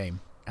Evil game,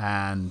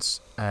 and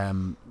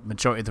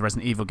majority of the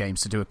Resident Evil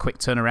games, to do a quick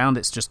turnaround,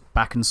 it's just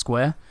back and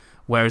square,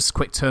 whereas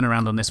quick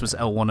turnaround on this was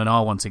L1 and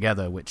R1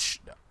 together, which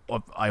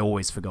I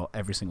always forgot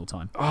every single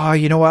time. Oh,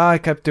 you know what I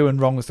kept doing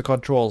wrong with the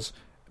controls?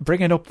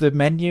 Bringing up the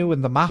menu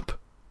and the map.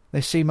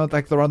 They seem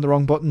like they're on the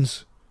wrong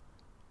buttons.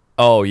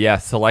 Oh, yeah,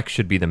 select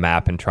should be the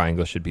map and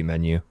triangle should be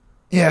menu.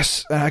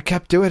 Yes, and I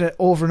kept doing it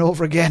over and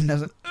over again. I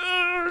was like,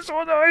 it's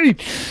so annoying.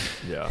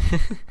 Yeah.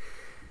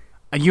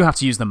 And you have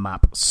to use the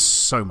map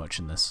so much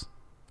in this.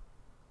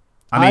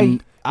 I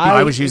mean,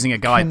 I was using a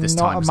guide this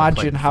time. I 'cause I played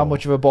imagine how before.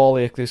 much of a ball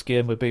ache this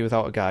game would be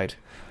without a guide.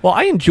 Well,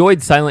 I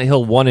enjoyed Silent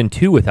Hill 1 and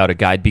 2 without a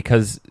guide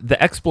because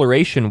the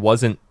exploration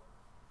wasn't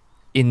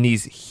in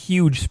these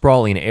huge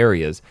sprawling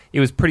areas. It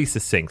was pretty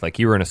succinct. Like,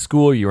 you were in a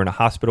school, you were in a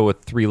hospital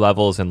with 3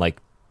 levels and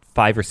like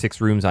 5 or 6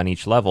 rooms on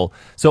each level.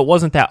 So it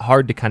wasn't that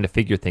hard to kind of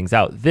figure things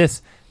out.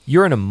 This,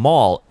 you're in a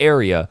mall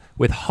area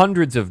with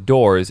hundreds of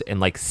doors and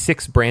like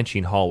 6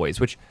 branching hallways,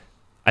 which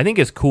I think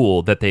is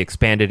cool that they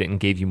expanded it and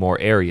gave you more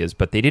areas,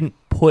 but they didn't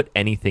put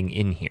anything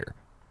in here.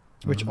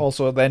 Which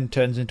also then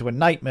turns into a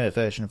nightmare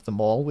version of the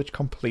mall, which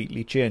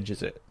completely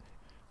changes it.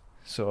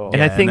 So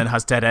And I think- and then it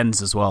has dead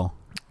ends as well.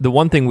 The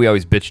one thing we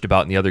always bitched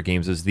about in the other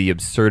games is the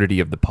absurdity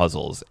of the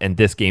puzzles, and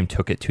this game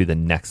took it to the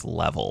next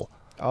level.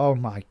 oh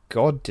my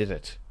god, did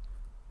it?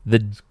 The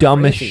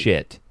dumbest crazy.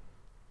 shit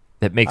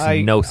that makes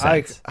no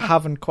sense. I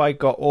haven't quite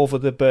got over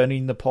the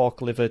burning the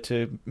pork liver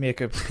to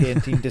make a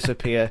painting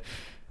disappear.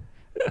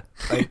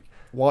 Like,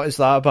 what is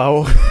that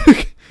about?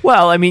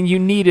 Well, I mean, you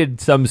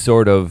needed some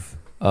sort of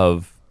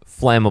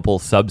flammable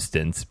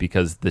substance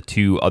because the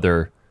 2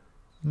 other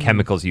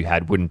chemicals you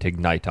had wouldn't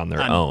ignite on their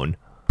And- own.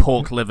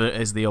 Pork liver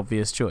is the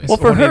obvious choice. Well,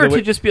 for Only her there to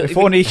were- just be If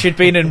only she'd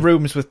been in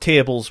rooms with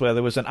tables where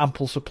there was an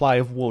ample supply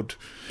of wood.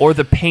 or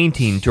the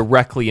painting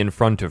directly in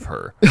front of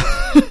her.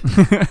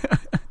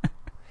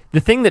 The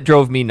thing that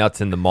drove me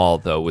nuts in the mall,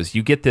 though, was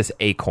you get this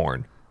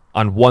acorn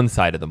on one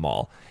side of the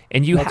mall,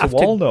 and you That's have a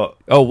walnut.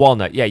 to... Oh,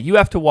 walnut. Yeah, you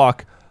have to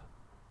walk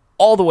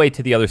all the way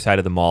to the other side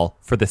of the mall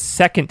for the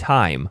second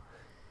time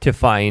to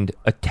find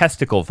a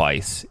testicle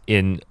vice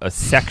in a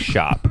sex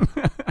shop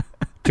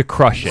to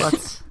crush it.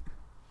 What?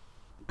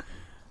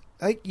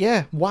 Like,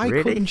 yeah, why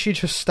Really? couldn't she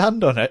just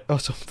stand on it or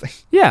something?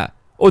 Yeah.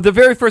 Oh, the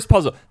very first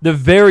puzzle. The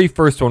very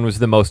first one was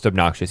the most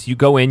obnoxious. You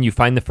go in, you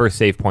find the first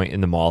save point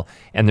in the mall,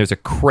 and there's a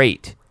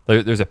crate.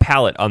 There's a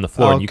pallet on the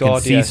floor, Oh, and you can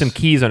God, see yes. some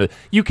keys on it.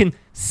 You can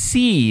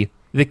see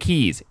the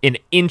keys an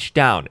inch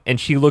down, and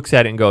she looks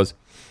at it and goes,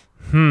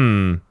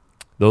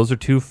 those are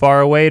too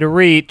far away to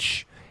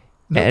reach.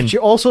 No, And- but she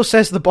also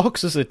says the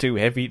boxes are too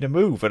heavy to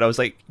move, and I was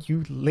like,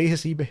 you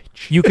lazy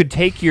bitch. You could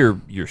take your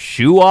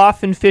shoe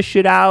off and fish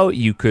it out.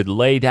 You could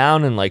lay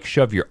down and like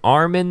shove your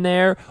arm in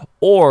there,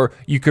 or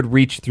you could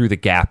reach through the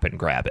gap and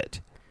grab it.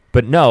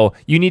 But no,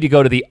 you need to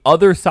go to the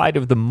other side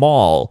of the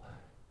mall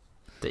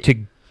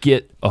to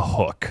get a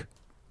hook.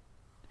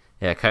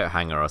 Yeah, coat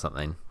hanger or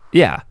something.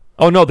 Yeah.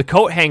 Oh no, the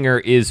coat hanger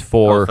is Or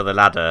for for the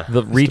ladder.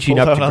 the reaching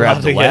pull up down to a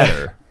grab the ladder, yeah.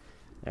 ladder.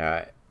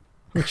 Alright.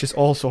 Which is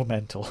also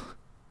mental.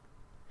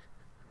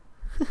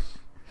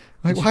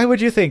 Like, why would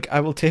you think I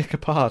will take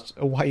apart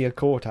a wire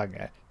coat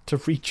hanger to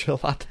reach a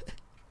ladder?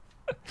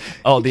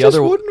 Oh, You the just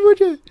other wouldn't, would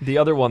you? the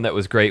other one that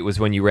was great was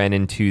when you ran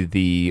into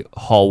the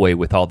hallway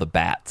with all the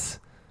bats.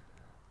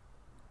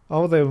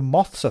 Oh, they were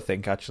moths, I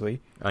think,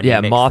 actually. And you Yeah,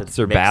 mix moths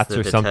or mix bats the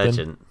or something.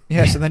 detergent.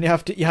 Yes, and then you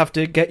have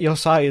to get your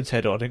science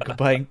head on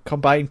and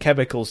combine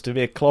chemicals to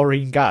make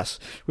chlorine gas,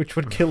 which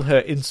would kill her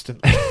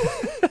instantly.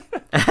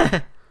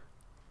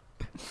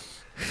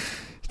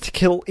 To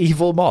kill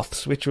evil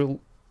moths, which will.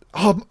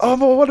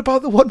 What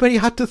about the one where you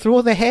had to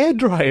throw the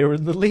hairdryer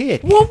in the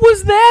lake? What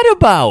was that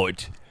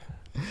about?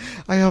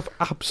 I have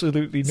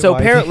absolutely no So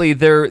idea. apparently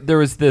there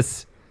was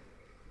this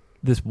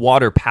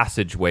water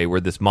passageway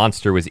where this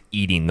monster was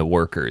eating the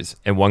workers,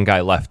 and one guy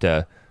left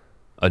a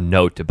a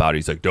note about it.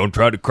 He's like, don't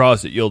try to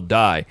cross it, you'll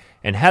die.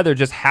 And Heather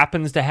just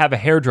happens to have a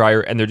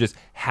hairdryer, and there just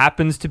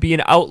happens to be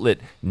an outlet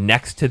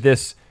next to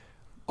this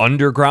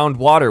underground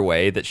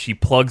waterway that she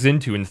plugs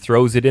into and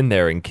throws it in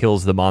there and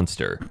kills the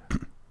monster.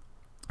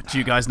 Do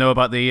you guys know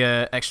about the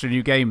extra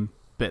new game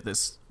bit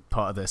that's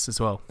part of this as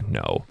well?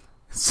 No.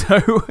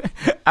 So,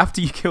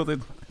 after you kill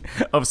the...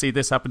 Obviously,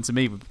 this happened to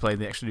me with playing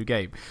the extra new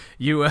game.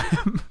 You,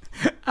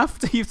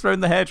 after you've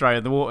thrown the hairdryer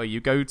in the water, you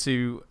go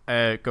to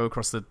go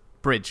across the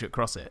bridge,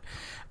 across it,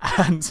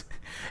 and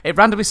it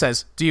randomly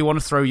says, do you want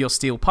to throw your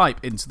steel pipe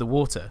into the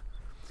water?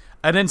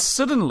 And then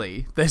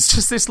suddenly, there's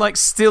just this like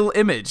still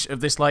image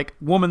of this like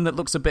woman that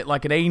looks a bit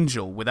like an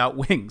angel without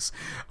wings,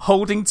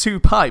 holding two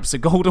pipes, a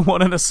golden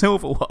one and a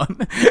silver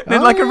one.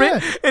 And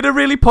in a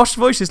really posh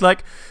voice, she's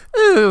like,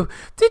 "Oh,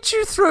 did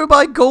you throw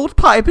my gold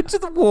pipe into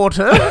the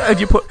water?"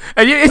 And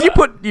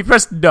you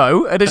press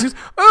no, and then she goes,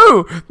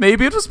 "Oh,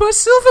 maybe it was my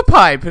silver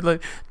pipe." And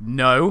like,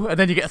 no, and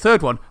then you get a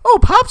third one. "Oh,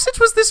 perhaps it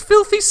was this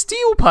filthy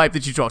steel pipe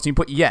that you dropped." And you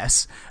put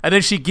yes, and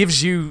then she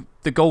gives you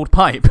the gold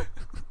pipe.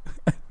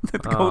 The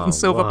gold and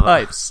silver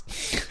pipes.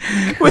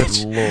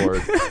 Which,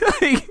 Lord.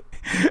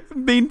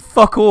 mean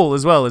fuck all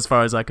as well, as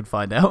far as I could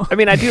find out. I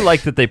mean, I do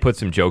like that they put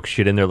some joke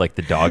shit in there, like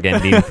the dog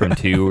ending from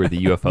 2 or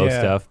the UFO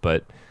stuff,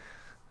 but...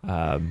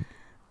 I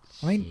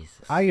mean,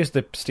 I used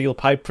the steel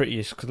pipe pretty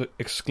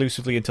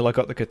exclusively until I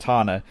got the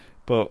katana,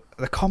 but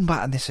the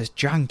combat in this is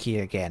janky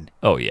again.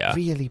 Oh, yeah.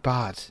 Really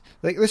bad.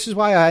 Like, this is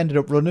why I ended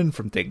up running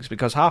from things,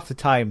 because half the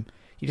time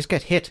you just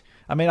get hit.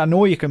 I mean, I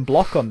know you can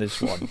block on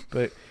this one,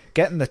 but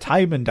getting the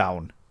timing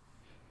down...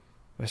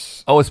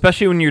 Oh,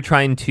 especially when you're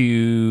trying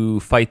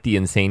to fight the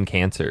insane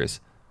cancers.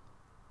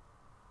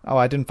 Oh,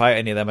 I didn't fight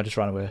any of them. I just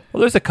ran away.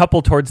 Well, there's a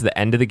couple towards the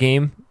end of the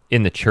game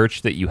in the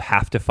church that you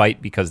have to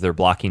fight because they're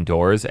blocking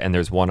doors, and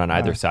there's one on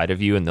either side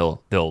of you, and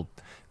they'll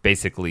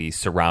basically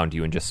surround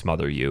you and just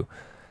smother you.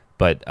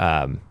 But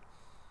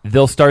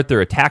they'll start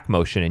their attack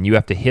motion, and you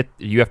have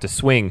to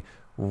swing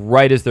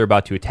right as they're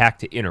about to attack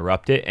to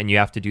interrupt it, and you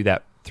have to do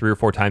that 3 or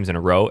 4 times in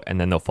a row, and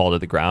then they'll fall to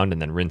the ground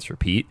and then rinse,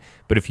 repeat.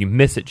 But if you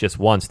miss it just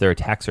once, their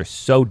attacks are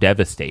so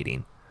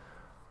devastating.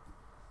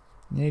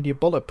 You need your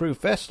bulletproof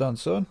vest on,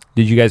 son.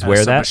 Did you guys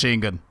wear that? Machine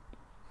gun.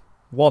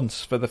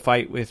 Once for the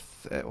fight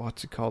with,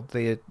 what's it called?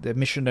 The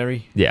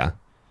missionary. Yeah.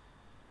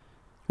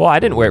 Well, I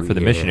didn't wear it for the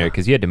missionary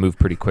because you had to move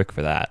pretty quick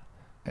for that.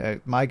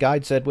 My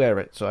guide said wear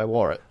it, so I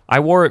wore it.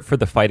 I wore it for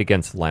the fight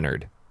against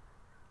Leonard.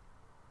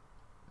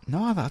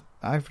 No,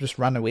 I've just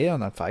ran away on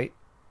that fight.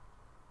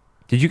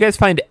 Did you guys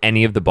find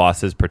any of the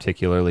bosses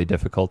particularly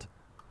difficult?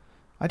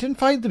 I didn't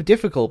find them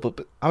difficult,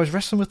 but I was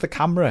wrestling with the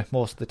camera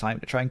most of the time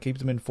to try and keep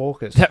them in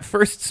focus. That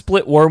first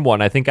split worm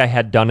one, I think I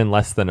had done in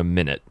less than a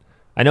minute.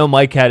 I know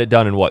Mike had it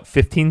done in,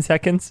 15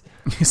 seconds?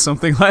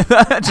 Something like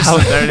that. Just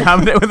sit there and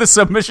hammer it with a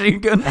submachine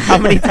gun. How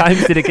many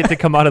times did it get to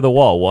come out of the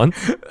wall? Once?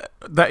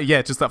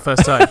 Just that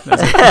first time.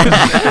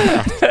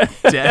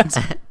 Dead.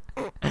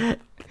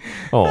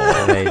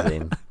 Oh,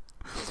 Amazing.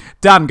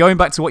 Dan, going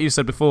back to what you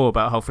said before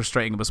about how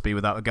frustrating it must be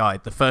without a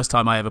guide, the first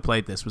time I ever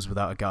played this was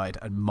without a guide,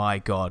 and my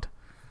God.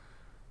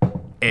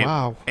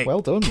 Wow, well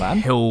done,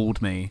 man. Killed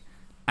me.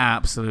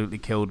 Absolutely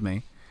killed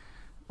me.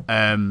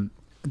 I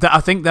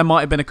think there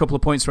might have been a couple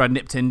of points where I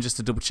nipped in just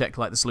to double check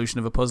like the solution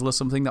of a puzzle or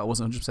something that I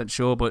wasn't 100%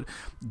 sure, but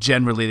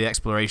generally the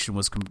exploration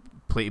was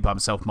completely by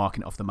myself,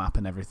 marking it off the map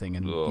and everything,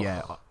 and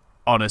yeah,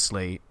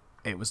 honestly,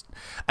 it was...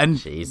 And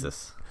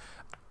Jesus.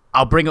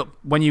 I'll bring up,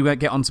 when you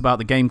get onto about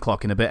the game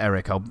clock in a bit,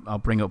 Eric, I'll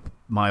bring up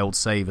my old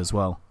save as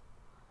well.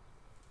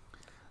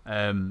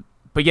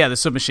 But yeah, the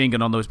submachine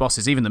gun on those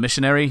bosses, even the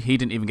missionary, he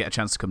didn't even get a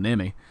chance to come near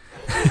me.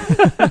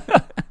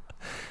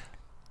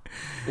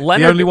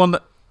 Leonard, the only one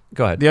that...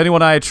 Go ahead. The only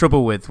one I had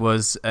trouble with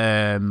was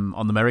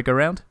on the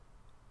merry-go-round.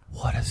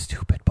 What a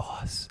stupid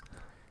boss.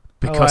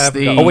 Because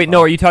Oh, wait, no,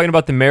 are you talking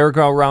about the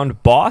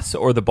merry-go-round boss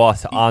or the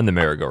boss on the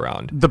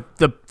merry-go-round?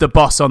 The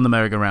boss on the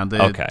merry-go-round,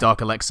 the Okay. Dark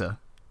Alexa.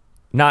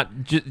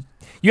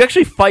 You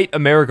actually fight a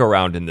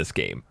merry-go-round in this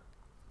game.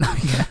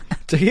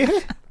 Do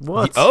you?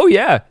 What? Oh,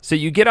 yeah. So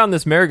you get on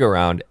this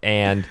merry-go-round,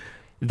 and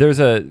there's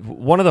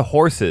one of the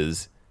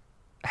horses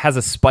has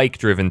a spike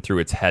driven through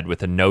its head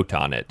with a note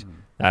on it.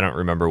 I don't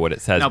remember what it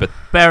says, Now, but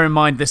bear in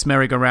mind, this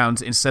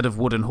merry-go-round, instead of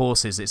wooden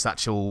horses, it's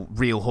actual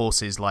real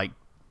horses, like,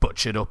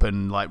 butchered up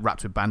and, like,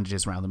 wrapped with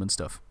bandages around them and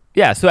stuff.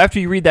 yeah, so after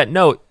you read that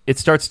note, it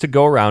starts to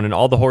go around, and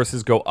all the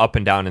horses go up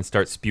and down and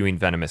start spewing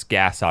venomous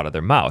gas out of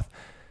their mouth.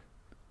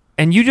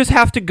 And you just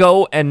have to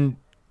go and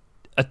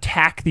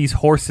attack these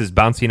horses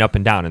bouncing up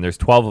and down, and there's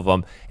 12 of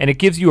them, and it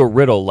gives you a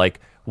riddle, like,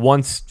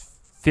 once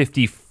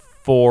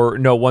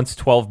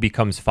 12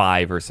 becomes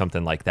 5 or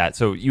something like that.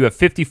 So you have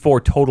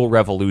 54 total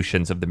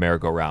revolutions of the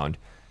merry-go-round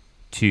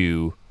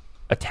to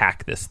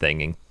attack this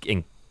thing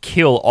and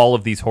kill all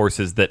of these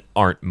horses that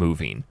aren't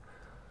moving.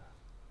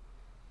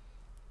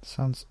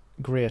 Sounds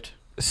great.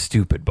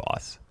 Stupid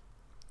boss.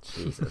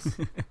 Jesus.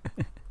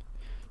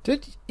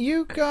 Did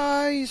you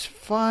guys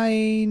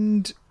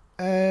find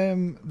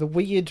the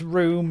weird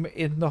room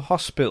in the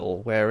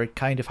hospital where it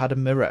kind of had a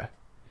mirror?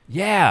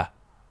 Yeah.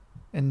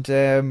 and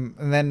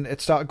then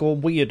it started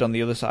going weird on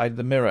the other side of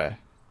the mirror.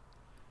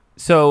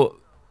 So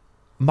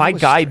my That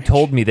was guide strange.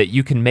 told me that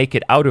you can make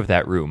it out of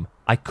that room.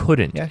 I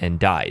couldn't Yeah. and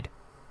died.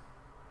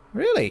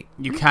 Really?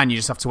 You can. You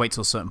just have to wait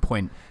till a certain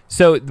point.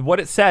 So what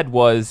it said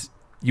was,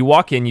 you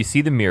walk in, you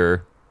see the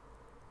mirror,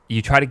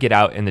 you try to get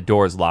out, and the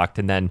door is locked,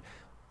 and then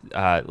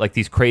like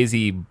these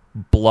crazy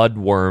blood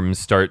worms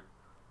start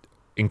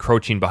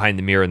encroaching behind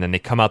the mirror, and then they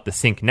come out the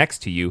sink next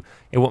to you.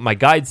 And what my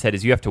guide said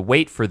is you have to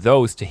wait for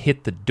those to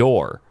hit the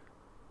door,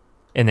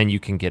 and then you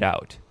can get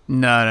out.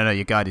 No.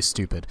 Your guide is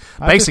stupid.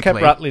 I just kept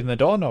Basically, rattling the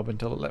doorknob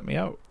until it let me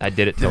out. I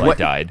did it till The I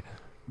died.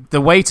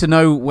 the way to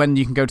know when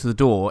you can go to the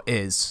door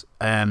is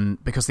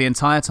because the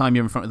entire time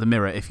you're in front of the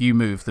mirror, if you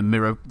move,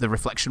 the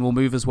reflection will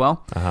move as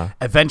well. Uh-huh.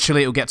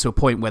 Eventually, it'll get to a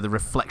point where the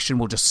reflection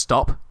will just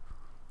stop,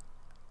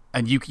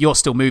 and you're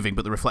still moving,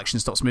 but the reflection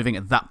stops moving.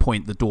 At that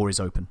point, the door is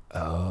open.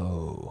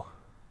 Oh.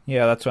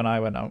 Yeah, that's when I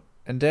went out.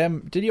 And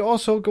did you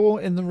also go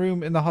in the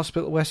room in the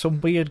hospital where some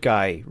weird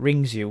guy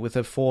rings you with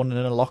a phone in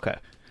a locker?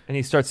 And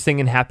he starts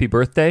singing Happy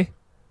Birthday?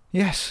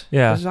 Yes.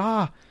 Yeah.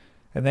 Bizarre.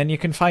 And then you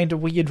can find a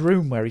weird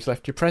room where he's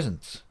left your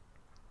presents.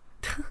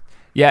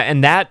 Yeah,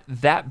 and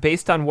that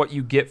based on what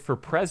you get for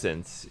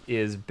presents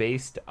is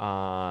based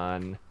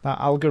on... That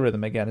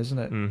algorithm again, isn't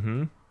it?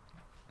 Mm-hmm.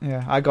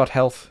 Yeah, I got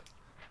health.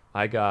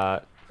 I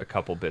got a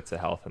couple bits of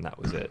health, and that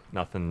was it.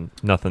 Nothing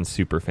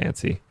super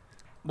fancy.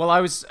 Well,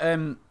 I was.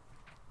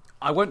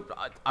 I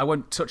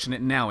won't touch on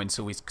it now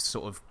until we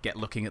sort of get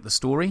looking at the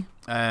story.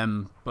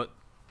 But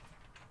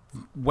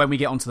when we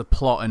get onto the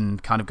plot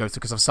and kind of go through,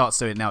 because I've started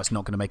to do it now, it's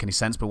not going to make any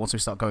sense. But once we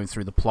start going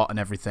through the plot and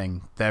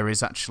everything, there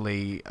is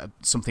actually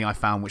something I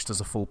found which does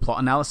a full plot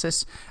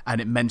analysis, and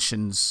it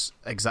mentions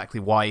exactly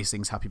why he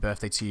sings "Happy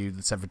Birthday" to you,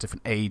 the several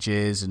different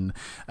ages, and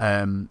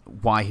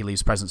why he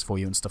leaves presents for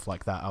you and stuff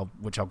like that.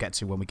 Which I'll get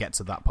to when we get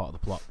to that part of the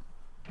plot.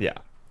 Yeah.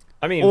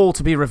 I mean, All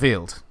to be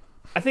revealed.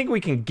 I think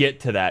we can get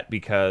to that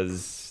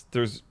because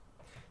there's...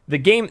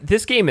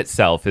 This game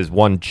itself is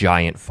one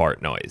giant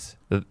fart noise.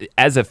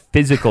 As a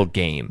physical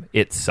game,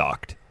 it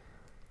sucked.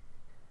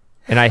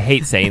 And I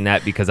hate saying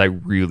that because I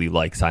really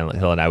like Silent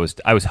Hill, and I was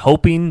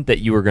hoping that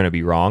you were going to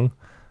be wrong.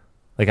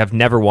 Like, I've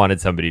never wanted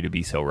somebody to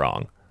be so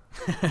wrong.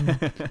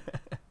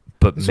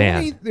 But There's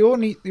man, the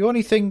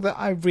only thing that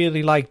I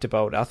really liked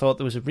about it, I thought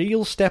there was a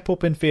real step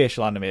up in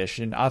facial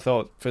animation. I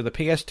thought for the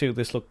PS2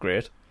 this looked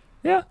great.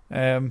 yeah,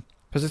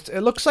 Because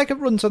it looks like it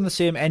runs on the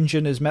same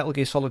engine as Metal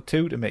Gear Solid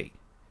 2 to me.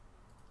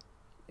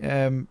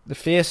 The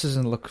faces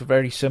and look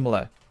very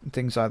similar and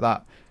things like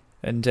that.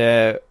 And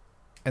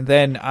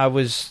then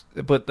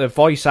but the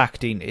voice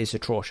acting is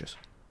atrocious.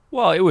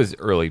 well, it was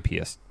early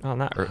PS, well,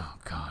 not early, Oh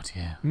God,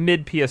 yeah.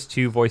 mid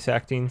PS2 voice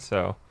acting,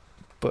 so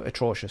But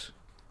atrocious.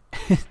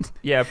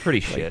 yeah,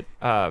 pretty shit.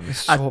 It's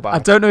so bad. I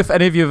don't know if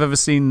any of you have ever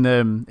seen.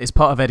 It's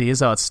part of Eddie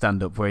Izzard's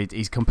stand-up where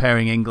he's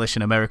comparing English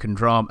and American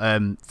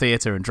drama,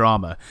 theatre and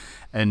drama,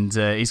 and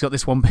he's got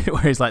this one bit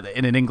where he's like,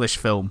 in an English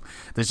film,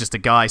 there's just a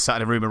guy sat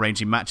in a room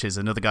arranging matches.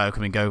 Another guy will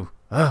come and go,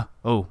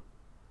 oh,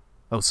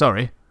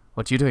 sorry,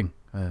 what are you doing?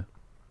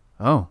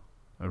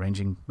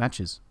 Arranging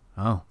matches.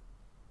 Oh,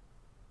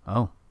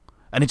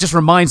 and it just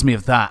reminds me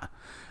of that.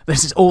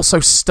 This is all so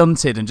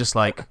stunted and just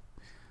like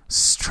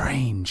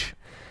strange.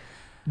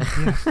 And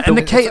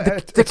the it's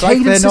like they're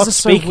cadences not are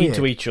so speaking weird.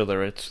 to each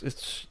other.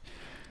 It's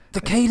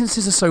The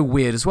cadences are so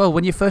weird as well.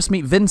 When you first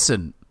meet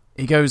Vincent,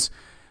 he goes,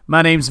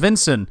 "My name's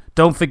Vincent.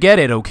 Don't forget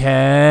it,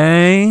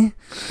 okay?"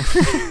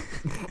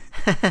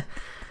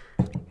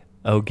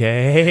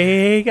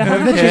 Okay,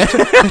 they're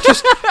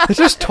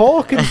just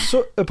talking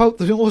about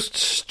the most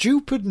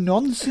stupid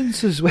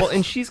nonsense as well. Well,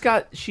 and she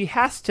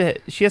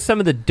has some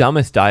of the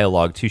dumbest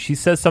dialogue too. She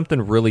says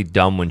something really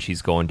dumb when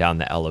she's going down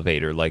the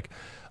elevator, like,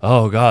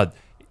 "Oh God,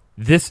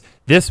 this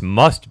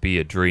must be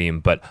a dream,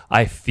 but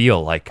I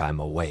feel like I'm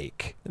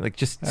awake." Like,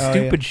 just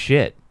stupid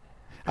shit.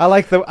 I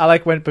like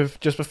when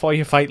just before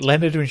you fight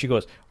Leonard when she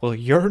goes, "Well,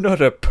 you're not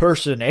a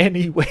person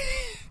anyway."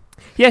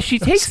 Yeah, she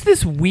takes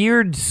this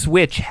weird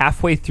switch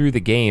halfway through the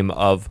game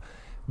of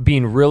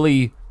being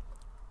really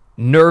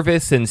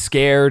nervous and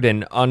scared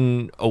and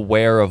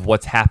unaware of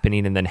what's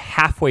happening, and then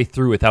halfway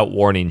through, without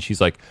warning, she's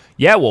like,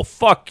 "Yeah, well,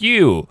 fuck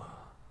you."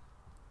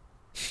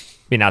 I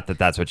mean, not that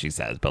that's what she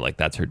says, but like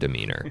that's her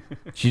demeanor.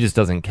 She just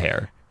doesn't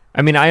care.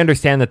 I mean, I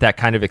understand that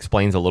kind of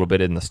explains a little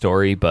bit in the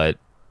story, but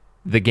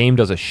the game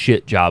does a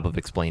shit job of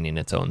explaining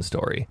its own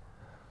story.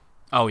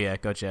 Oh yeah,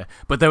 gotcha.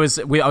 But I was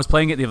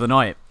playing it the other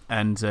night,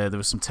 and there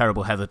was some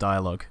terrible Heather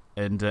dialogue,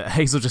 and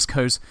Hazel just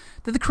goes,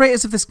 "Did the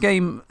creators of this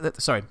game?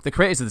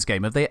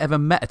 Have they ever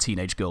met a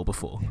teenage girl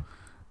before?"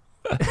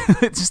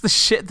 It's just the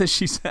shit that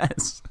she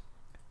says.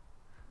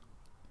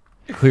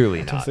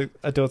 Clearly not.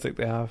 I don't think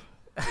they have.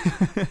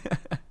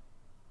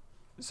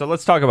 So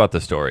let's talk about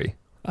the story.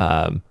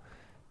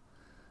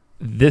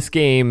 This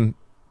game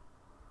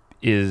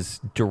is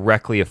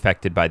directly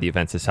affected by the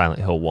events of Silent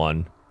Hill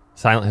 1.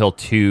 Silent Hill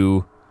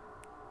 2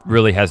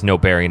 really has no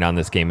bearing on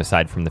this game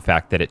aside from the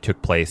fact that it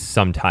took place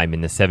sometime in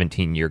the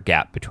 17-year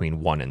gap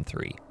between 1 and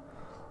 3.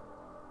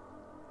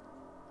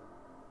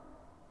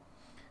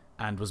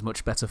 and was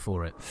much better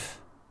for it.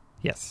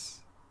 Yes.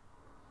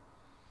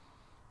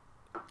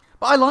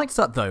 But I liked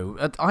that, though.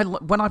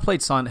 When I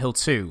played Silent Hill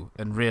 2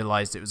 and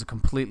realised it was a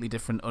completely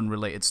different,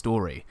 unrelated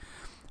story,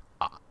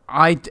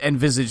 I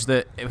envisaged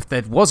that if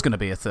there was going to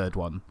be a third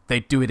one,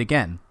 they'd do it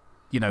again.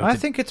 I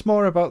think it's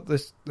more about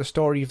the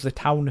story of the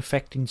town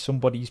affecting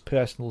somebody's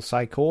personal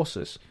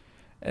psychosis.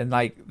 And,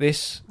 like,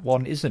 this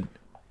one isn't.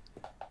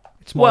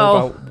 It's more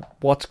about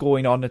what's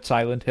going on at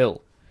Silent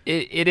Hill.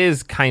 It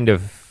is kind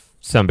of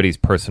somebody's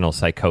personal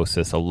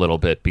psychosis a little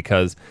bit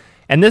because...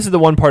 And this is the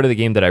one part of the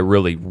game that I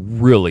really,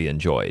 really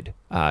enjoyed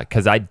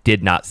because I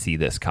did not see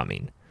this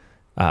coming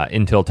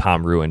until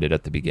Tom ruined it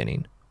at the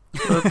beginning.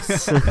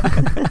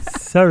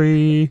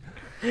 Sorry.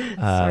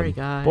 Sorry,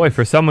 guys. Boy,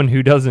 for someone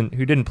who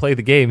didn't play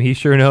the game, he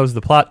sure knows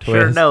the plot twist.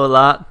 Sure know a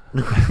lot.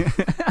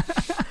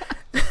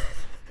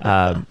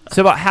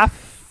 So about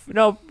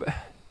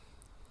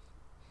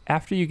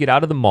after you get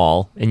out of the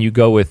mall and you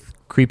go with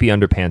creepy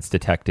underpants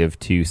detective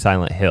to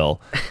Silent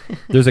Hill,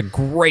 there's a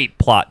great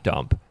plot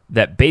dump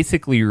that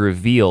basically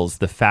reveals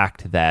the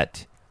fact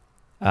that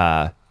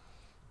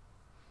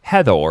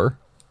Heather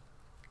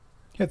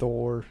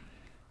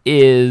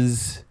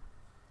is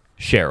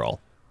Cheryl.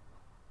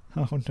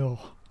 Oh no!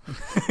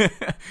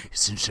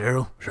 Isn't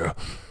Cheryl? Sure,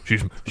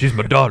 she's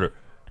my daughter.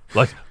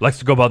 Likes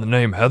to go by the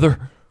name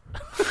Heather.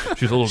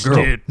 She's a little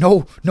girl.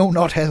 No,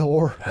 not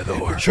Heather. Heather.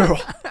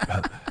 Cheryl.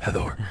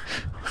 Heather.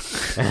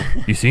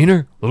 You seen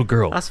her? Little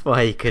girl. That's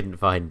why he couldn't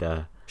find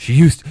her. She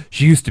used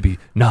to be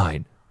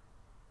 9.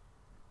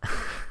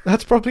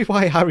 That's probably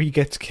why Harry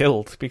gets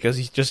killed, because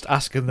he's just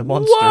asking the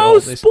monster Whoa, all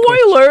this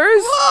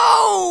spoilers!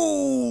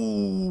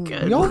 Whoa!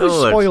 We always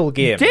spoil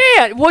games.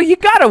 Damn, well, you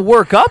gotta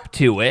work up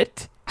to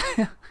it.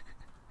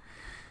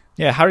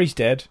 Yeah, Harry's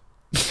dead.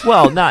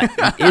 Well, not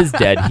is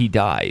dead, he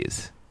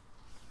dies.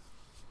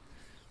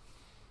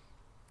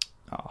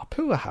 Oh,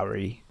 poor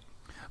Harry.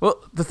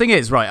 Well, the thing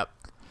is, right,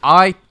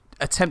 I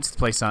attempted to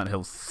play Silent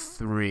Hill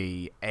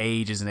 3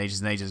 ages and ages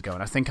and ages ago,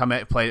 and I think I may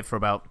have played it for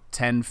about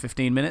 10,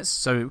 15 minutes,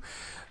 so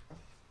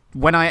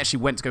when I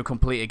actually went to go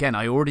complete it again,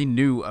 I already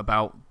knew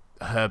about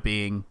her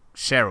being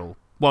Cheryl.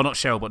 Well, not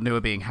Cheryl, but knew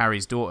her being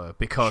Harry's daughter,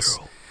 because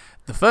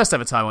the first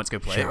ever time I went to go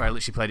play it, where I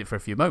literally played it for a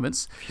few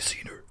moments, have you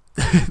seen her?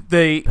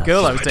 The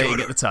girl I was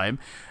dating at the time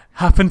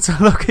happened to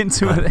look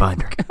into it,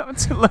 happened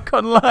to look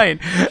online,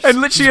 and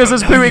literally as I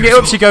was booting it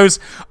up, she goes,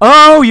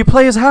 "Oh, you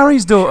play as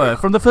Harry's daughter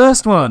from the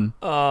first one."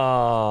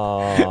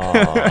 Oh.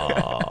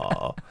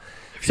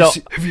 So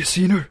have you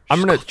seen her?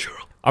 I'm gonna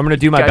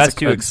do my Guys best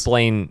are to cunts.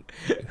 explain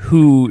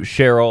who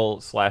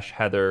Cheryl /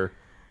 Heather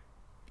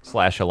 /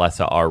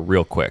 Alessa are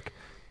real quick.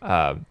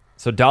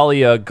 So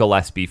Dahlia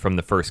Gillespie from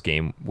the first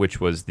game, which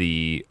was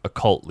the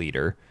occult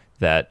leader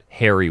that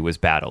Harry was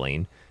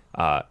battling,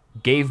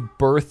 gave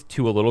birth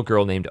to a little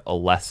girl named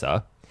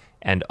Alessa,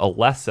 and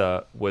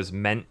Alessa was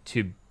meant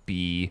to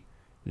be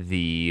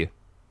the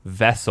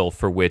vessel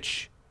for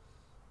which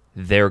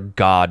their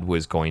god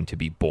was going to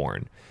be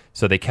born.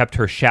 So they kept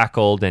her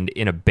shackled and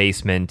in a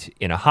basement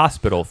in a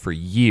hospital for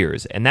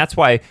years, and that's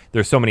why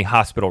there's so many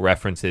hospital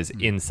references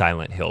in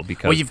Silent Hill.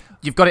 Because Well,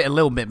 you've got it a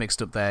little bit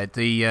mixed up there.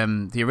 The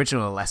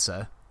original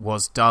Alessa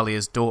was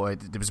Dahlia's daughter.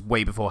 It was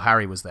way before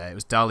Harry was there. It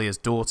was Dahlia's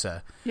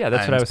daughter. Yeah,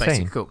 that's what I was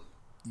saying. Cool.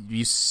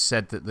 You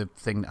said that the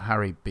thing that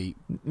Harry beat.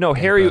 no,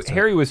 gave Harry birth to-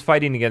 Harry was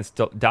fighting against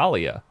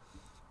Dahlia,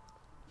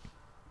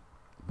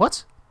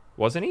 What?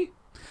 wasn't he?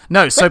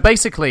 No. So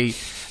basically,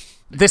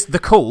 the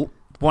cult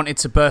wanted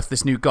to birth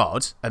this new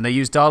god, and they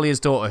used Dahlia's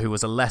daughter, who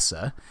was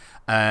Alessa.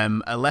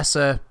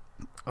 Alessa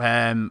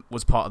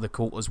was part of the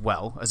cult as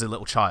well as a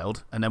little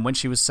child, and then when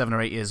she was 7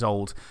 or 8 years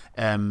old,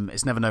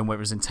 it's never known whether it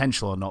was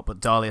intentional or not,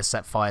 but Dahlia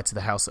set fire to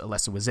the house that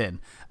Alessa was in,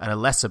 and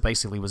Alessa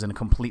basically was in a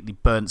completely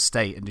burnt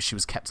state, and she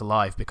was kept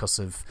alive because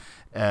of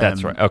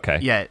That's right. Okay.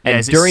 yeah, And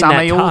is it during that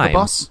Samael, time- the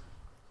boss?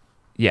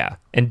 Yeah,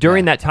 and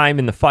during that time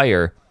in the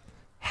fire,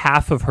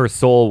 half of her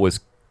soul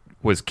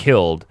was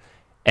killed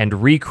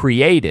and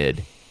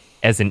recreated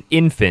as an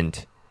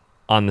infant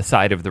on the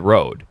side of the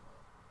road.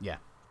 Yeah.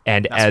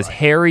 And That's as right.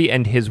 Harry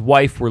and his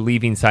wife were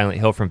leaving Silent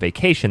Hill from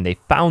vacation, they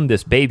found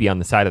this baby on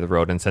the side of the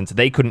road, and since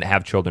they couldn't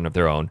have children of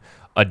their own,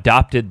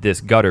 adopted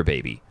this gutter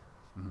baby.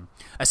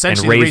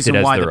 Essentially, and the raised it reason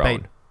as why their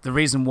own. the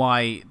reason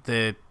why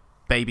the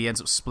baby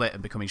ends up split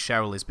and becoming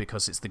Cheryl is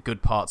because it's the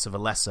good parts of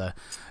Alessa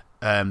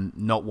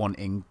not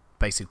wanting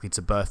basically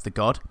to birth the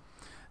god.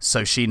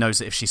 So she knows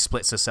that if she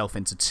splits herself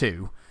into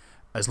two,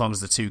 as long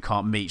as the two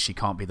can't meet, she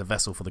can't be the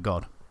vessel for the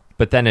god.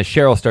 But then as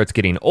Cheryl starts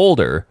getting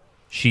older,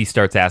 she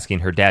starts asking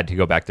her dad to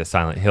go back to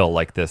Silent Hill,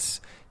 like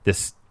this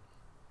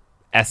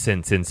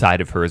essence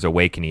inside of her is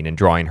awakening and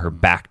drawing her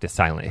back to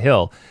Silent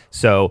Hill.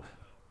 So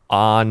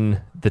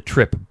on the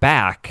trip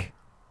back,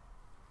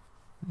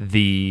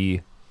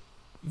 the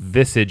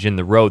visage in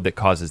the road that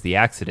causes the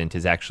accident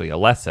is actually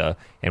Alessa,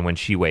 and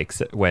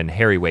when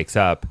Harry wakes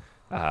up,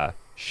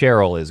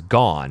 Cheryl is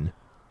gone,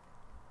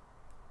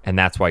 and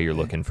that's why you're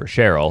looking for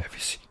Cheryl.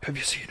 Have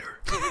you seen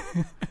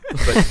her?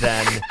 But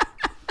then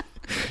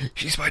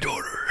She's my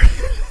daughter.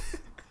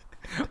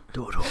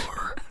 Daughter.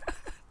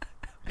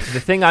 The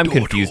thing I'm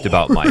confused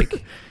about,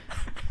 Mike,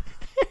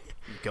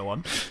 Go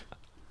on.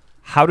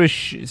 how does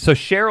so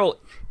Cheryl?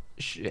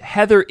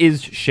 Heather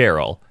is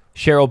Cheryl.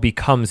 Cheryl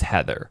becomes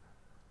Heather.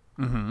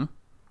 Mm-hmm.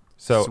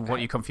 So what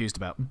are you confused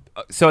about?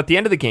 So at the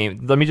end of the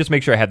game, let me just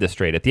make sure I have this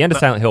straight. At the end of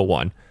Silent Hill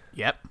 1,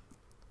 Yep.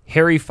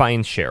 Harry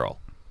finds Cheryl.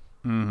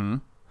 Mm-hmm.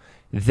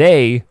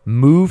 They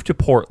move to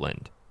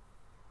Portland,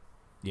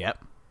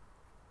 Yep.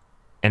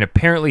 and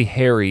apparently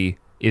Harry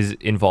is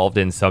involved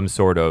in some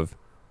sort of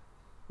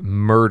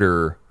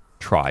murder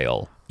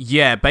trial.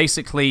 Yeah,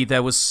 basically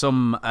there was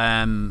some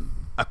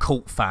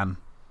occult fan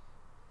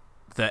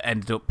that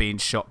ended up being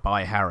shot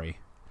by Harry.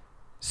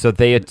 So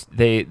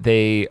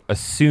they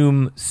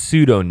assume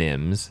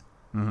pseudonyms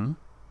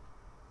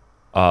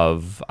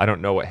of, I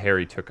don't know what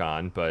Harry took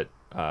on, but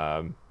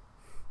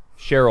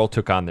Cheryl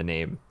took on the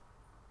name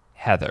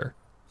Heather.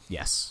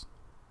 Yes.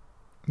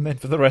 And then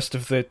for the rest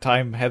of the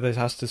time, Heather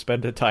has to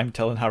spend her time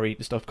telling Harry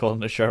to stop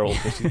calling her Cheryl,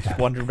 because he's just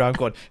wandering around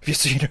going, "Have you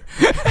seen her?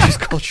 She's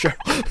called Cheryl."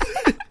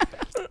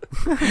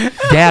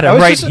 Dad, I'm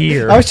right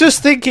here. I was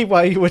just thinking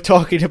while you were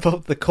talking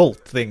about the cult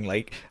thing,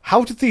 like,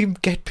 how did they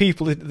get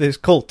people into this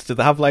cult? Do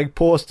they have, like,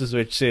 posters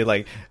which say,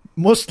 like,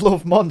 "Must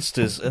love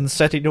monsters," and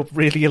setting up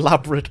really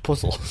elaborate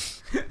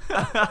puzzles?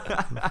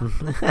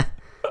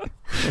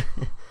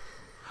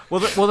 Well,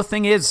 the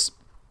thing is,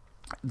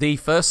 the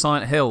first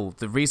Silent Hill,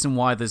 the reason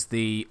why there's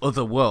the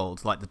other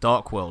world, like the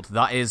Dark World,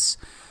 that is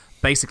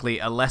basically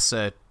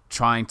Alessa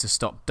trying to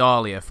stop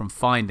Dahlia from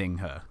finding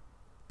her,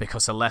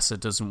 because Alessa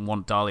doesn't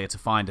want Dahlia to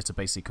find her to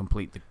basically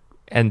complete to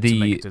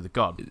make it to the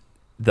god.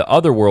 The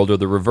other world, or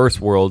the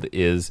reverse world,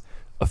 is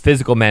a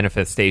physical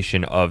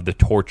manifestation of the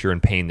torture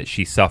and pain that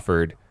she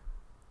suffered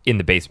in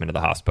the basement of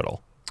the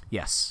hospital.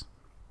 Yes.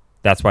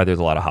 That's why there's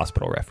a lot of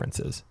hospital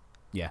references.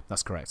 Yeah,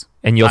 that's correct.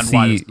 And you'll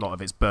why see a lot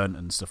of it's burnt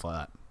and stuff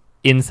like that.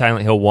 in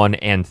Silent Hill 1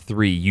 and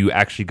 3, you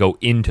actually go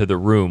into the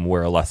room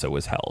where Alessa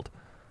was held.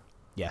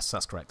 Yes,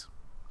 that's correct.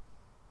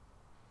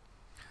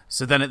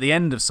 So then at the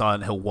end of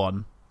Silent Hill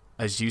 1,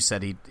 as you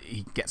said,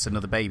 he gets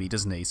another baby,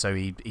 doesn't he? So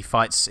he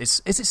fights...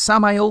 Is it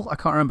Samael? I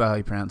can't remember how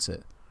you pronounce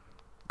it.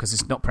 Because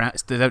it's not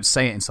pronounced... They don't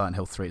say it in Silent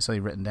Hill 3. It's only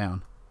written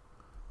down.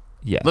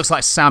 Yeah. Looks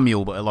like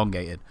Samuel, but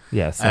elongated.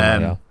 Yeah,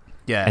 Samael.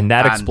 Yeah. And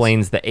that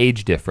explains the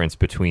age difference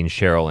between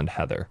Cheryl and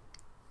Heather.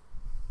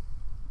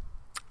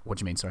 What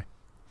do you mean, sorry?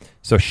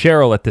 So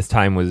Cheryl at this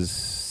time was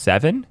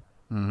 7.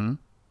 Mm-hmm.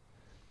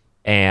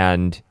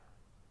 And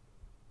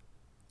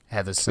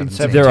Heather's been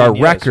 17. there are 17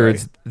 years,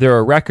 records. right? There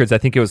are records. I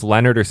think it was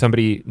Leonard or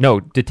somebody. No,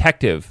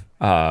 detective.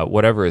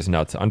 Whatever his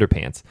nuts,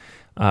 underpants.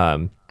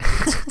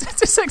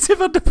 Detective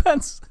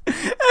Underpants.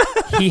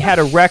 He had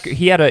a record.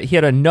 He had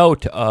a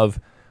note of,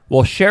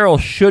 well, Cheryl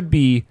should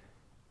be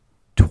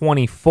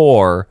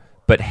 24,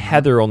 but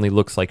Heather only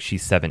looks like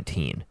she's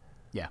 17.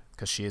 Yeah,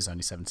 because she is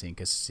only 17,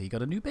 because he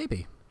got a new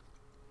baby.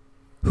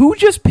 Who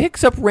just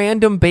picks up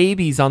random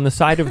babies on the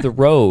side of the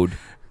road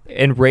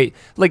and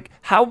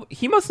how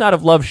he must not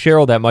have loved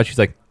Cheryl that much. He's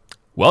like,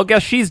 well,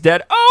 guess she's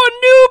dead.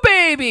 Oh, new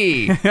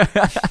baby.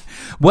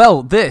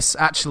 Well, this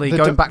actually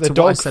going back to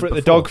what I said before.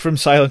 The dog from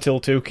Silent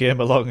Hill 2 came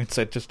along and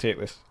said, "Just take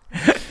this."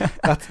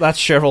 That's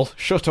Cheryl.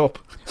 Shut up.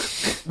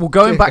 Well,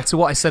 going back to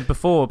what I said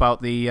before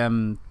about the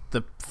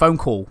phone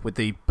call with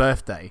the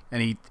birthday,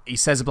 and he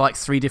says like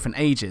 3 different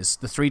ages.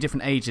 The 3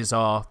 different ages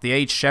are the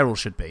age Cheryl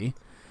should be,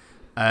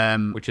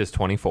 Which is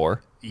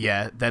 24.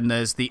 Yeah. Then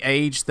there's the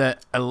age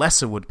that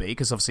Alessa would be,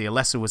 because obviously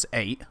Alessa was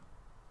 8,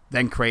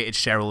 then created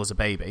Cheryl as a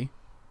baby.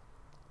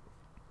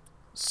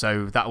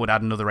 So that would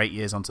add another 8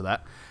 years onto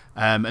that.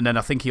 And then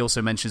I think he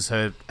also mentions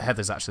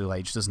Heather's actual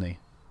age, doesn't he?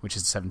 Which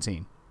is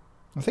 17.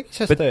 I think he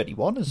says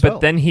 31 as well.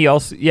 But then he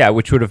also,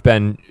 which would have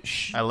been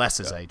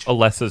Alessa's age.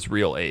 Alessa's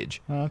real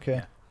age. Oh,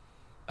 okay.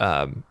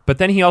 But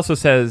then he also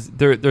says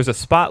there's a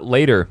spot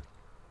later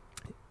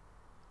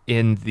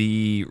in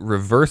the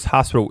reverse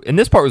hospital, and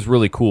this part was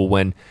really cool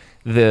when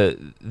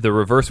the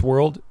reverse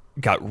world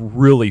got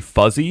really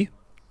fuzzy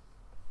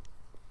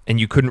and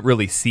you couldn't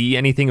really see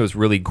anything. It was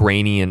really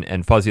grainy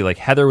and fuzzy. Like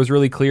Heather was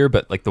really clear,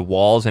 but like the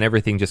walls and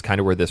everything just kind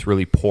of were this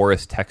really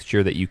porous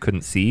texture that you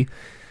couldn't see.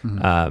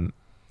 Mm-hmm.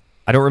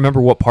 I don't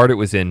remember what part it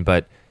was in,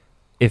 but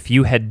if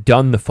you had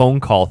done the phone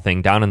call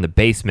thing down in the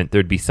basement,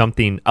 there'd be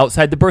something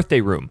outside the birthday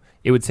room.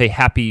 It would say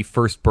happy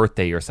first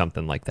birthday or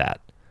something like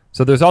that.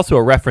 So there's also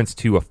a reference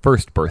to a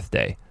first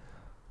birthday.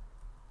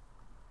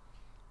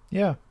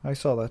 Yeah, I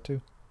saw that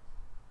too.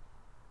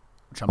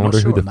 Which I'm not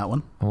sure on that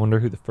one. I wonder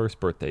who the first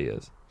birthday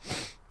is.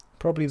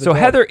 Probably the So dog.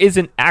 Heather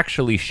isn't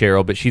actually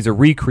Cheryl, but she's a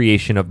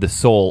recreation of the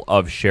soul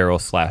of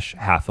Cheryl /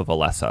 half of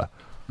Alessa.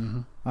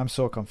 Mm-hmm. I'm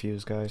so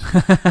confused, guys.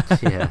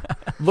 Yeah.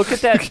 Look at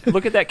that!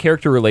 Look at that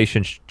character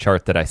relation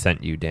chart that I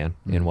sent you, Dan,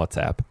 in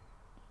WhatsApp.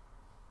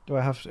 Do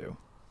I have to?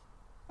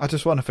 I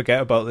just want to forget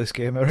about this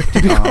game, Eric.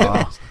 To be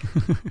honest.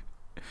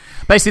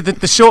 Basically,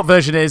 the short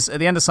version is at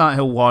the end of Silent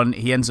Hill 1,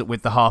 he ends up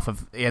with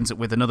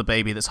another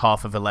baby that's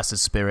half of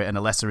Alessa's spirit, and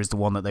Alessa is the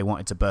one that they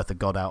wanted to birth a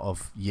god out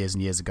of years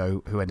and years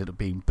ago, who ended up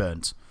being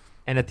burnt.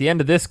 And at the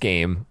end of this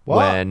game, What?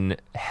 when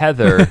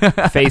Heather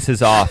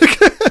faces off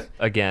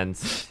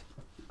against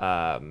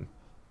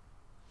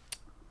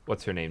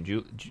what's her name?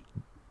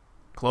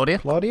 Claudia?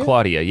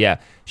 Claudia, yeah.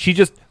 She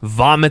just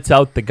vomits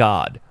out the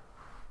god.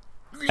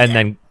 And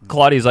then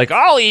Claudia's like,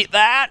 I'll eat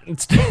that.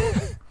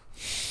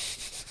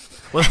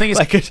 Well, the thing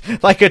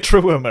is, like a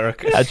true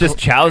American. It just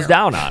chows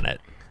down on it.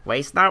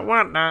 Waste not,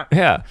 want not.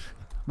 Yeah.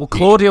 well,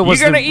 Claudia was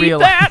You gonna the eat real.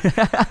 that?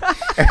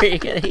 Are you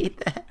gonna eat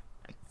that?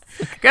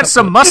 Get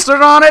some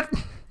mustard on it.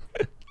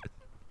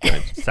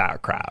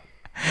 Sauerkraut.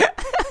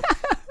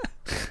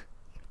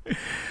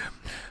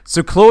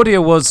 So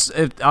Claudia was,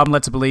 I'm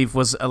led to believe,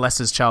 was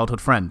Alessa's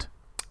childhood friend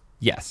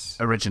Yes.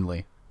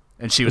 originally,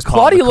 and she was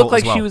Claudia part of the looked cult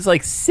like as well. she was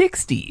like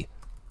 60.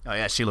 Oh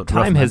yeah, she looked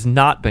rough, Time man. has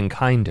not been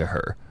kind to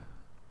her.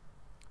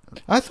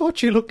 I thought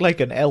she looked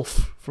like an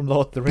elf from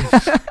Lord of the Rings.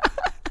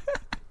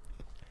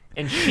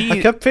 And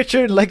I kept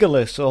picturing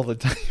Legolas all the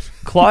time.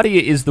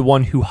 Claudia is the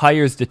one who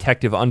hires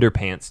Detective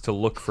Underpants to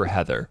look for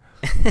Heather.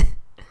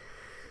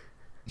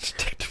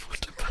 Detective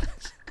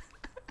Underpants.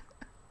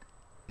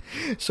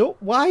 So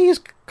why is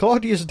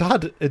Claudia's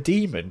dad a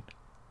demon?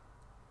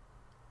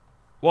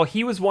 Well,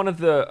 he was one of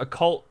the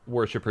occult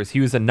worshippers. He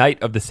was a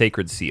knight of the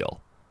Sacred Seal.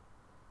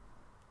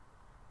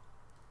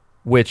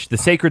 Which the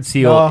Sacred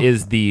Seal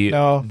is the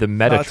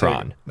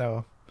Metatron.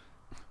 No.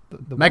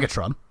 The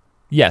Megatron.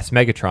 Yes,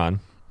 Megatron.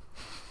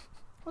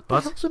 What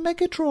the hell's a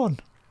Megatron?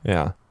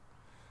 Yeah.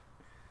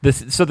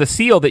 So the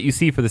seal that you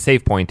see for the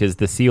save point is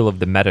the seal of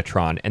the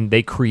Metatron, and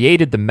they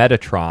created the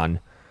Metatron.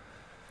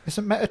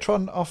 Isn't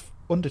Metatron off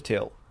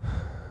Undertale?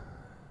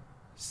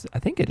 I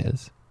think it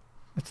is.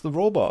 It's the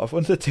robot of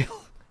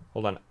Undertale.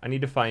 Hold on. I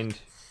need to find...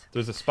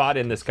 There's a spot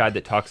in this guide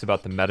that talks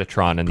about the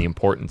Metatron and the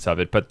importance of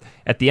it, but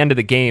at the end of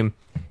the game,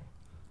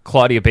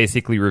 Claudia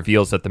basically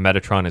reveals that the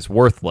Metatron is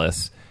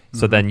worthless,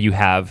 so then you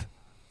have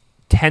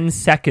 10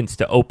 seconds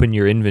to open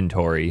your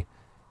inventory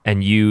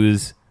and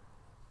use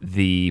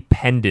the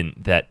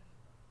pendant that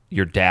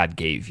your dad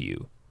gave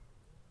you.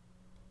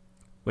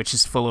 Which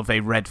is full of a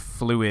red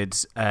fluid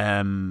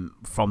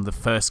from the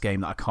first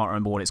game that I can't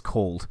remember what it's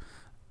called,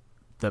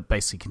 that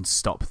basically can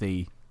stop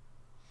the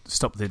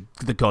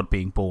god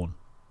being born.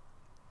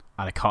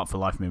 And I can't for the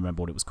life of me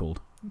remember what it was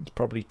called. It's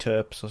probably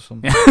Terps or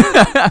something.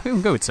 I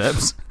can go with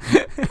Terps.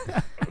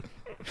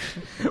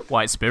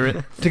 White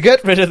Spirit. To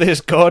get rid of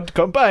this god,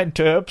 combine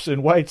Terps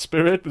and White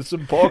Spirit with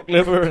some pork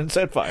liver and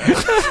set fire.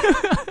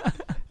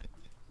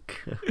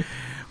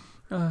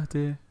 Oh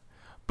dear.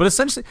 But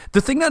essentially,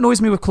 the thing that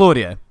annoys me with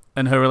Claudia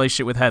and her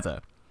relationship with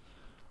Heather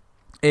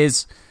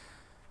is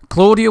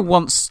Claudia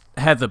wants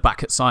Heather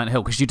back at Silent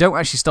Hill, because you don't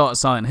actually start at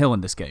Silent Hill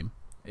in this game.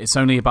 It's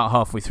only about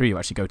halfway through you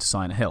actually go to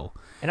Silent Hill.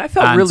 And I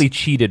felt really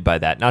cheated by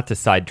that, not to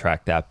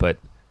sidetrack that, but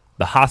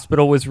the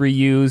hospital was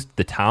reused,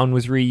 the town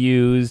was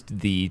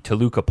reused, the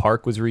Toluca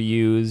Park was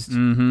reused.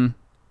 Mm-hmm.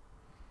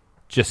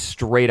 Just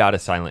straight out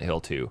of Silent Hill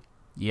 2.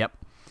 Yep.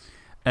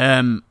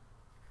 And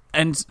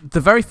the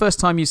very first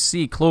time you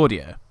see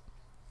Claudia,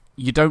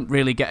 you don't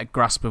really get a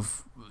grasp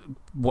of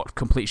what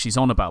complete she's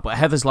on about. But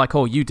Heather's like,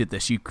 oh, you did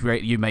this. You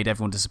made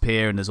everyone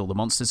disappear, and there's all the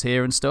monsters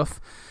here and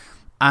stuff.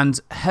 And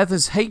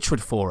Heather's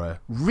hatred for her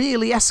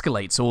really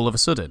escalates all of a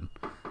sudden.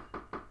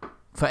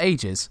 For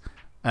ages.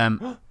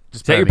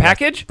 Is that your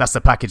package? That's the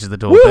package at the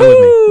door. Bear with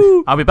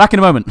me. I'll be back in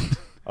a moment.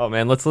 Oh,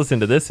 man, let's listen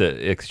to this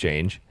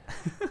exchange.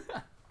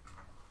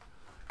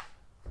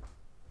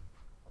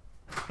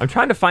 I'm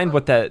trying to find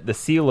what the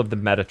seal of the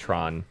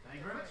Metatron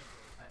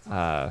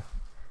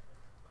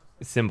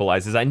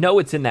symbolizes. I know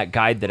it's in that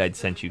guide that I'd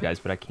sent you guys,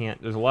 but I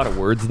can't. There's a lot of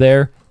words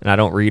there, and I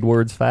don't read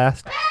words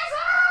fast.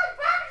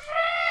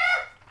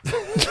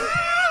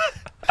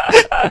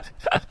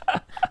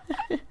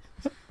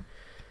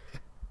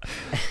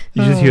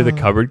 You just hear the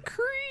cupboard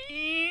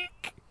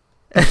creak.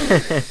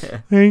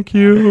 Thank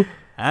you.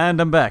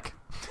 And I'm back.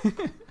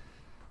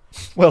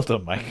 Well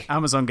done, Mike.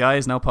 Amazon Guy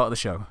is now part of the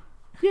show.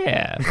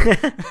 Yeah.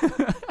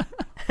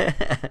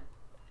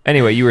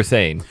 Anyway, you were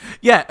saying.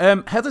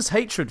 Yeah, Heather's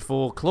hatred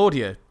for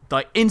Claudia,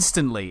 like,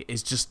 instantly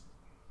is just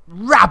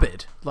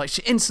rabid. Like,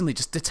 she instantly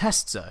just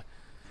detests her.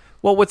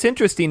 Well, what's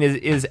interesting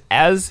is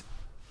as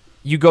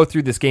you go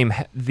through this game,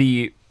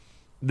 the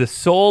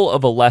soul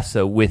of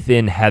Alessa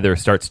within Heather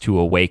starts to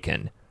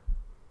awaken.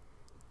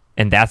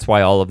 And that's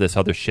why all of this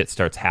other shit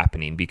starts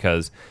happening,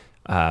 because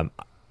Alessa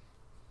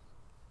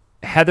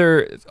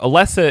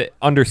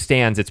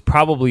understands it's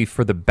probably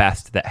for the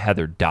best that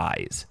Heather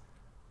dies.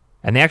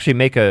 And they actually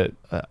make a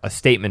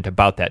statement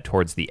about that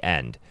towards the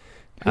end.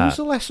 Who's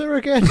Alessa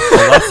again?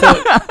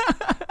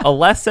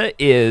 Alessa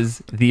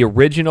is the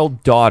original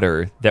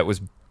daughter that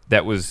was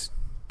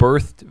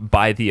birthed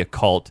by the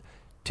occult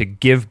to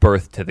give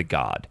birth to the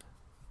god.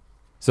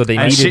 So they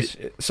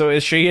needed. So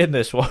is she in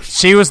this one?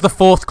 She was the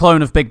fourth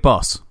clone of Big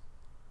Boss.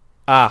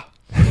 Ah.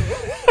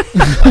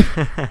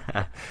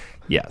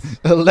 Yes.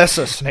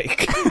 Alessa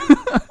Snake.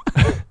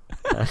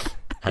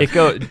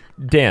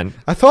 Dan.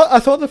 I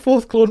thought the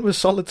fourth clone was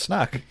Solid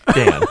Snack.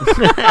 Dan.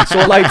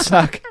 Solid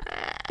Snack.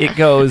 It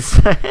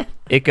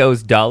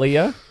goes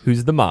Dahlia,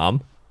 who's the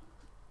mom.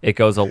 It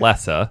goes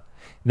Alessa.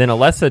 Then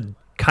Alessa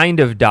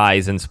kind of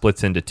dies and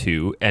splits into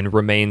two and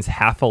remains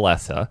half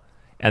Alessa.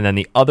 And then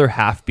the other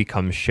half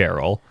becomes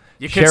Cheryl.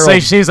 You could Cheryl- say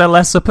she's a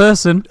lesser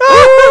person.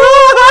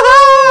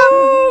 Oh,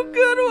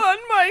 good one,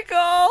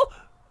 Michael.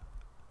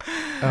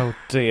 Oh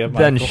dear,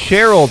 Michael. Then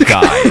Cheryl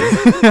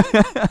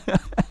dies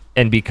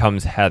and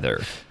becomes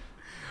Heather.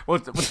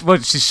 What?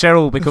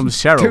 Cheryl becomes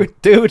Cheryl.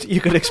 Dude,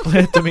 you could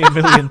explain it to me a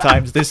million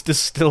times. This does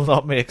still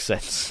not make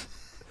sense.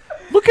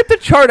 Look at the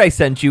chart I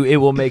sent you. It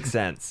will make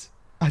sense.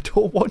 I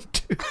don't want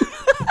to.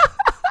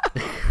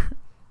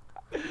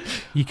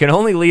 You can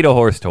only lead a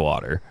horse to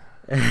water.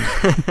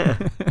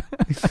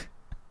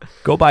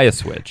 Go buy a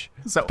Switch.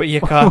 So, But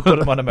you can't put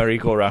him on a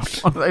merry-go-round.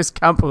 one of those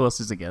camp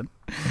horses again.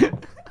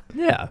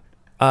 Yeah.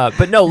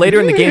 But no, later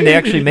in the game, they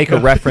actually make a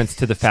reference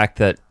to the fact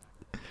that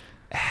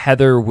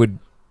Heather would...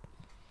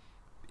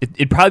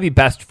 It'd probably be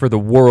best for the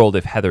world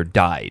if Heather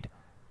died.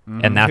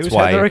 And that's Who's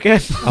why... Heather again?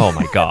 Oh,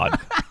 my God.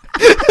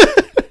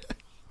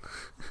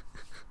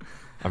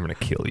 I'm going to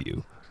kill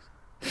you.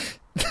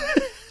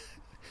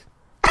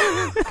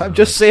 I'm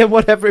just saying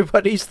what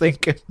everybody's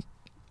thinking.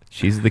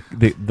 She's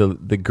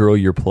the girl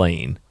you're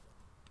playing.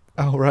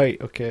 Oh, right,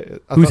 okay.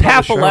 I Who's thought that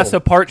half was a Cheryl. less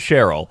part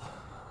Cheryl.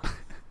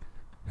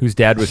 Whose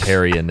dad was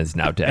Harry and is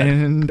now dead.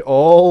 And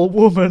all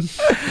woman.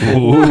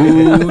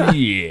 Ooh,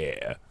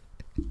 yeah.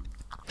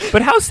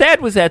 But how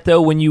sad was that,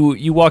 though, when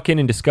you walk in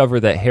and discover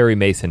that Harry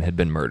Mason had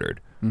been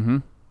murdered? Mm-hmm.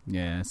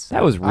 Yes.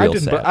 That was real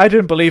sad. I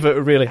didn't believe it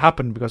really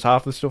happened because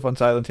half the stuff on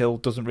Silent Hill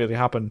doesn't really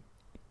happen.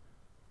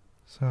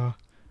 So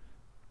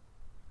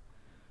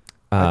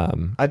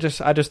I just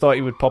thought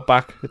he would pop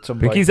back at some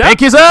point. Pinky's up.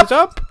 Pinky's up! Pinky's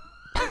up!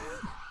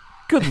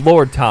 Good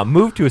Lord, Tom.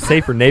 Move to a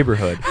safer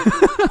neighborhood.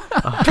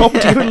 Tom,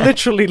 do you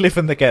literally live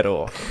in the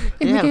ghetto?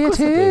 Yeah, of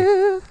course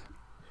I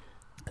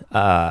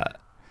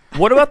do.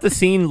 What about the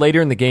scene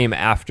later in the game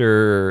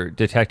after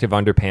Detective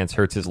Underpants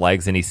hurts his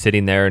legs and he's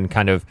sitting there and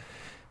kind of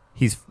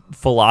he's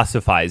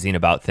philosophizing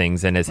about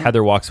things, and as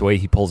Heather walks away,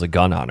 he pulls a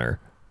gun on her.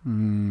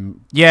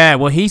 Yeah,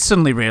 well, he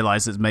suddenly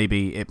realizes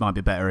maybe it might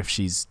be better if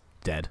she's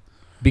dead.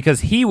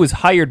 Because he was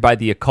hired by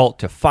the occult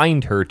to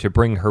find her, to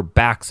bring her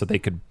back so they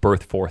could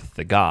birth forth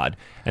the god.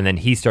 And then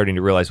he's starting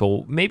to realize,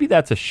 well, maybe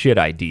that's a shit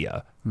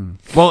idea.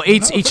 Well, he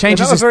They're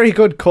changes not his... a very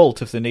good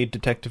cult if they need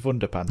Detective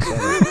Underpants.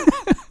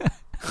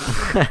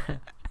 are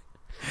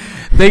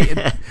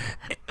they?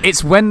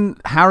 It's when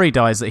Harry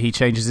dies that he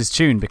changes his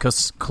tune,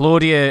 because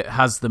Claudia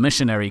has the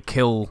missionary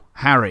kill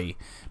Harry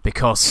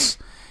because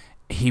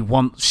she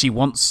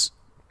wants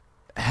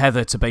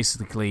Heather to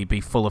basically be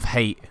full of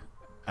hate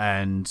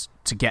and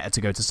to get her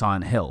to go to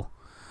Silent Hill.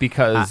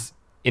 Because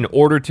in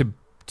order to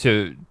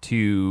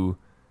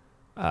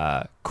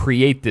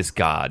create this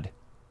god,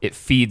 it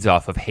feeds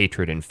off of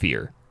hatred and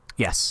fear.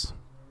 Yes.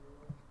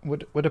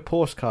 Would a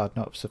postcard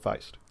not have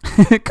sufficed?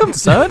 Come to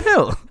Silent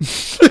Hill.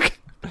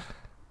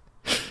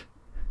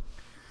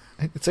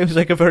 It sounds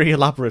like a very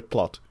elaborate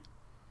plot.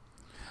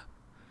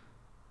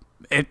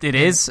 It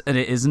is, and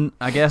it isn't,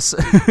 I guess.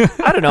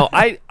 I don't know.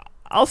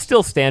 I'll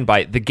still stand by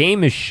it. The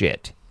game is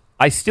shit.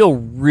 I still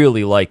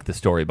really like the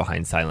story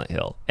behind Silent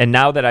Hill. And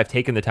now that I've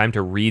taken the time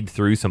to read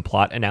through some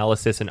plot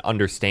analysis and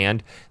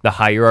understand the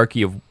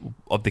hierarchy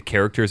of the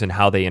characters and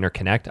how they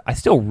interconnect, I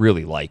still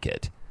really like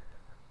it.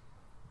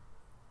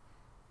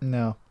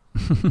 No.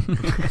 Do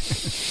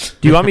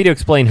you want me to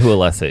explain who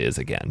Alessa is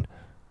again?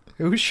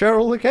 Who's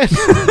Cheryl again?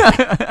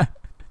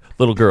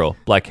 Little girl,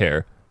 black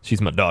hair.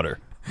 She's my daughter.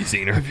 You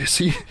seen her? Have you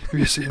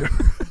seen her?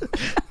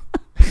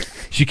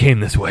 She came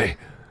this way.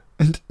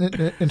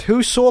 And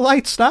who's So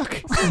Light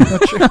Snack? I'm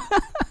not sure.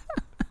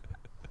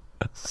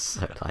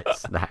 So like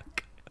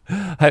snack.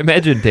 I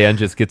imagine Dan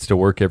just gets to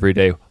work every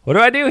day. What do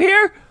I do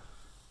here?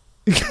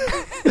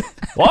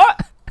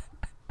 What?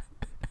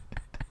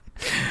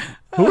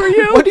 Who are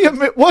you?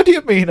 What do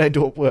you mean I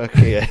don't work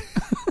here?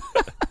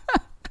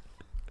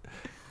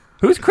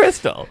 Who's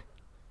Crystal?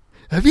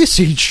 Have you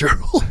seen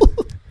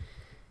Cheryl?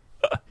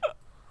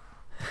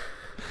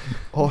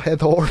 Or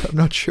Heather? I'm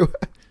not sure.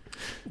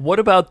 What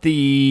about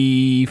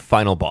the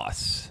final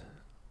boss?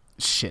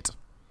 Shit.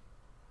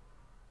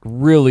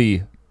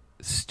 Really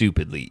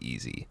stupidly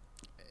easy.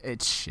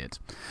 It's shit.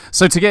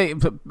 So to get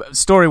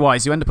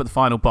story-wise, you end up at the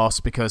final boss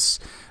because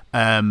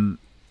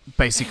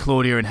basically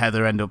Claudia and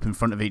Heather end up in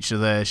front of each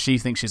other. She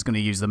thinks she's going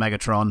to use the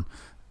Megatron.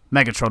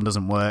 Megatron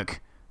doesn't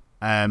work.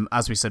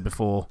 As we said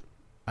before,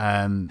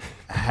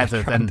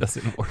 Heather then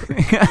doesn't work.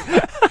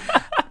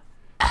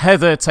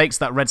 Heather takes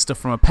that red stuff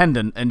from a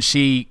pendant and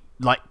she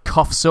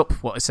coughs up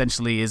what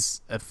essentially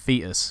is a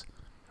fetus.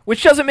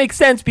 Which doesn't make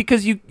sense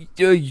because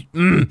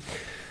human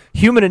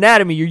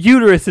anatomy, your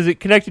uterus isn't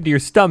connected to your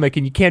stomach,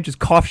 and you can't just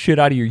cough shit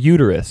out of your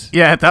uterus.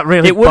 Yeah, that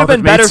really. It would have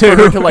been better too.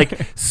 for her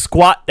to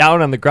squat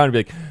down on the ground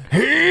and be like,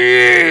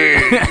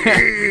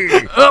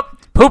 oh,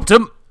 pooped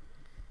him.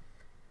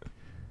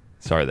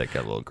 Sorry, that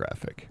got a little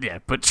graphic. Yeah,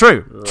 but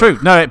true.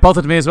 No, it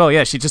bothered me as well.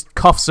 Yeah, she just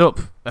coughs up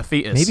a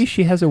fetus. Maybe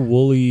she has a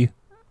woolly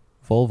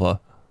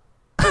vulva.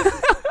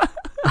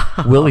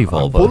 Willy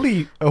vulva. A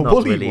woolly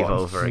Willy one.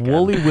 Volver again.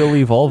 Woolly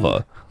willy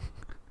vulva.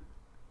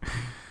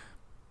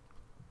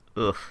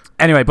 Ugh.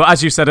 Anyway, but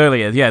as you said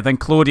earlier, yeah, then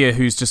Claudia,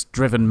 who's just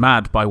driven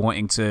mad by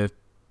wanting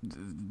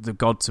the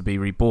god to be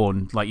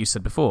reborn, like you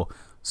said before,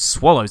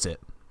 swallows it.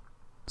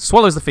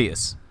 Swallows the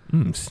fetus.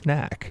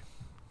 Snack.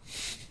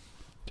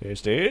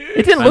 Tasty.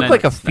 It didn't And look then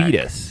like a snack.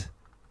 fetus.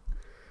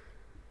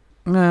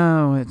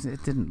 No,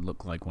 it didn't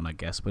look like one, I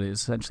guess, but it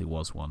essentially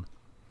was one.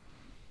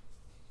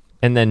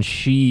 And then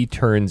she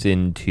turns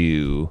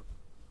into...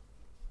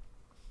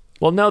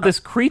 Well, no, this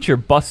creature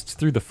busts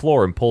through the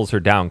floor and pulls her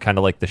down, kind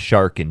of like the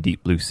shark in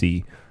Deep Blue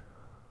Sea.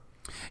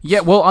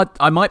 Yeah, well,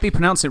 I might be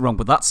pronouncing it wrong,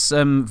 but that's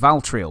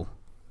Valtriel,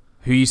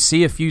 who you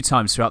see a few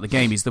times throughout the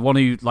game. He's the one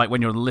who, like,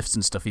 when you're on the lifts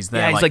and stuff, he's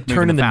there. Yeah, he's like moving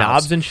turning the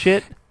valves. knobs and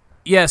shit.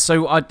 Yeah,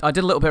 so I did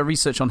a little bit of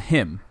research on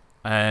him,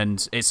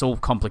 and it's all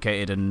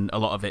complicated, and a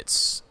lot of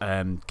it's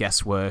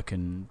guesswork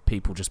and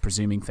people just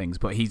presuming things.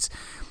 But he's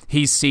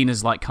seen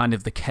as like kind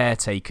of the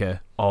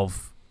caretaker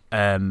of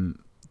the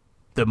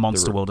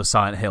monster world of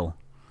Silent Hill.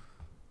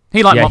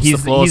 He like mops the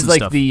floors he's and like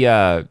stuff.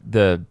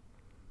 the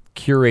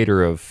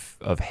curator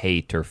of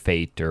hate or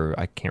fate, or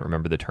I can't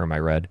remember the term I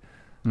read.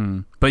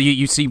 But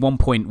you see one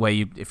point where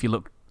if you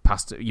look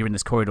past, you're in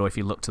this corridor. If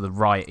you look to the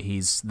right,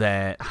 he's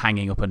there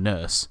hanging up a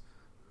nurse,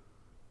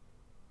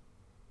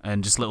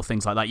 and just little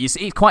things like that. You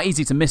see, it's quite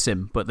easy to miss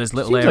him, but there's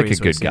little Seems areas. like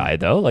a where good guy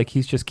though. Like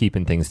he's just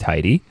keeping things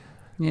tidy.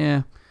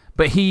 Yeah,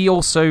 but he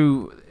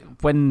also,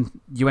 when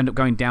you end up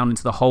going down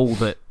into the hole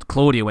that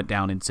Claudia went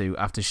down into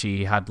after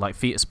she had like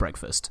fetus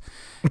breakfast,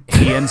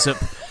 he ends up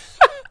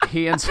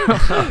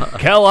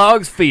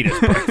Kellogg's fetus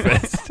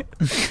breakfast.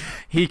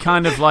 he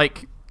kind of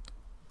like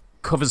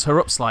covers her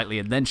up slightly,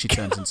 and then she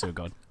turns into a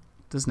god,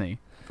 doesn't he?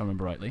 If I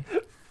remember rightly,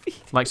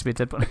 likes to be a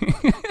dead body.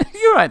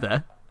 You're right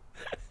there.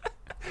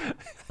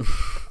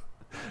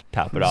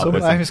 Top it off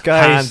with Sometimes, some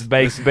guys, Heinz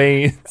baked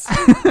beans.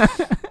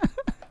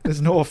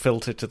 There's no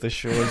filter to this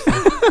show. Is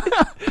there?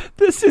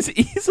 This is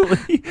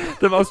easily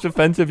the most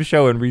offensive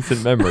show in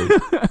recent memory.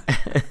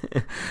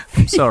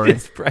 I'm sorry.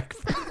 Fetus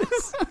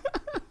breakfast.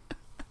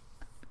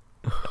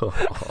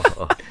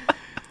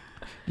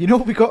 You know,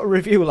 we got a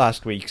review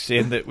last week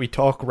saying that we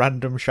talk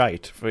random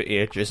shite for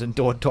ages and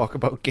don't talk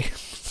about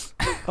games.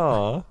 Aw.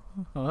 Oh,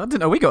 I didn't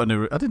know we got a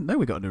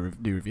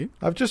new review.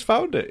 I've just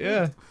found it,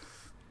 yeah.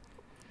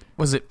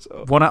 Was it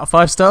 1 out of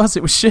 5 stars?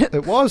 It was shit.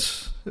 It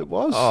was. It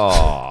was.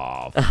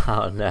 Oh,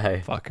 Oh no.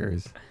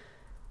 fuckers.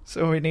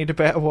 So we need a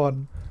better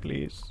one,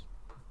 please.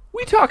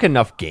 We talk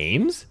enough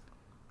games.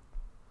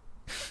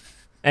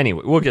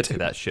 Anyway, we'll get to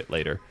that shit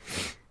later.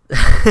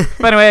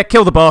 But anyway, I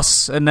kill the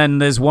boss, and then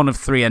there's one of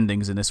 3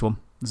 endings in this one.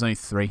 There's only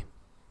 3.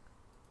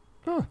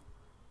 Huh.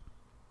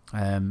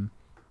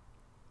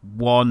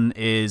 One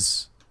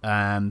is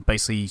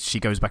basically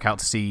she goes back out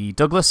to see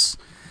Douglas.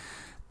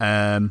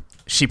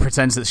 She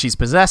pretends that she's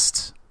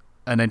possessed,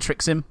 and then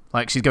tricks him.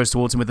 Like she goes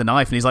towards him with the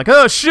knife, and he's like,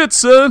 "Oh shit,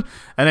 son!"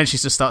 And then she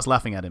just starts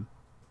laughing at him.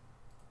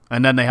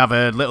 And then they have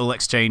a little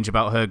exchange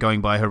about her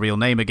going by her real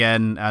name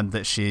again, and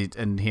that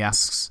he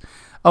asks,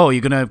 "Oh,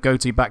 you're gonna go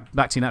to back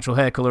to your natural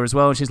hair color as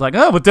well?" And she's like,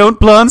 "Oh, but don't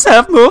blondes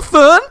have more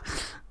fun?"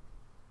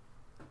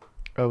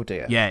 Oh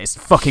dear. Yeah, it's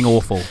fucking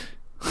awful.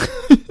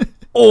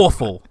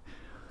 Awful.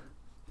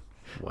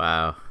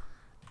 Wow.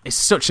 It's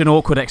such an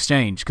awkward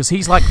exchange because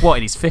he's like what,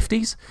 in his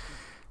 50s?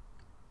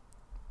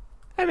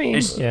 I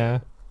mean, yeah.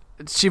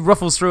 She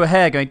ruffles through her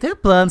hair, going,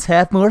 "Don't blondes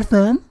have more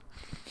fun?"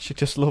 She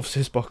just loves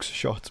his boxer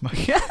shorts, man.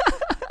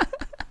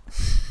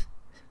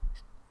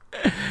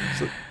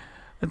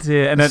 And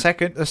then,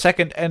 The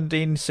second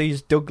ending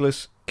sees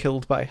Douglas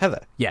killed by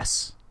Heather.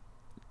 yes,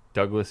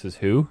 Douglas is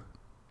who?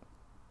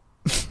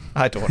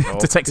 I don't know.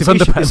 Detective Is he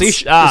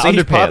Underpants.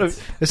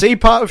 Underpants. Is he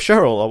part of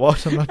Cheryl or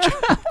what? I'm not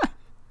sure.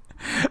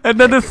 And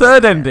then the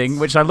third ending,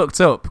 which I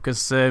looked up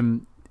because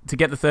to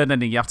get the third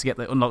ending, you have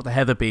to unlock the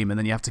Heather beam, and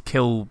then you have to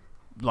kill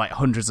like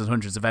hundreds and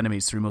hundreds of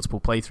enemies through multiple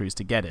playthroughs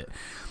to get it.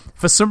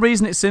 For some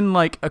reason, it's in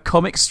like a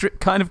comic strip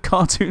kind of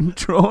cartoon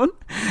drawn,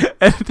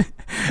 and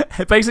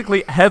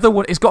basically Heather,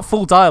 it's got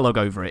full dialogue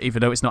over it,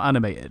 even though it's not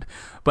animated.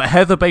 But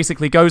Heather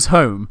basically goes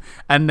home,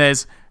 and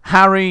there's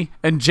Harry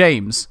and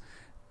James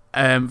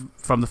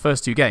from the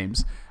first 2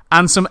 games,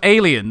 and some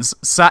aliens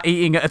sat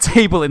eating at a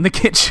table in the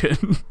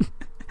kitchen.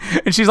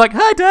 And she's like,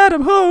 "Hi, Dad,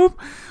 I'm home."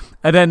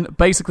 And then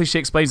basically she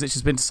explains that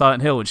she's been to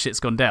Silent Hill and shit's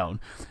gone down.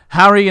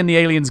 Harry and the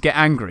aliens get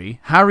angry.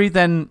 Harry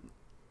then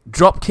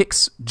drop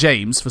kicks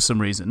James for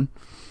some reason.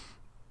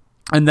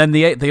 And then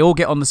they all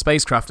get on the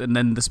spacecraft, and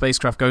then the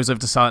spacecraft goes over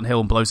to Silent Hill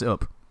and blows it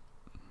up.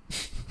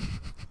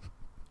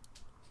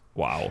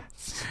 Wow.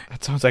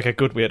 That sounds like a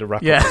good way to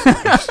wrap Yeah.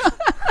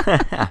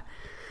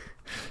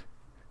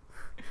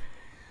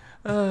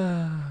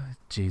 up.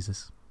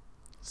 Jesus.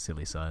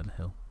 Silly Silent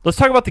Hill. Let's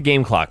talk about the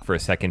game clock for a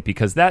second,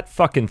 because that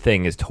fucking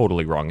thing is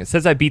totally wrong. It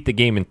says I beat the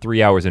game in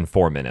 3 hours and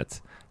 4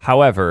 minutes.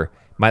 However,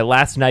 my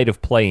last night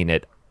of playing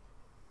it,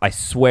 I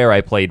swear I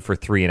played for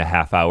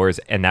 3.5 hours,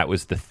 and that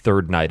was the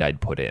 3rd night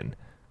I'd put in.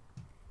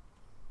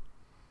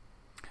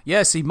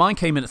 Yeah, see, mine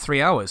came in at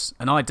 3 hours,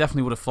 and I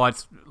definitely would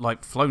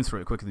have flown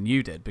through it quicker than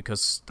you did,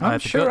 because I I'm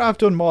had to sure go. I've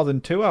done more than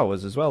 2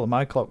 hours as well.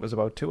 My clock was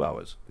about 2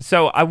 hours.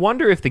 So I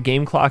wonder if the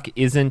game clock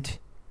isn't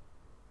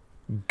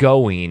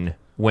going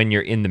when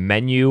you're in the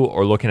menu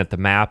or looking at the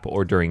map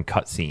or during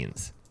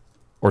cutscenes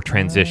or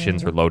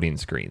transitions or loading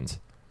screens.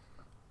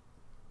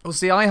 Well,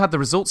 see, I had the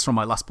results from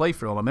my last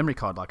playthrough on my memory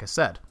card, like I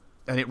said,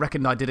 and it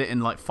reckoned I did it in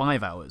like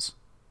 5 hours.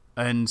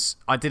 And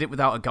I did it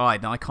without a guide,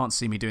 and I can't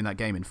see me doing that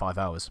game in 5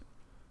 hours.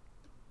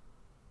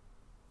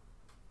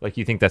 Like,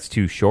 you think that's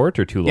too short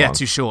or too long? Yeah,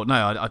 too short.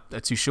 No,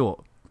 too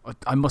short.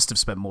 I must have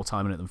spent more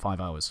time in it than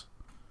 5 hours.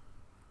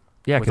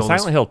 Yeah, With because all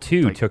this, Silent Hill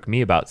 2 like- took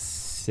me about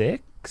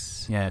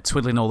 6. Yeah,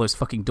 twiddling all those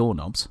fucking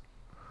doorknobs.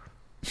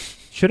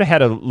 Should have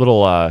had a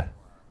little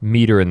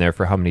meter in there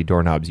for how many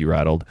doorknobs you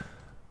rattled.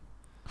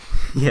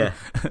 Yeah.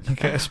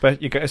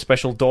 You get a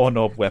special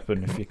doorknob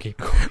weapon if you keep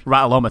going.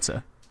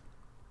 Rattleometer.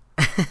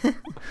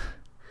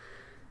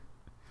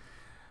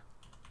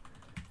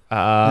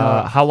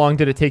 How long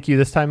did it take you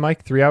this time,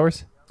 Mike? 3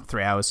 hours?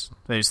 3 hours.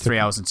 It was 3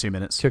 hours and 2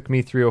 minutes. Took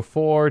me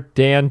 3:04.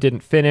 Dan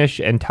didn't finish,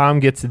 and Tom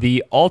gets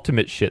the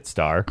ultimate shit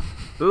star.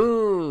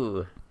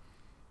 Ooh.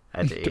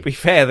 I do. To be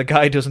fair, the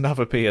guy doesn't have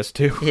a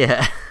PS2.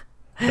 Yeah.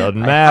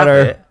 Doesn't I have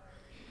matter. it.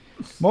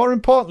 More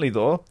importantly,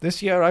 though,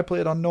 this year I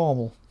played on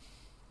normal.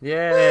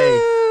 Yay.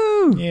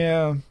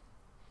 Yeah.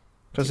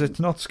 Because it's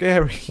not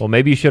scary. Well,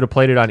 maybe you should have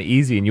played it on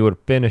easy and you would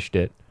have finished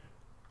it.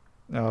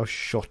 Oh,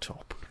 shut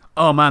up.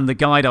 Oh man, the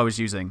guide I was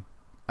using,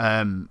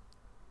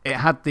 it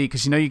had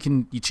because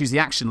you choose the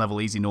action level,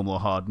 easy, normal, or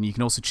hard, and you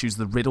can also choose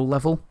the riddle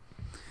level.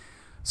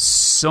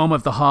 Some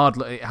of the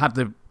it had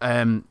the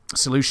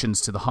solutions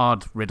to the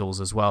hard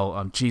riddles as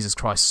well. Jesus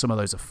Christ, some of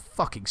those are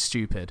fucking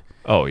stupid.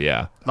 Oh,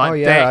 yeah. Oh,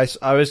 yeah.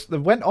 They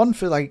went on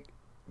for like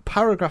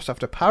paragraphs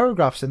after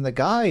paragraphs in the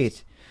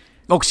guide.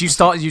 Oh, because you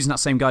started using that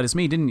same guide as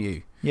me, didn't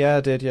you? Yeah,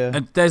 I did, yeah.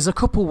 And there's a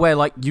couple where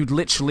like you'd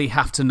literally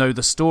have to know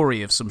the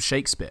story of some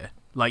Shakespeare.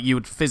 Like you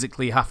would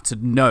physically have to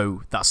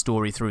know that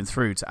story through and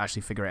through to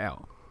actually figure it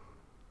out.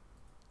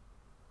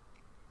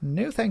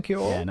 No, thank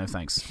you. Yeah, no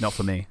thanks. Not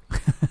for me.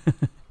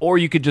 Or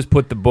you could just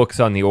put the books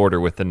on the order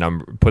with the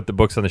number. Put the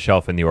books on the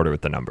shelf in the order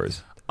with the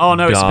numbers. Oh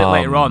no, it's a bit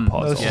later on. Dumb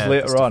puzzle. No, this is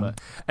later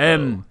that's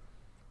on.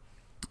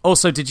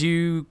 Also, did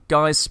you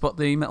guys spot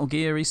the Metal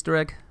Gear Easter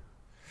egg?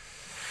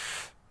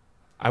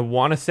 I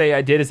want to say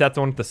I did. Is that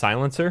the one with the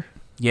silencer?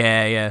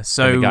 Yeah, yeah.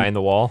 So And the guy in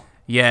the wall?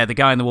 yeah, the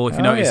guy in the wall. If you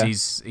Oh, notice,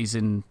 yeah. he's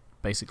in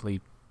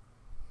basically.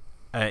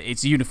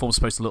 Its uniform's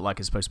supposed to look like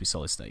it's supposed to be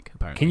Solid Snake.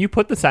 Apparently, Can you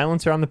put the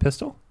silencer on the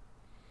pistol?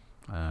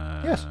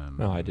 Yes.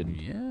 No, I didn't.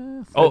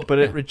 Yeah. Oh, But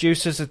it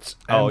reduces its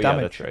yeah,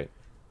 damage. that's right.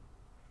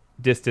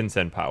 Distance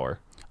and power.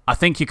 I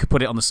think you could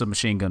put it on the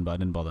submachine gun, but I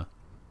didn't bother.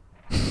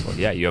 Well,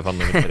 yeah, you have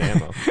unlimited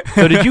ammo.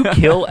 So did you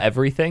kill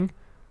everything?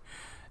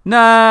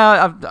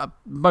 Nah,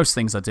 most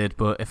things I did,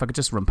 but if I could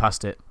just run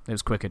past it, it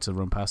was quicker to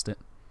run past it.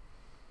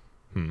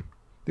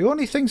 The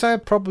only things I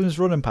had problems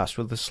running past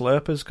were the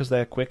slurpers because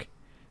they're quick.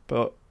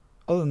 But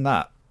other than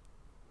that,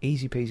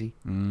 easy peasy.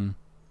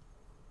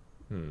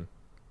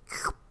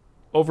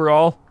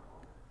 Overall,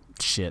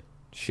 Shit.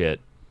 shit.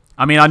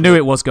 I mean, I knew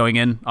it was going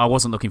in. I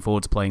wasn't looking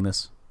forward to playing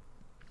this.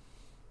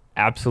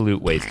 Absolute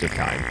waste of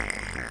time.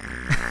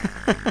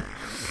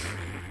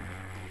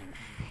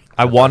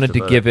 I wanted to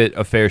about give it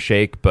a fair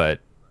shake,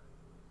 but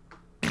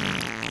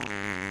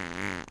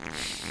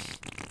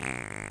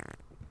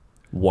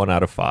 1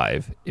 out of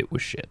 5, it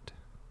was shit.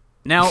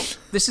 Now,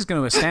 this is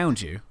going to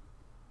astound you.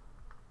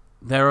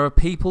 There are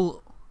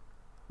people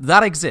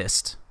that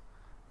exist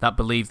that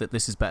believe that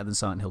this is better than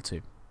Silent Hill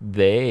 2.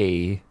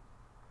 They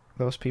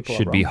Those people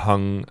should are be wrong.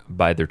 hung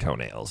by their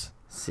toenails.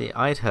 See,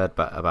 I'd heard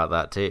about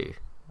that too.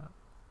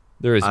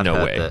 There is I'd no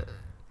heard way. that-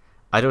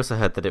 I'd also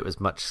heard that it was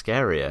much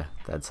scarier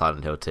than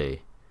Silent Hill 2.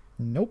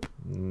 Nope.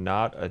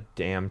 Not a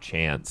damn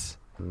chance.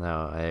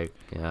 No,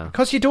 yeah.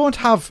 Because you don't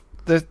have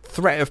the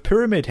threat of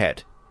Pyramid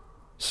Head.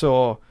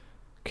 So,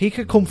 he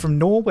could come from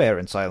nowhere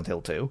in Silent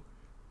Hill 2.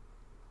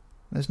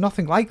 There's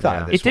nothing like that. Yeah.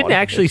 In this It didn't one.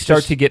 actually It's start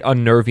just- to get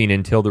unnerving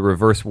until the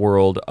reverse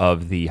world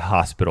of the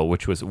hospital,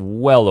 which was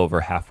well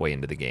over halfway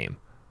into the game.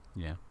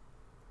 Yeah.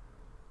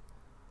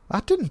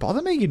 That didn't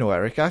bother me,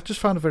 Eric. I just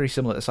found it very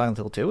similar to Silent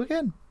Hill 2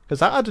 again. Because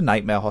that had a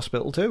nightmare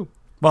hospital too.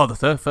 Well, the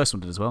first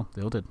one did as well.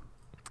 They all did.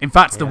 In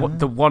fact, the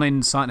one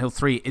in Silent Hill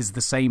 3 is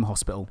the same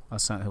hospital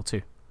as Silent Hill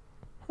 2.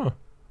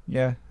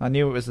 Yeah, I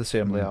knew it was the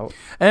same layout.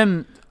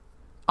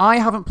 I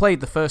haven't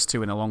played the first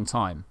two in a long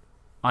time.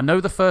 I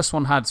know the first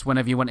one had,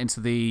 whenever you went into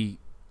the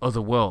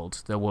other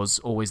world, there was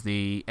always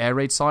the air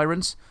raid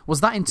sirens.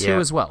 Was that in 2 Yeah.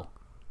 as well?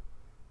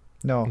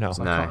 No. No.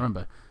 I No. can't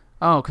remember.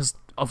 Oh, because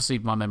obviously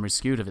my memory's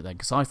skewed of it then,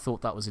 because I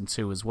thought that was in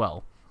 2 as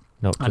well.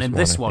 No, And in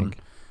this one,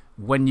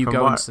 when you From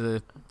go what-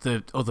 into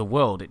the other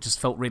world, it just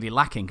felt really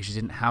lacking because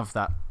you didn't have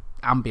that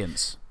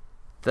ambience.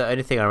 The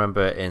only thing I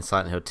remember in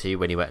Silent Hill 2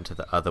 when you went into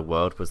the other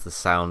world was the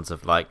sounds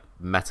of like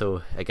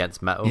metal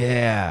against metal.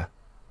 yeah,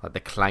 Like the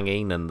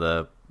clanging and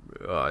the...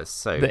 Oh, it's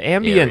so the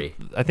ambient. eerie.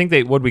 I think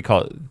what do we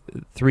call it?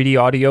 3D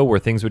audio, where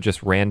things would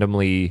just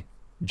randomly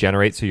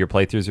generate, so your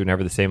playthroughs are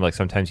never the same. Like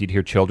sometimes you'd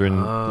hear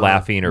children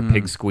laughing or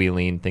pigs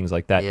squealing, things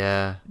like that.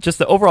 Yeah. Just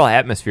the overall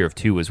atmosphere of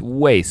 2 was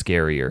way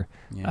scarier.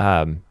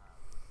 Yeah.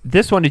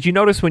 This one, did you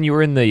notice when you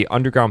were in the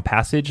underground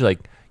passage,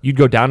 like you'd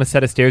go down a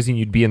set of stairs and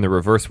you'd be in the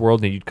reverse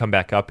world, and you'd come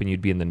back up and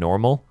you'd be in the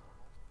normal?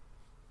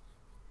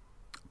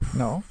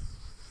 No.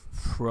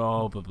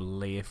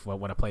 Probably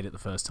when I played it the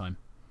first time.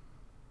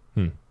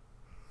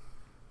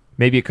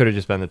 Maybe it could have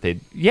just been that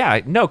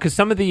because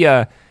some of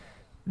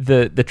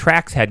the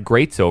tracks had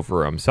grates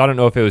over them, so I don't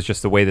know if it was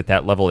just the way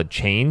that level had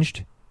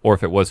changed, or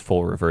if it was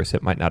full reverse.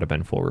 It might not have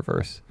been full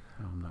reverse.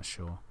 I'm not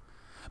sure.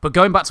 But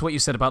going back to what you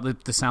said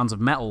about the sounds of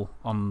metal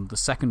on the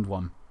second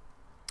one,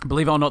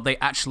 believe it or not, they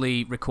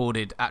actually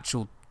recorded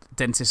actual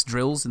dentist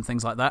drills and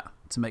things like that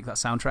to make that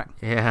soundtrack.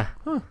 Yeah.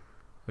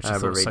 Which I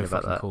thought was so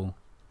fucking that. cool.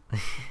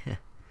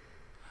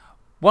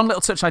 One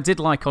little touch I did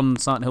like on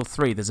Silent Hill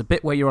 3, there's a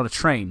bit where you're on a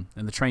train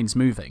and the train's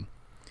moving.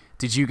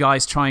 Did you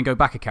guys try and go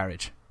back a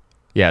carriage?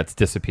 Yeah, it's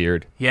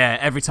disappeared. Yeah,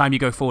 every time you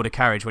go forward a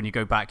carriage, when you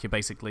go back, you're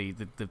basically,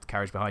 the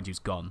carriage behind you's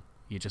gone.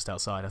 You're just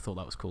outside. I thought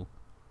that was cool.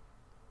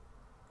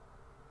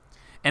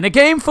 In a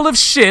game full of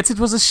shit, it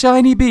was a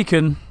shiny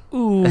beacon.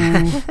 Ooh.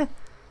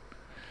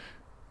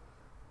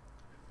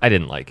 I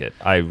didn't like it.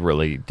 I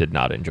really did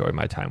not enjoy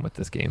my time with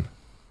this game.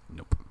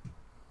 Nope.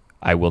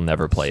 I will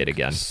never play it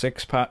again.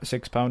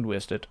 £6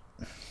 wasted.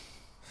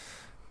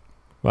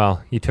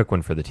 Well, you took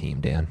one for the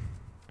team, Dan.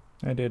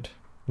 I did.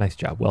 Nice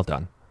job. Well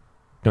done.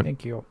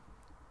 Thank you.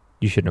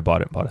 You shouldn't have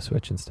bought it. Bought a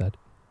Switch instead.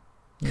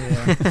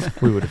 Yeah.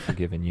 We would have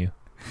forgiven you.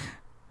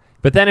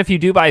 But then if you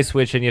do buy a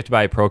Switch, then you have to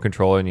buy a Pro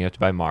Controller and you have to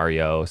buy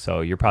Mario,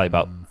 so you're probably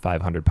about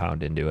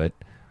 £500 into it.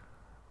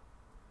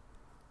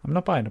 I'm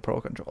not buying a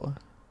Pro Controller.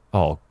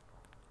 Oh,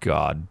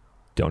 God.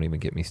 Don't even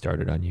get me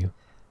started on you.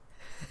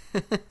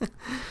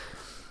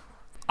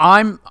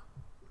 I'm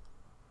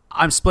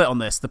split on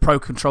this. The Pro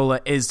Controller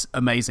is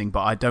amazing,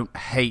 but I don't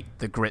hate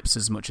the grips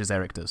as much as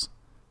Eric does.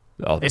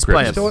 Oh, It's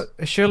playable.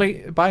 So,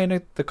 surely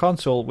buying the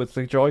console with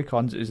the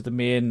Joy-Cons is the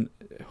main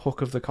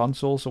hook of the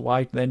console, so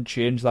why then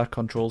change that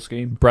control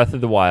scheme? Breath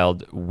of the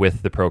Wild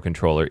with the Pro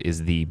Controller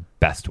is the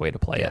best way to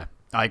play it.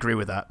 I agree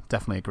with that.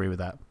 Definitely agree with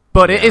that.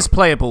 But it is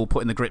playable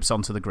putting the grips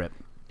onto the grip.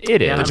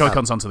 It is. The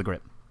Joy-Cons onto the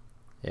grip.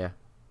 Yeah.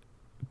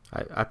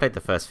 I played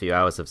the first few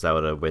hours of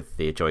Zelda with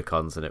the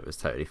Joy-Cons and it was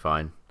totally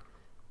fine.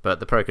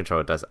 But the Pro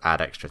Controller does add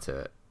extra to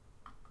it.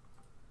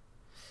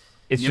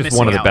 It's You're just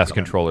one of missing the out, best though.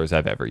 controllers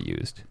I've ever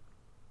used.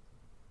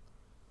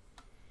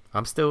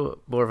 I'm still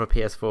more of a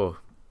PS4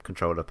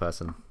 controller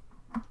person,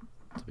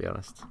 to be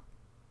honest.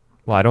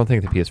 Well, I don't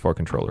think the PS4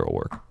 controller will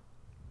work.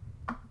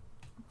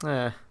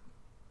 I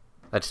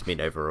just mean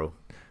overall.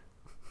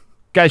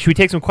 Guys, should we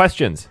take some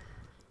questions?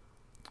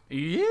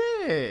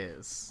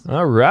 Yes.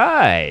 All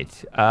right.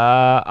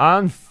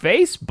 On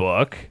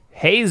Facebook,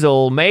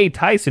 Hazel May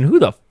Tyson. Who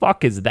the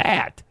fuck is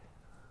that?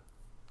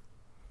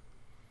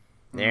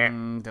 Yeah.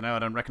 Don't know. I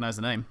don't recognize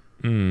the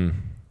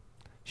name.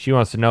 She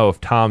wants to know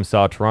if Tom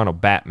saw Toronto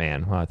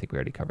Batman. Well, I think we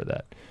already covered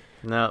that.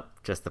 No,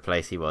 just the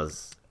place he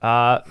was.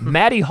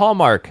 Maddie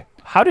Hallmark.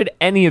 How did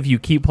any of you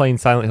keep playing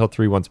Silent Hill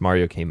 3 once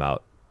Mario came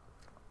out?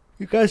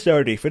 You guys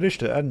already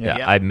finished it, hadn't you? Yeah,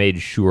 Yeah. I made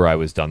sure I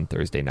was done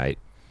Thursday night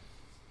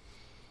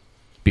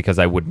because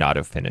I would not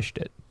have finished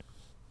it.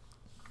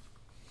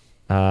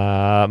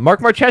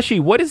 Mark Marcheski,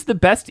 what is the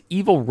best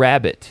evil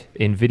rabbit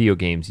in video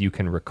games you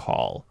can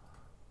recall?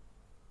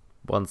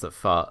 Ones that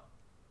fart.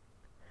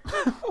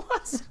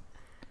 What?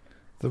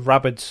 The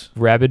rabbits.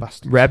 Rabbit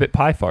Bastards.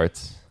 pie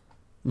farts.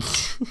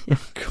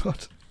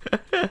 God.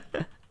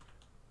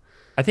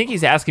 I think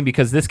he's asking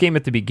because this game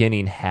at the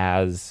beginning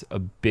has a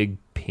big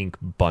pink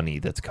bunny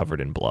that's covered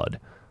in blood.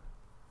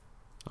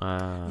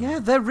 Yeah,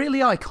 they're really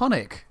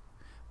iconic.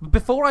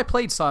 Before I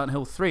played Silent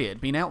Hill 3, it had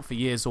been out for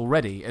years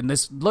already, and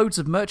there's loads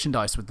of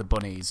merchandise with the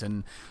bunnies,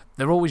 and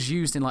they're always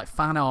used in like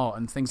fan art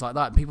and things like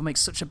that, and people make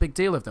such a big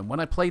deal of them. When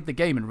I played the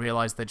game and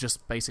realised they're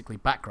just basically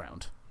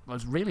background, I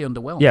was really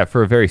underwhelmed. Yeah,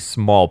 for a very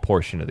small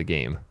portion of the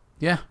game.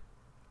 Yeah.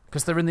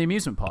 Because they're in the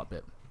amusement park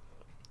bit.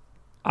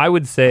 I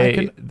would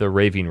say the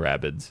Raving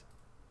Rabbits.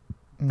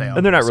 They are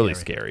And they're not really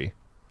scary.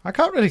 I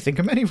can't really think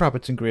of many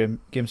rabbits in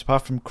games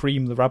apart from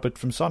Cream the rabbit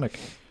from Sonic.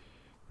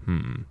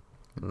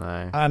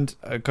 No. And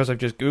because I've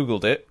just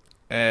Googled it,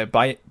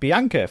 by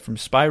Bianca from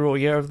Spyro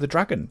Year of the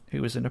Dragon,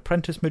 who is an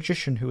apprentice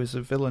magician who is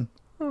a villain.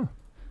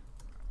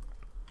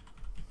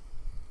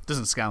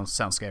 Doesn't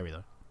sound scary,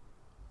 though.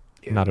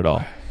 Not at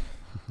all.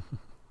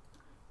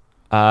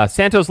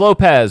 Santos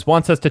Lopez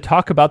wants us to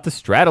talk about the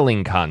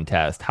straddling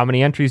contest. How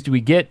many entries do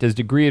we get? Does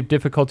degree of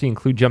difficulty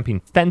include jumping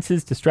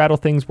fences to straddle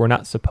things we're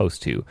not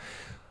supposed to?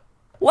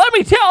 Let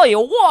me tell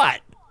you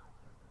what!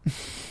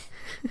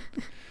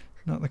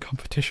 Not the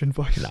competition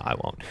voice. No, I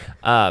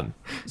won't.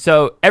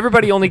 So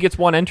everybody only gets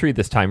one entry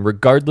this time,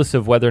 regardless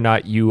of whether or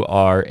not you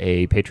are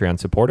a Patreon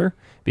supporter,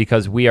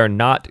 because we are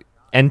not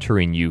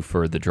entering you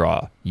for the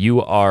draw.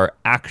 You are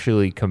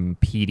actually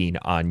competing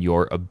on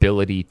your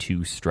ability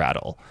to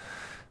straddle.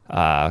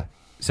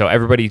 So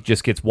everybody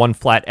just gets one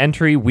flat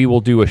entry. We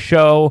will do a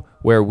show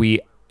where we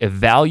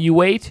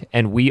evaluate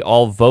and we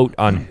all vote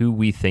on who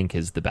we think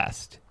is the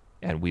best.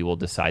 And we will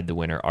decide the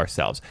winner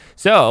ourselves.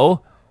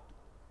 So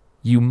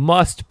you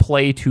must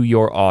play to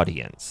your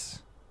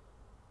audience,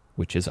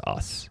 which is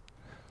us.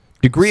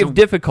 Degree of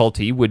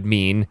difficulty would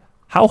mean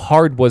how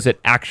hard was it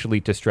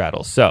actually to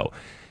straddle. So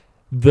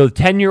the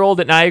 10-year-old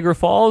at Niagara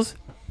Falls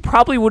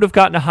probably would have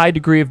gotten a high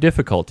degree of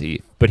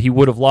difficulty, but he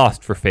would have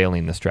lost for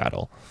failing the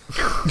straddle.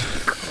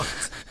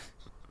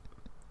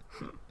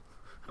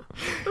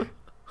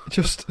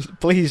 Just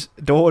please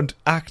don't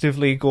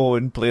actively go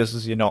in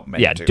places you're not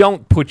meant to.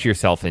 don't put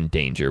yourself in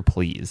danger,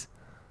 please.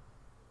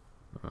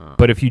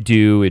 But if you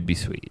do, it'd be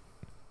sweet.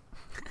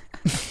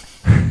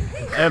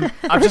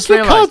 I've just If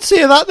you can't realised,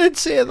 say that, then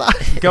say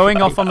that.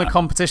 going off on the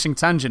competition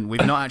tangent,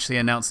 we've not actually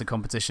announced the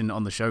competition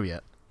on the show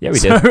yet. Yeah, we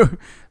did.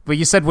 But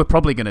you said we're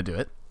probably going to do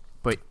it.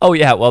 But Oh,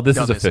 yeah, well, this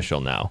Done is this.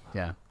 official now.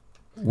 yeah.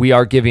 We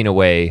are giving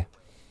away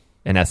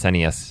an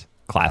SNES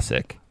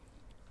Classic.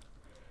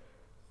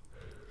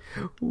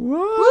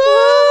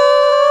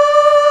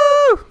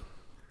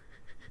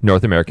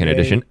 North American Yay.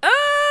 edition.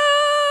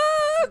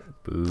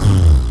 Boo.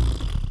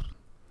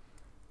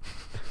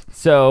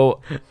 So,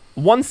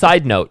 one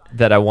side note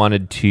that I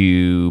wanted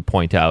to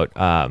point out,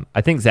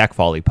 I think Zach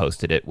Foley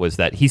posted it, was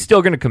that he's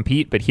still going to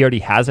compete, but he already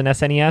has an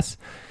SNES.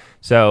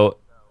 So,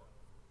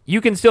 you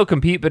can still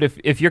compete, but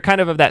if you're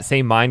kind of that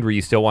same mind where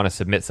you still want to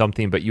submit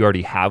something, but you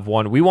already have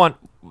one,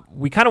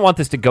 we kind of want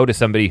this to go to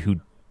somebody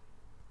who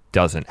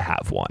doesn't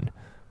have one.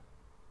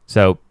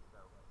 So,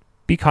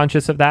 be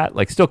conscious of that.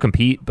 Like, still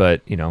compete,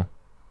 but,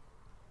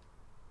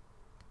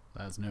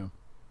 That's new.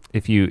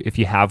 if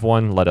you have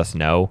one, let us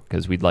know,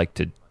 because we'd like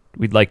to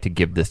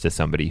give this to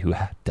somebody who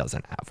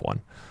doesn't have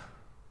one.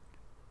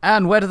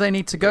 And where do they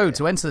need to go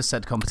to enter the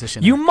said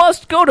competition? You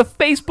must go to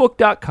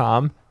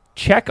facebook.com,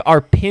 check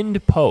our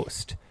pinned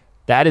post.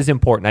 That is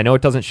important. I know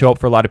it doesn't show up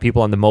for a lot of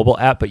people on the mobile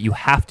app, but you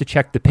have to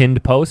check the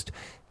pinned post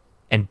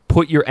and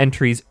put your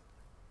entries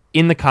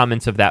in the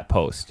comments of that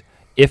post.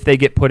 If they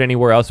get put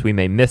anywhere else, we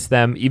may miss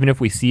them. Even if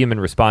we see them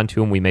and respond to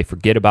them, we may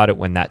forget about it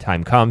when that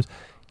time comes.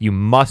 You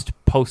must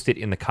post it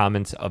in the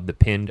comments of the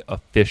pinned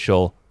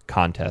official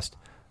contest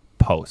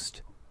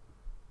post.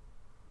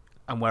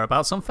 And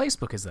whereabouts on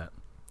Facebook is that?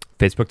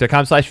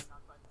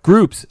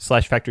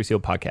 Facebook.com/groups/Factory Seal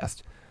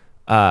Podcast.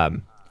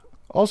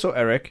 Also,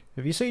 Eric,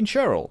 have you seen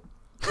Cheryl?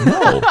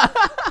 No.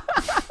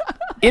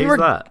 Who's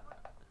that?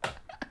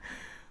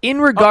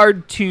 In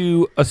regard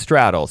to a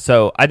straddle,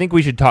 so I think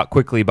we should talk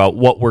quickly about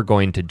what we're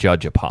going to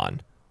judge upon.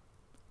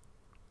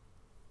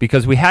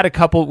 Because we had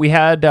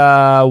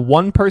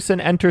one person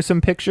enter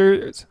some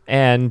pictures,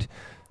 and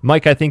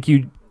Mike, I think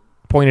you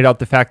pointed out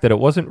the fact that it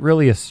wasn't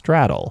really a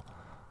straddle.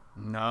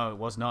 No, it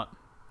was not.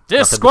 between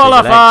the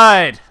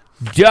Disqualified!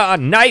 Duh,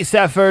 nice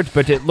effort,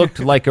 but it looked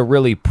like a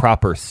really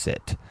proper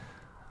sit.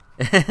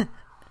 Pinkies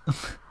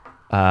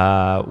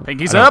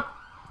up!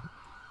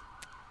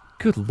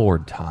 Good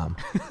Lord, Tom.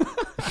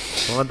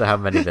 I wonder how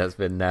many there's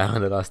been now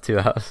in the last 2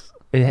 hours.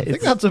 I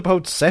think that's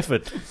about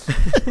 7.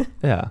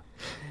 Yeah.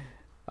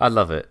 I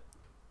love it.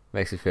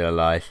 Makes me feel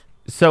alive.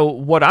 So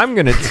what I'm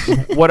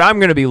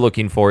gonna be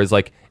looking for is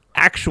like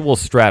actual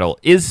straddle.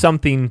 Is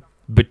something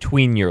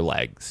between your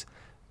legs?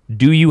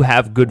 Do you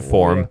have good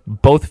form,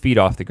 both feet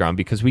off the ground?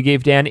 Because we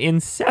gave Dan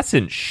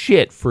incessant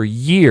shit for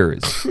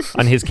years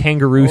on his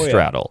kangaroo yeah.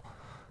 straddle.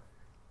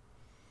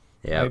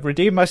 Yeah. I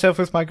redeemed myself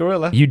with my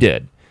gorilla. You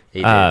did.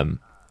 He did.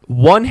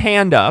 One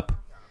hand up,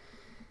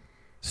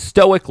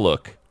 stoic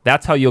look.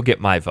 That's how you'll get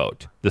my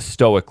vote. The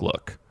stoic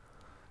look.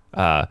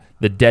 The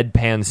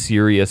deadpan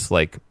serious,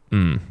 like,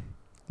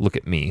 look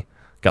at me.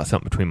 Got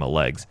something between my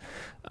legs.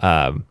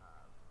 But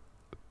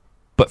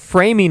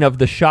framing of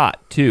the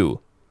shot,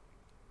 too.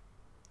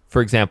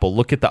 For example,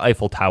 look at the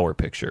Eiffel Tower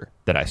picture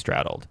that I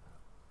straddled.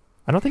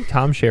 I don't think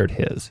Tom shared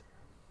his.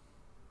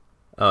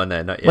 Oh,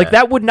 no, not yet. Like,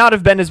 that would not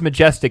have been as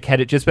majestic had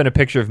it just been a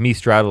picture of me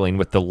straddling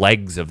with the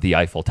legs of the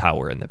Eiffel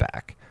Tower in the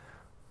back.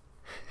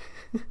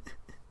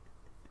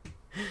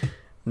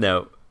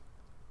 No.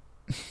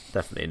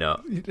 Definitely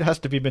not. It has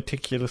to be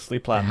meticulously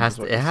planned.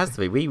 It has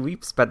to be. We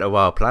spent a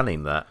while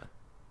planning that.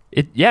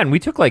 And we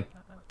took like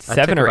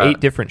 7 or 8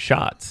 about- different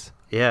shots.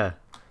 Yeah.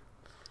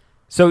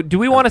 So do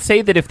we want to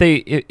say that if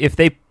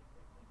they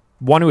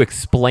want to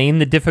explain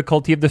the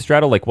difficulty of the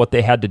straddle, like what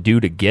they had to do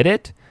to get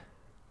it,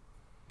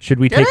 should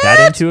we take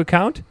that into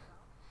account?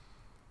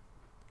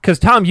 Because,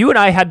 Tom, you and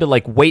I had to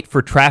like wait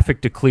for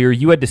traffic to clear.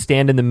 You had to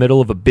stand in the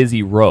middle of a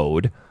busy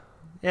road.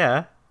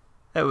 Yeah.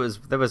 There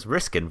was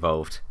risk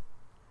involved.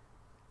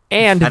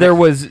 And there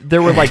were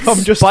like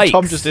spikes.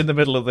 Tom just in the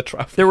middle of the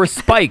traffic. There were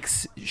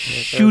spikes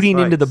shooting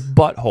into the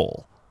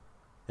butthole.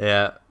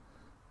 Yeah.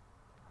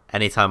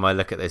 Anytime I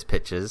look at those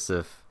pictures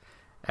of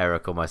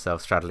Eric or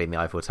myself straddling the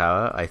Eiffel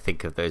Tower, I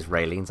think of those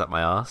railings up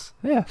my arse.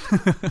 Yeah.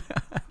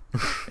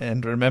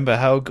 And remember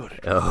how good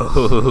it was.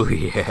 Oh,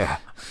 yeah.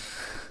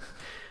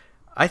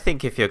 I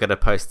think if you're going to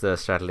post the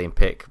straddling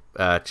pic,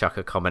 chuck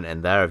a comment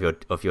in there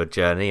of your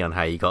journey on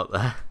how you got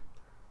there.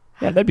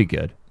 Yeah, that'd be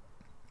good.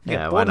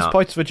 Yeah, why bonus not?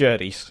 points for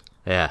journeys.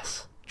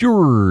 Yes.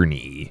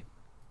 Journey.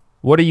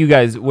 What do you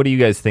guys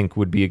think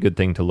would be a good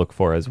thing to look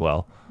for as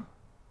well?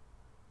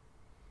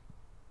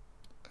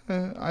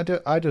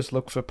 I just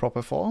look for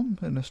proper form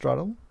in a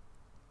straddle.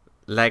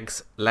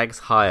 Legs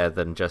higher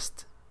than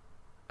just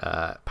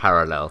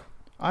parallel.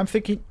 I'm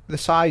thinking the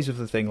size of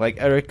the thing.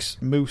 Like Eric's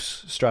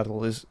moose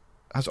straddle has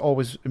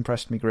always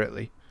impressed me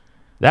greatly.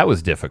 That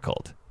was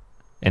difficult.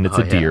 And it's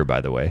Oh, a deer, yeah.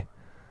 by the way.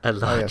 A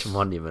large yes.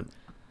 monument.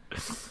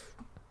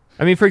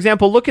 I mean, for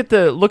example, look at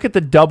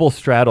the double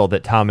straddle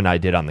that Tom and I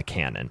did on the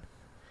Canon.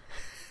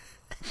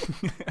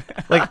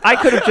 Like I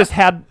could have just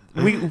had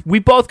we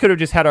both could have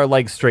just had our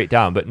legs straight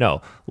down, but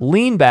no,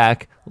 lean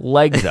back,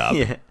 legs up.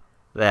 Yeah,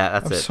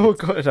 that's I'm it. so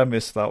good I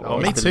missed that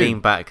one. me It's the too. lean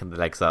back and the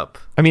legs up.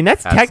 I mean,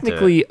 that's Has to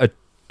technically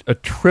a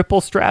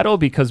triple straddle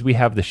because we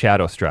have the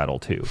shadow straddle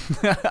too.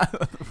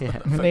 Yeah,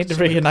 We need to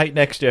reunite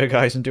next year,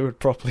 guys, and do it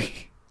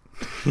properly.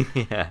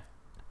 yeah.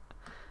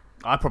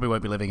 I probably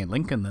won't be living in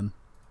Lincoln then.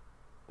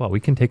 Well, we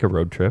can take a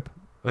road trip.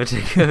 We'll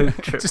take a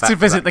trip Just back to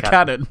visit the that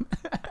cannon.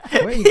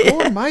 Where are you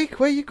going, Mike?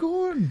 Where are you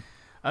going?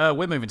 We're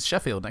moving to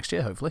Sheffield next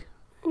year, hopefully.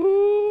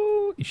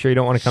 Ooh, you sure you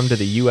don't want to come to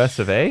the US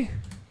of A?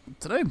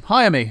 Dunno,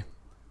 hire me.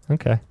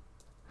 Okay.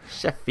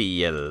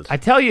 Sheffield. I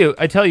tell you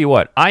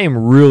what, I am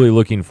really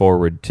looking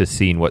forward to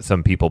seeing what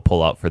some people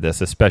pull out for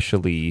this,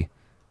 especially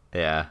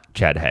Yeah.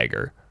 Chad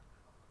Hager.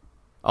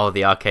 Oh,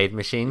 the arcade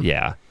machine?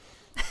 Yeah.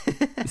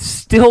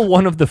 Still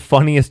one of the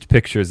funniest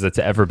pictures that's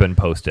ever been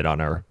posted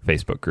on our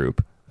Facebook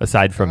group,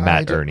 aside from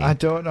Matt Ernie. I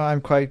don't know. I'm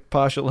quite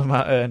partial to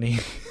Matt Ernie.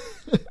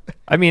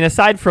 I mean,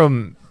 aside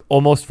from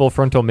almost full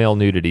frontal male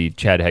nudity,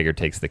 Chad Hager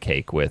takes the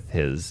cake with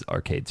his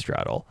arcade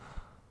straddle.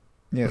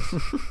 Yes.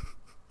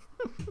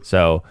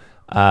 So,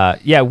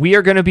 yeah, we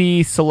are going to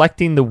be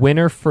selecting the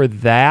winner for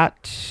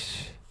that.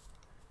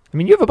 I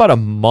mean, you have about a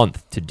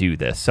month to do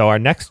this. So our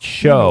next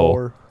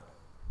show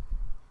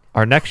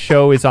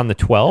is on the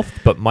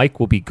 12th, but Mike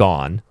will be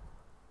gone.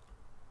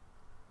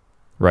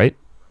 Right?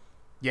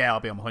 Yeah, I'll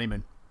be on my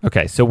honeymoon.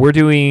 Okay, so we're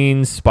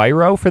doing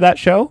Spyro for that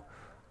show.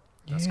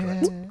 That's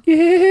correct.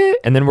 Yeah.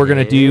 And then we're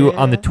going to do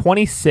on the Yeah.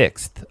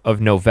 26th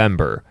of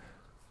November,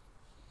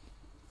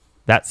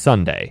 that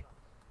Sunday,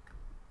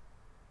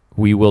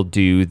 we will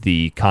do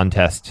the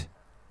contest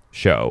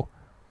show.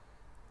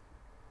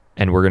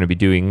 And we're going to be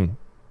doing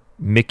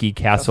Mickey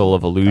Castle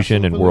of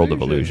Illusion and World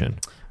of Illusion.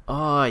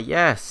 Oh,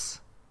 yes.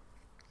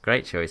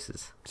 Great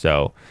choices.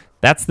 So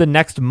that's the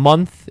next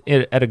month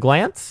at a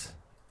glance.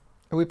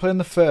 Are we playing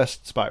the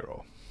first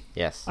Spyro?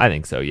 Yes. I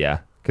think so, yeah,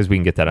 because we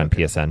can get that on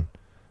PSN.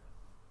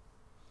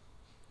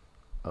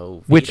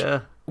 Oh, Which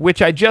Vita.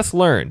 which I just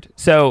learned.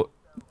 So,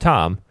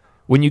 Tom,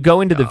 when you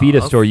go into the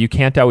Vita store, you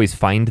can't always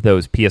find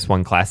those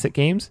PS1 Classic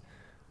games.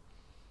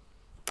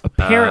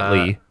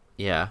 Apparently,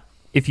 Yeah.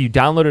 if you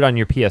download it on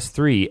your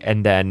PS3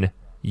 and then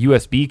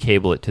USB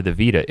cable it to the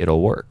Vita,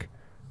 it'll work.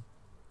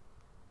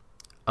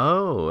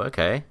 Oh,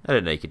 okay. I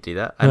didn't know you could do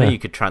that. I know Yeah. you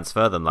could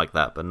transfer them like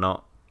that, but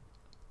not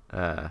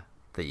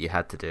that you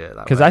had to do it that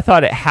way. Because I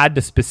thought it had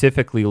to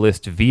specifically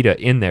list Vita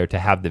in there to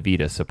have the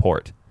Vita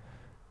support.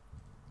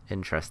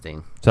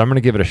 Interesting. So I'm going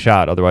to give it a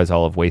shot. Otherwise,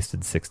 I'll have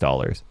wasted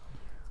 $6.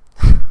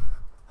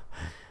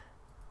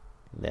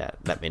 Yeah,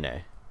 let me know.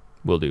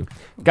 Will do.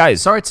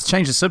 Guys, Sorry to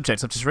change the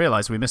subject. I've just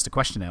realised we missed a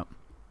question out.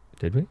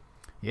 did we?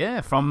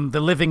 Yeah, from the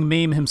living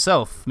meme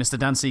himself, Mr.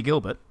 Dan C.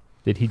 Gilbert.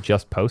 Did he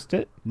just post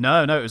it?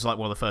 No, it was like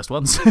one of the first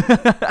ones.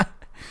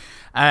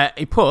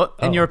 He put,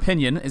 in your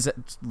opinion, is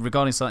it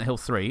regarding Silent Hill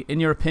 3, in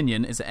your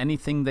opinion, is there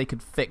anything they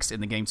could fix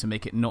in the game to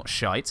make it not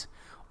shite,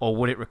 or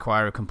would it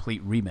require a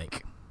complete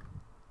remake?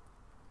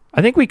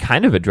 I think we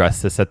kind of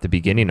addressed this at the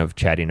beginning of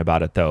chatting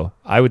about it, though.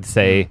 I would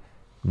say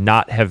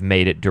not have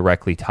made it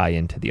directly tie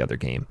into the other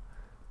game,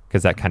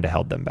 because that kind of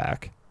held them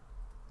back.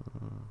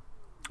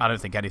 I don't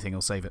think anything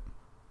will save it.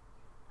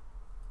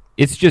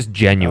 It's just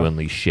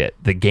genuinely shit.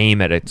 The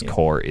game at its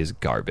core is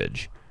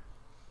garbage.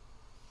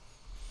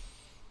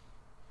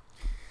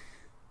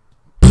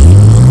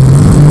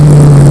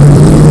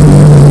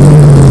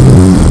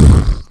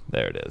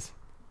 There it is.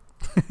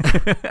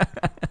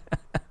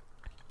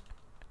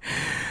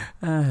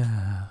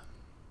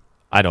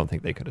 I don't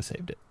think they could have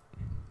saved it.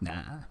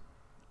 Nah.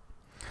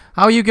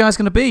 How are you guys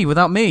going to be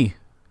without me?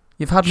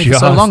 You've had me for so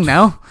Just long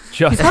now.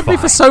 Just You've had me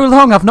for fine. so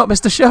long, I've not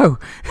missed a show.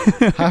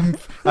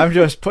 I'm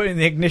just putting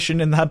the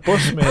ignition in that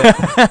bus, mate.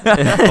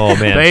 Oh,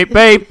 man. Babe,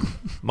 babe.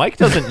 Mike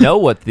doesn't know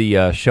what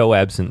the show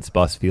absence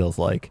bus feels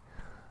like.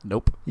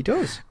 Nope. He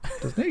does,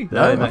 doesn't he?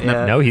 No, not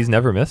yet. No, he's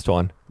never missed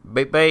one.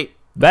 Beep, beep.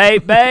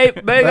 Babe,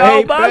 big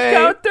old Babe, bus babe.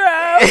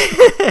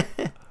 go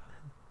through.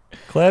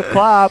 Clip,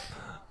 clop.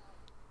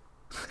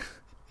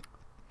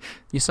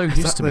 You're so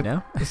used to me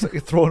now. It's like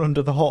you're thrown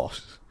under the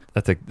horse.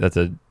 That's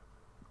a.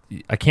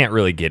 I can't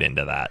really get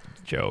into that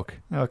joke.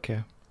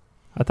 Okay,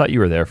 I thought you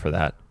were there for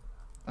that.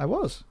 I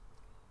was.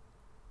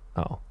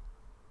 Oh,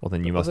 well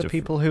then you must Other have.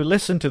 people who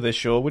listen to this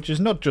show, which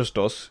is not just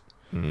us,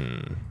 Hmm,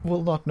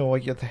 will not know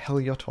what the hell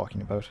you're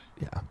talking about.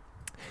 yeah.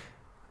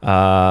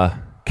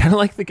 Kind of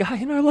like the guy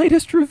in our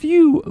latest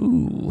review.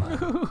 Ooh.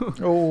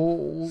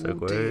 Oh, So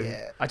good.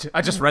 dear.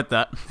 I just read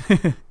that.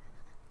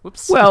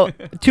 Whoops. Well,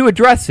 to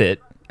address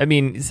it, I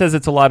mean, it says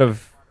it's a lot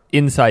of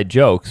inside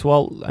jokes.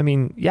 Well, I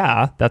mean,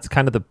 yeah, that's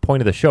kind of the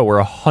point of the show. We're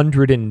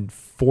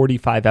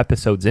 145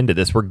 episodes into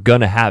this. We're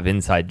gonna have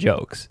inside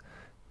jokes.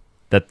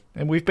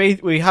 And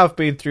we have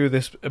been through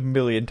this a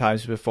million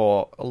times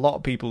before. A lot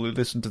of people who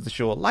listen to the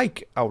show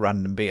like our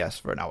random BS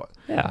for an hour.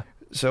 Yeah.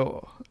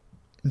 So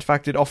In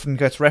fact, it often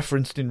gets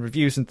referenced in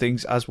reviews and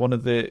things as one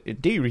of the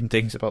endearing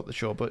things about the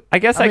show. But I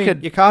guess I mean,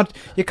 could.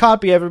 You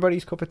can't be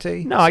everybody's cup of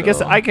tea. No, I guess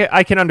so- I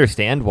can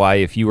understand why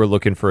if you were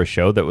looking for a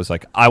show that was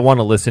like, I want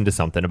to listen to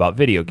something about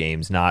video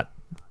games, not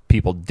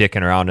people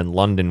dicking around in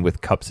London with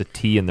cups of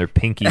tea in their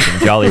pinkies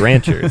and Jolly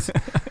Ranchers.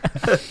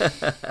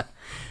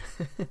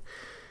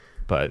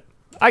 But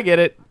I get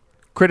it.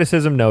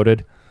 Criticism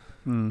noted.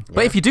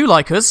 But if you do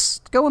like us,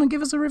 go on and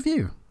give us a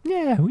review.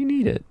 Yeah, we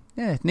need it.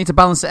 Yeah, need to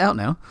balance it out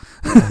now.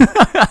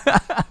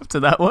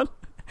 After that one.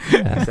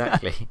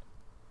 Exactly.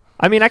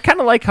 I mean, I kind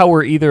of like how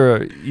we're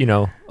either,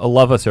 a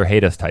love us or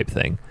hate us type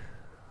thing.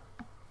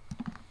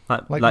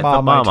 Like the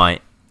Marmite.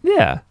 Marmite.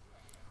 Yeah.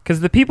 Because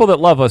the people that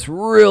love us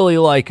really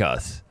like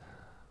us.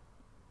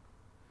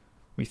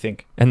 we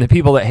think. And the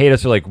people that hate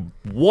us are like,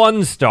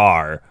 1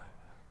 star.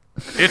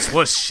 It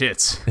was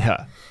shit.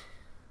 Yeah.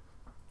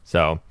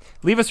 So,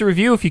 leave us a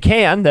review if you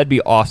can. That'd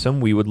be awesome.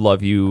 We would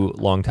love you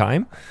long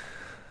time.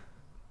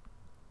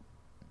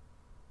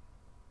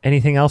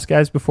 Anything else,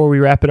 guys, before we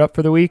wrap it up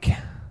for the week?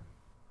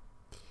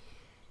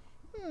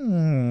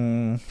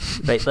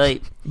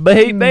 Bait.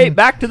 Bait,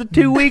 back to the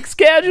 2-week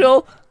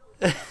schedule.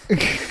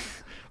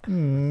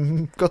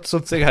 Got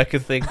something I can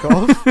think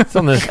of. It's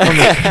on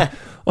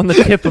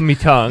the tip of me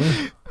tongue.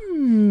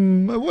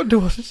 I wonder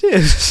what it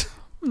is.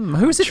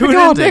 Who's it Tune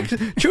regarding?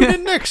 tune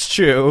in next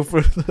show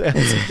for the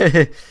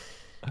answer.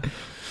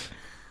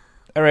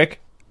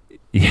 Eric,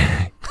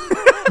 Yeah.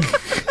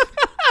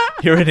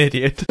 you're an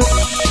idiot.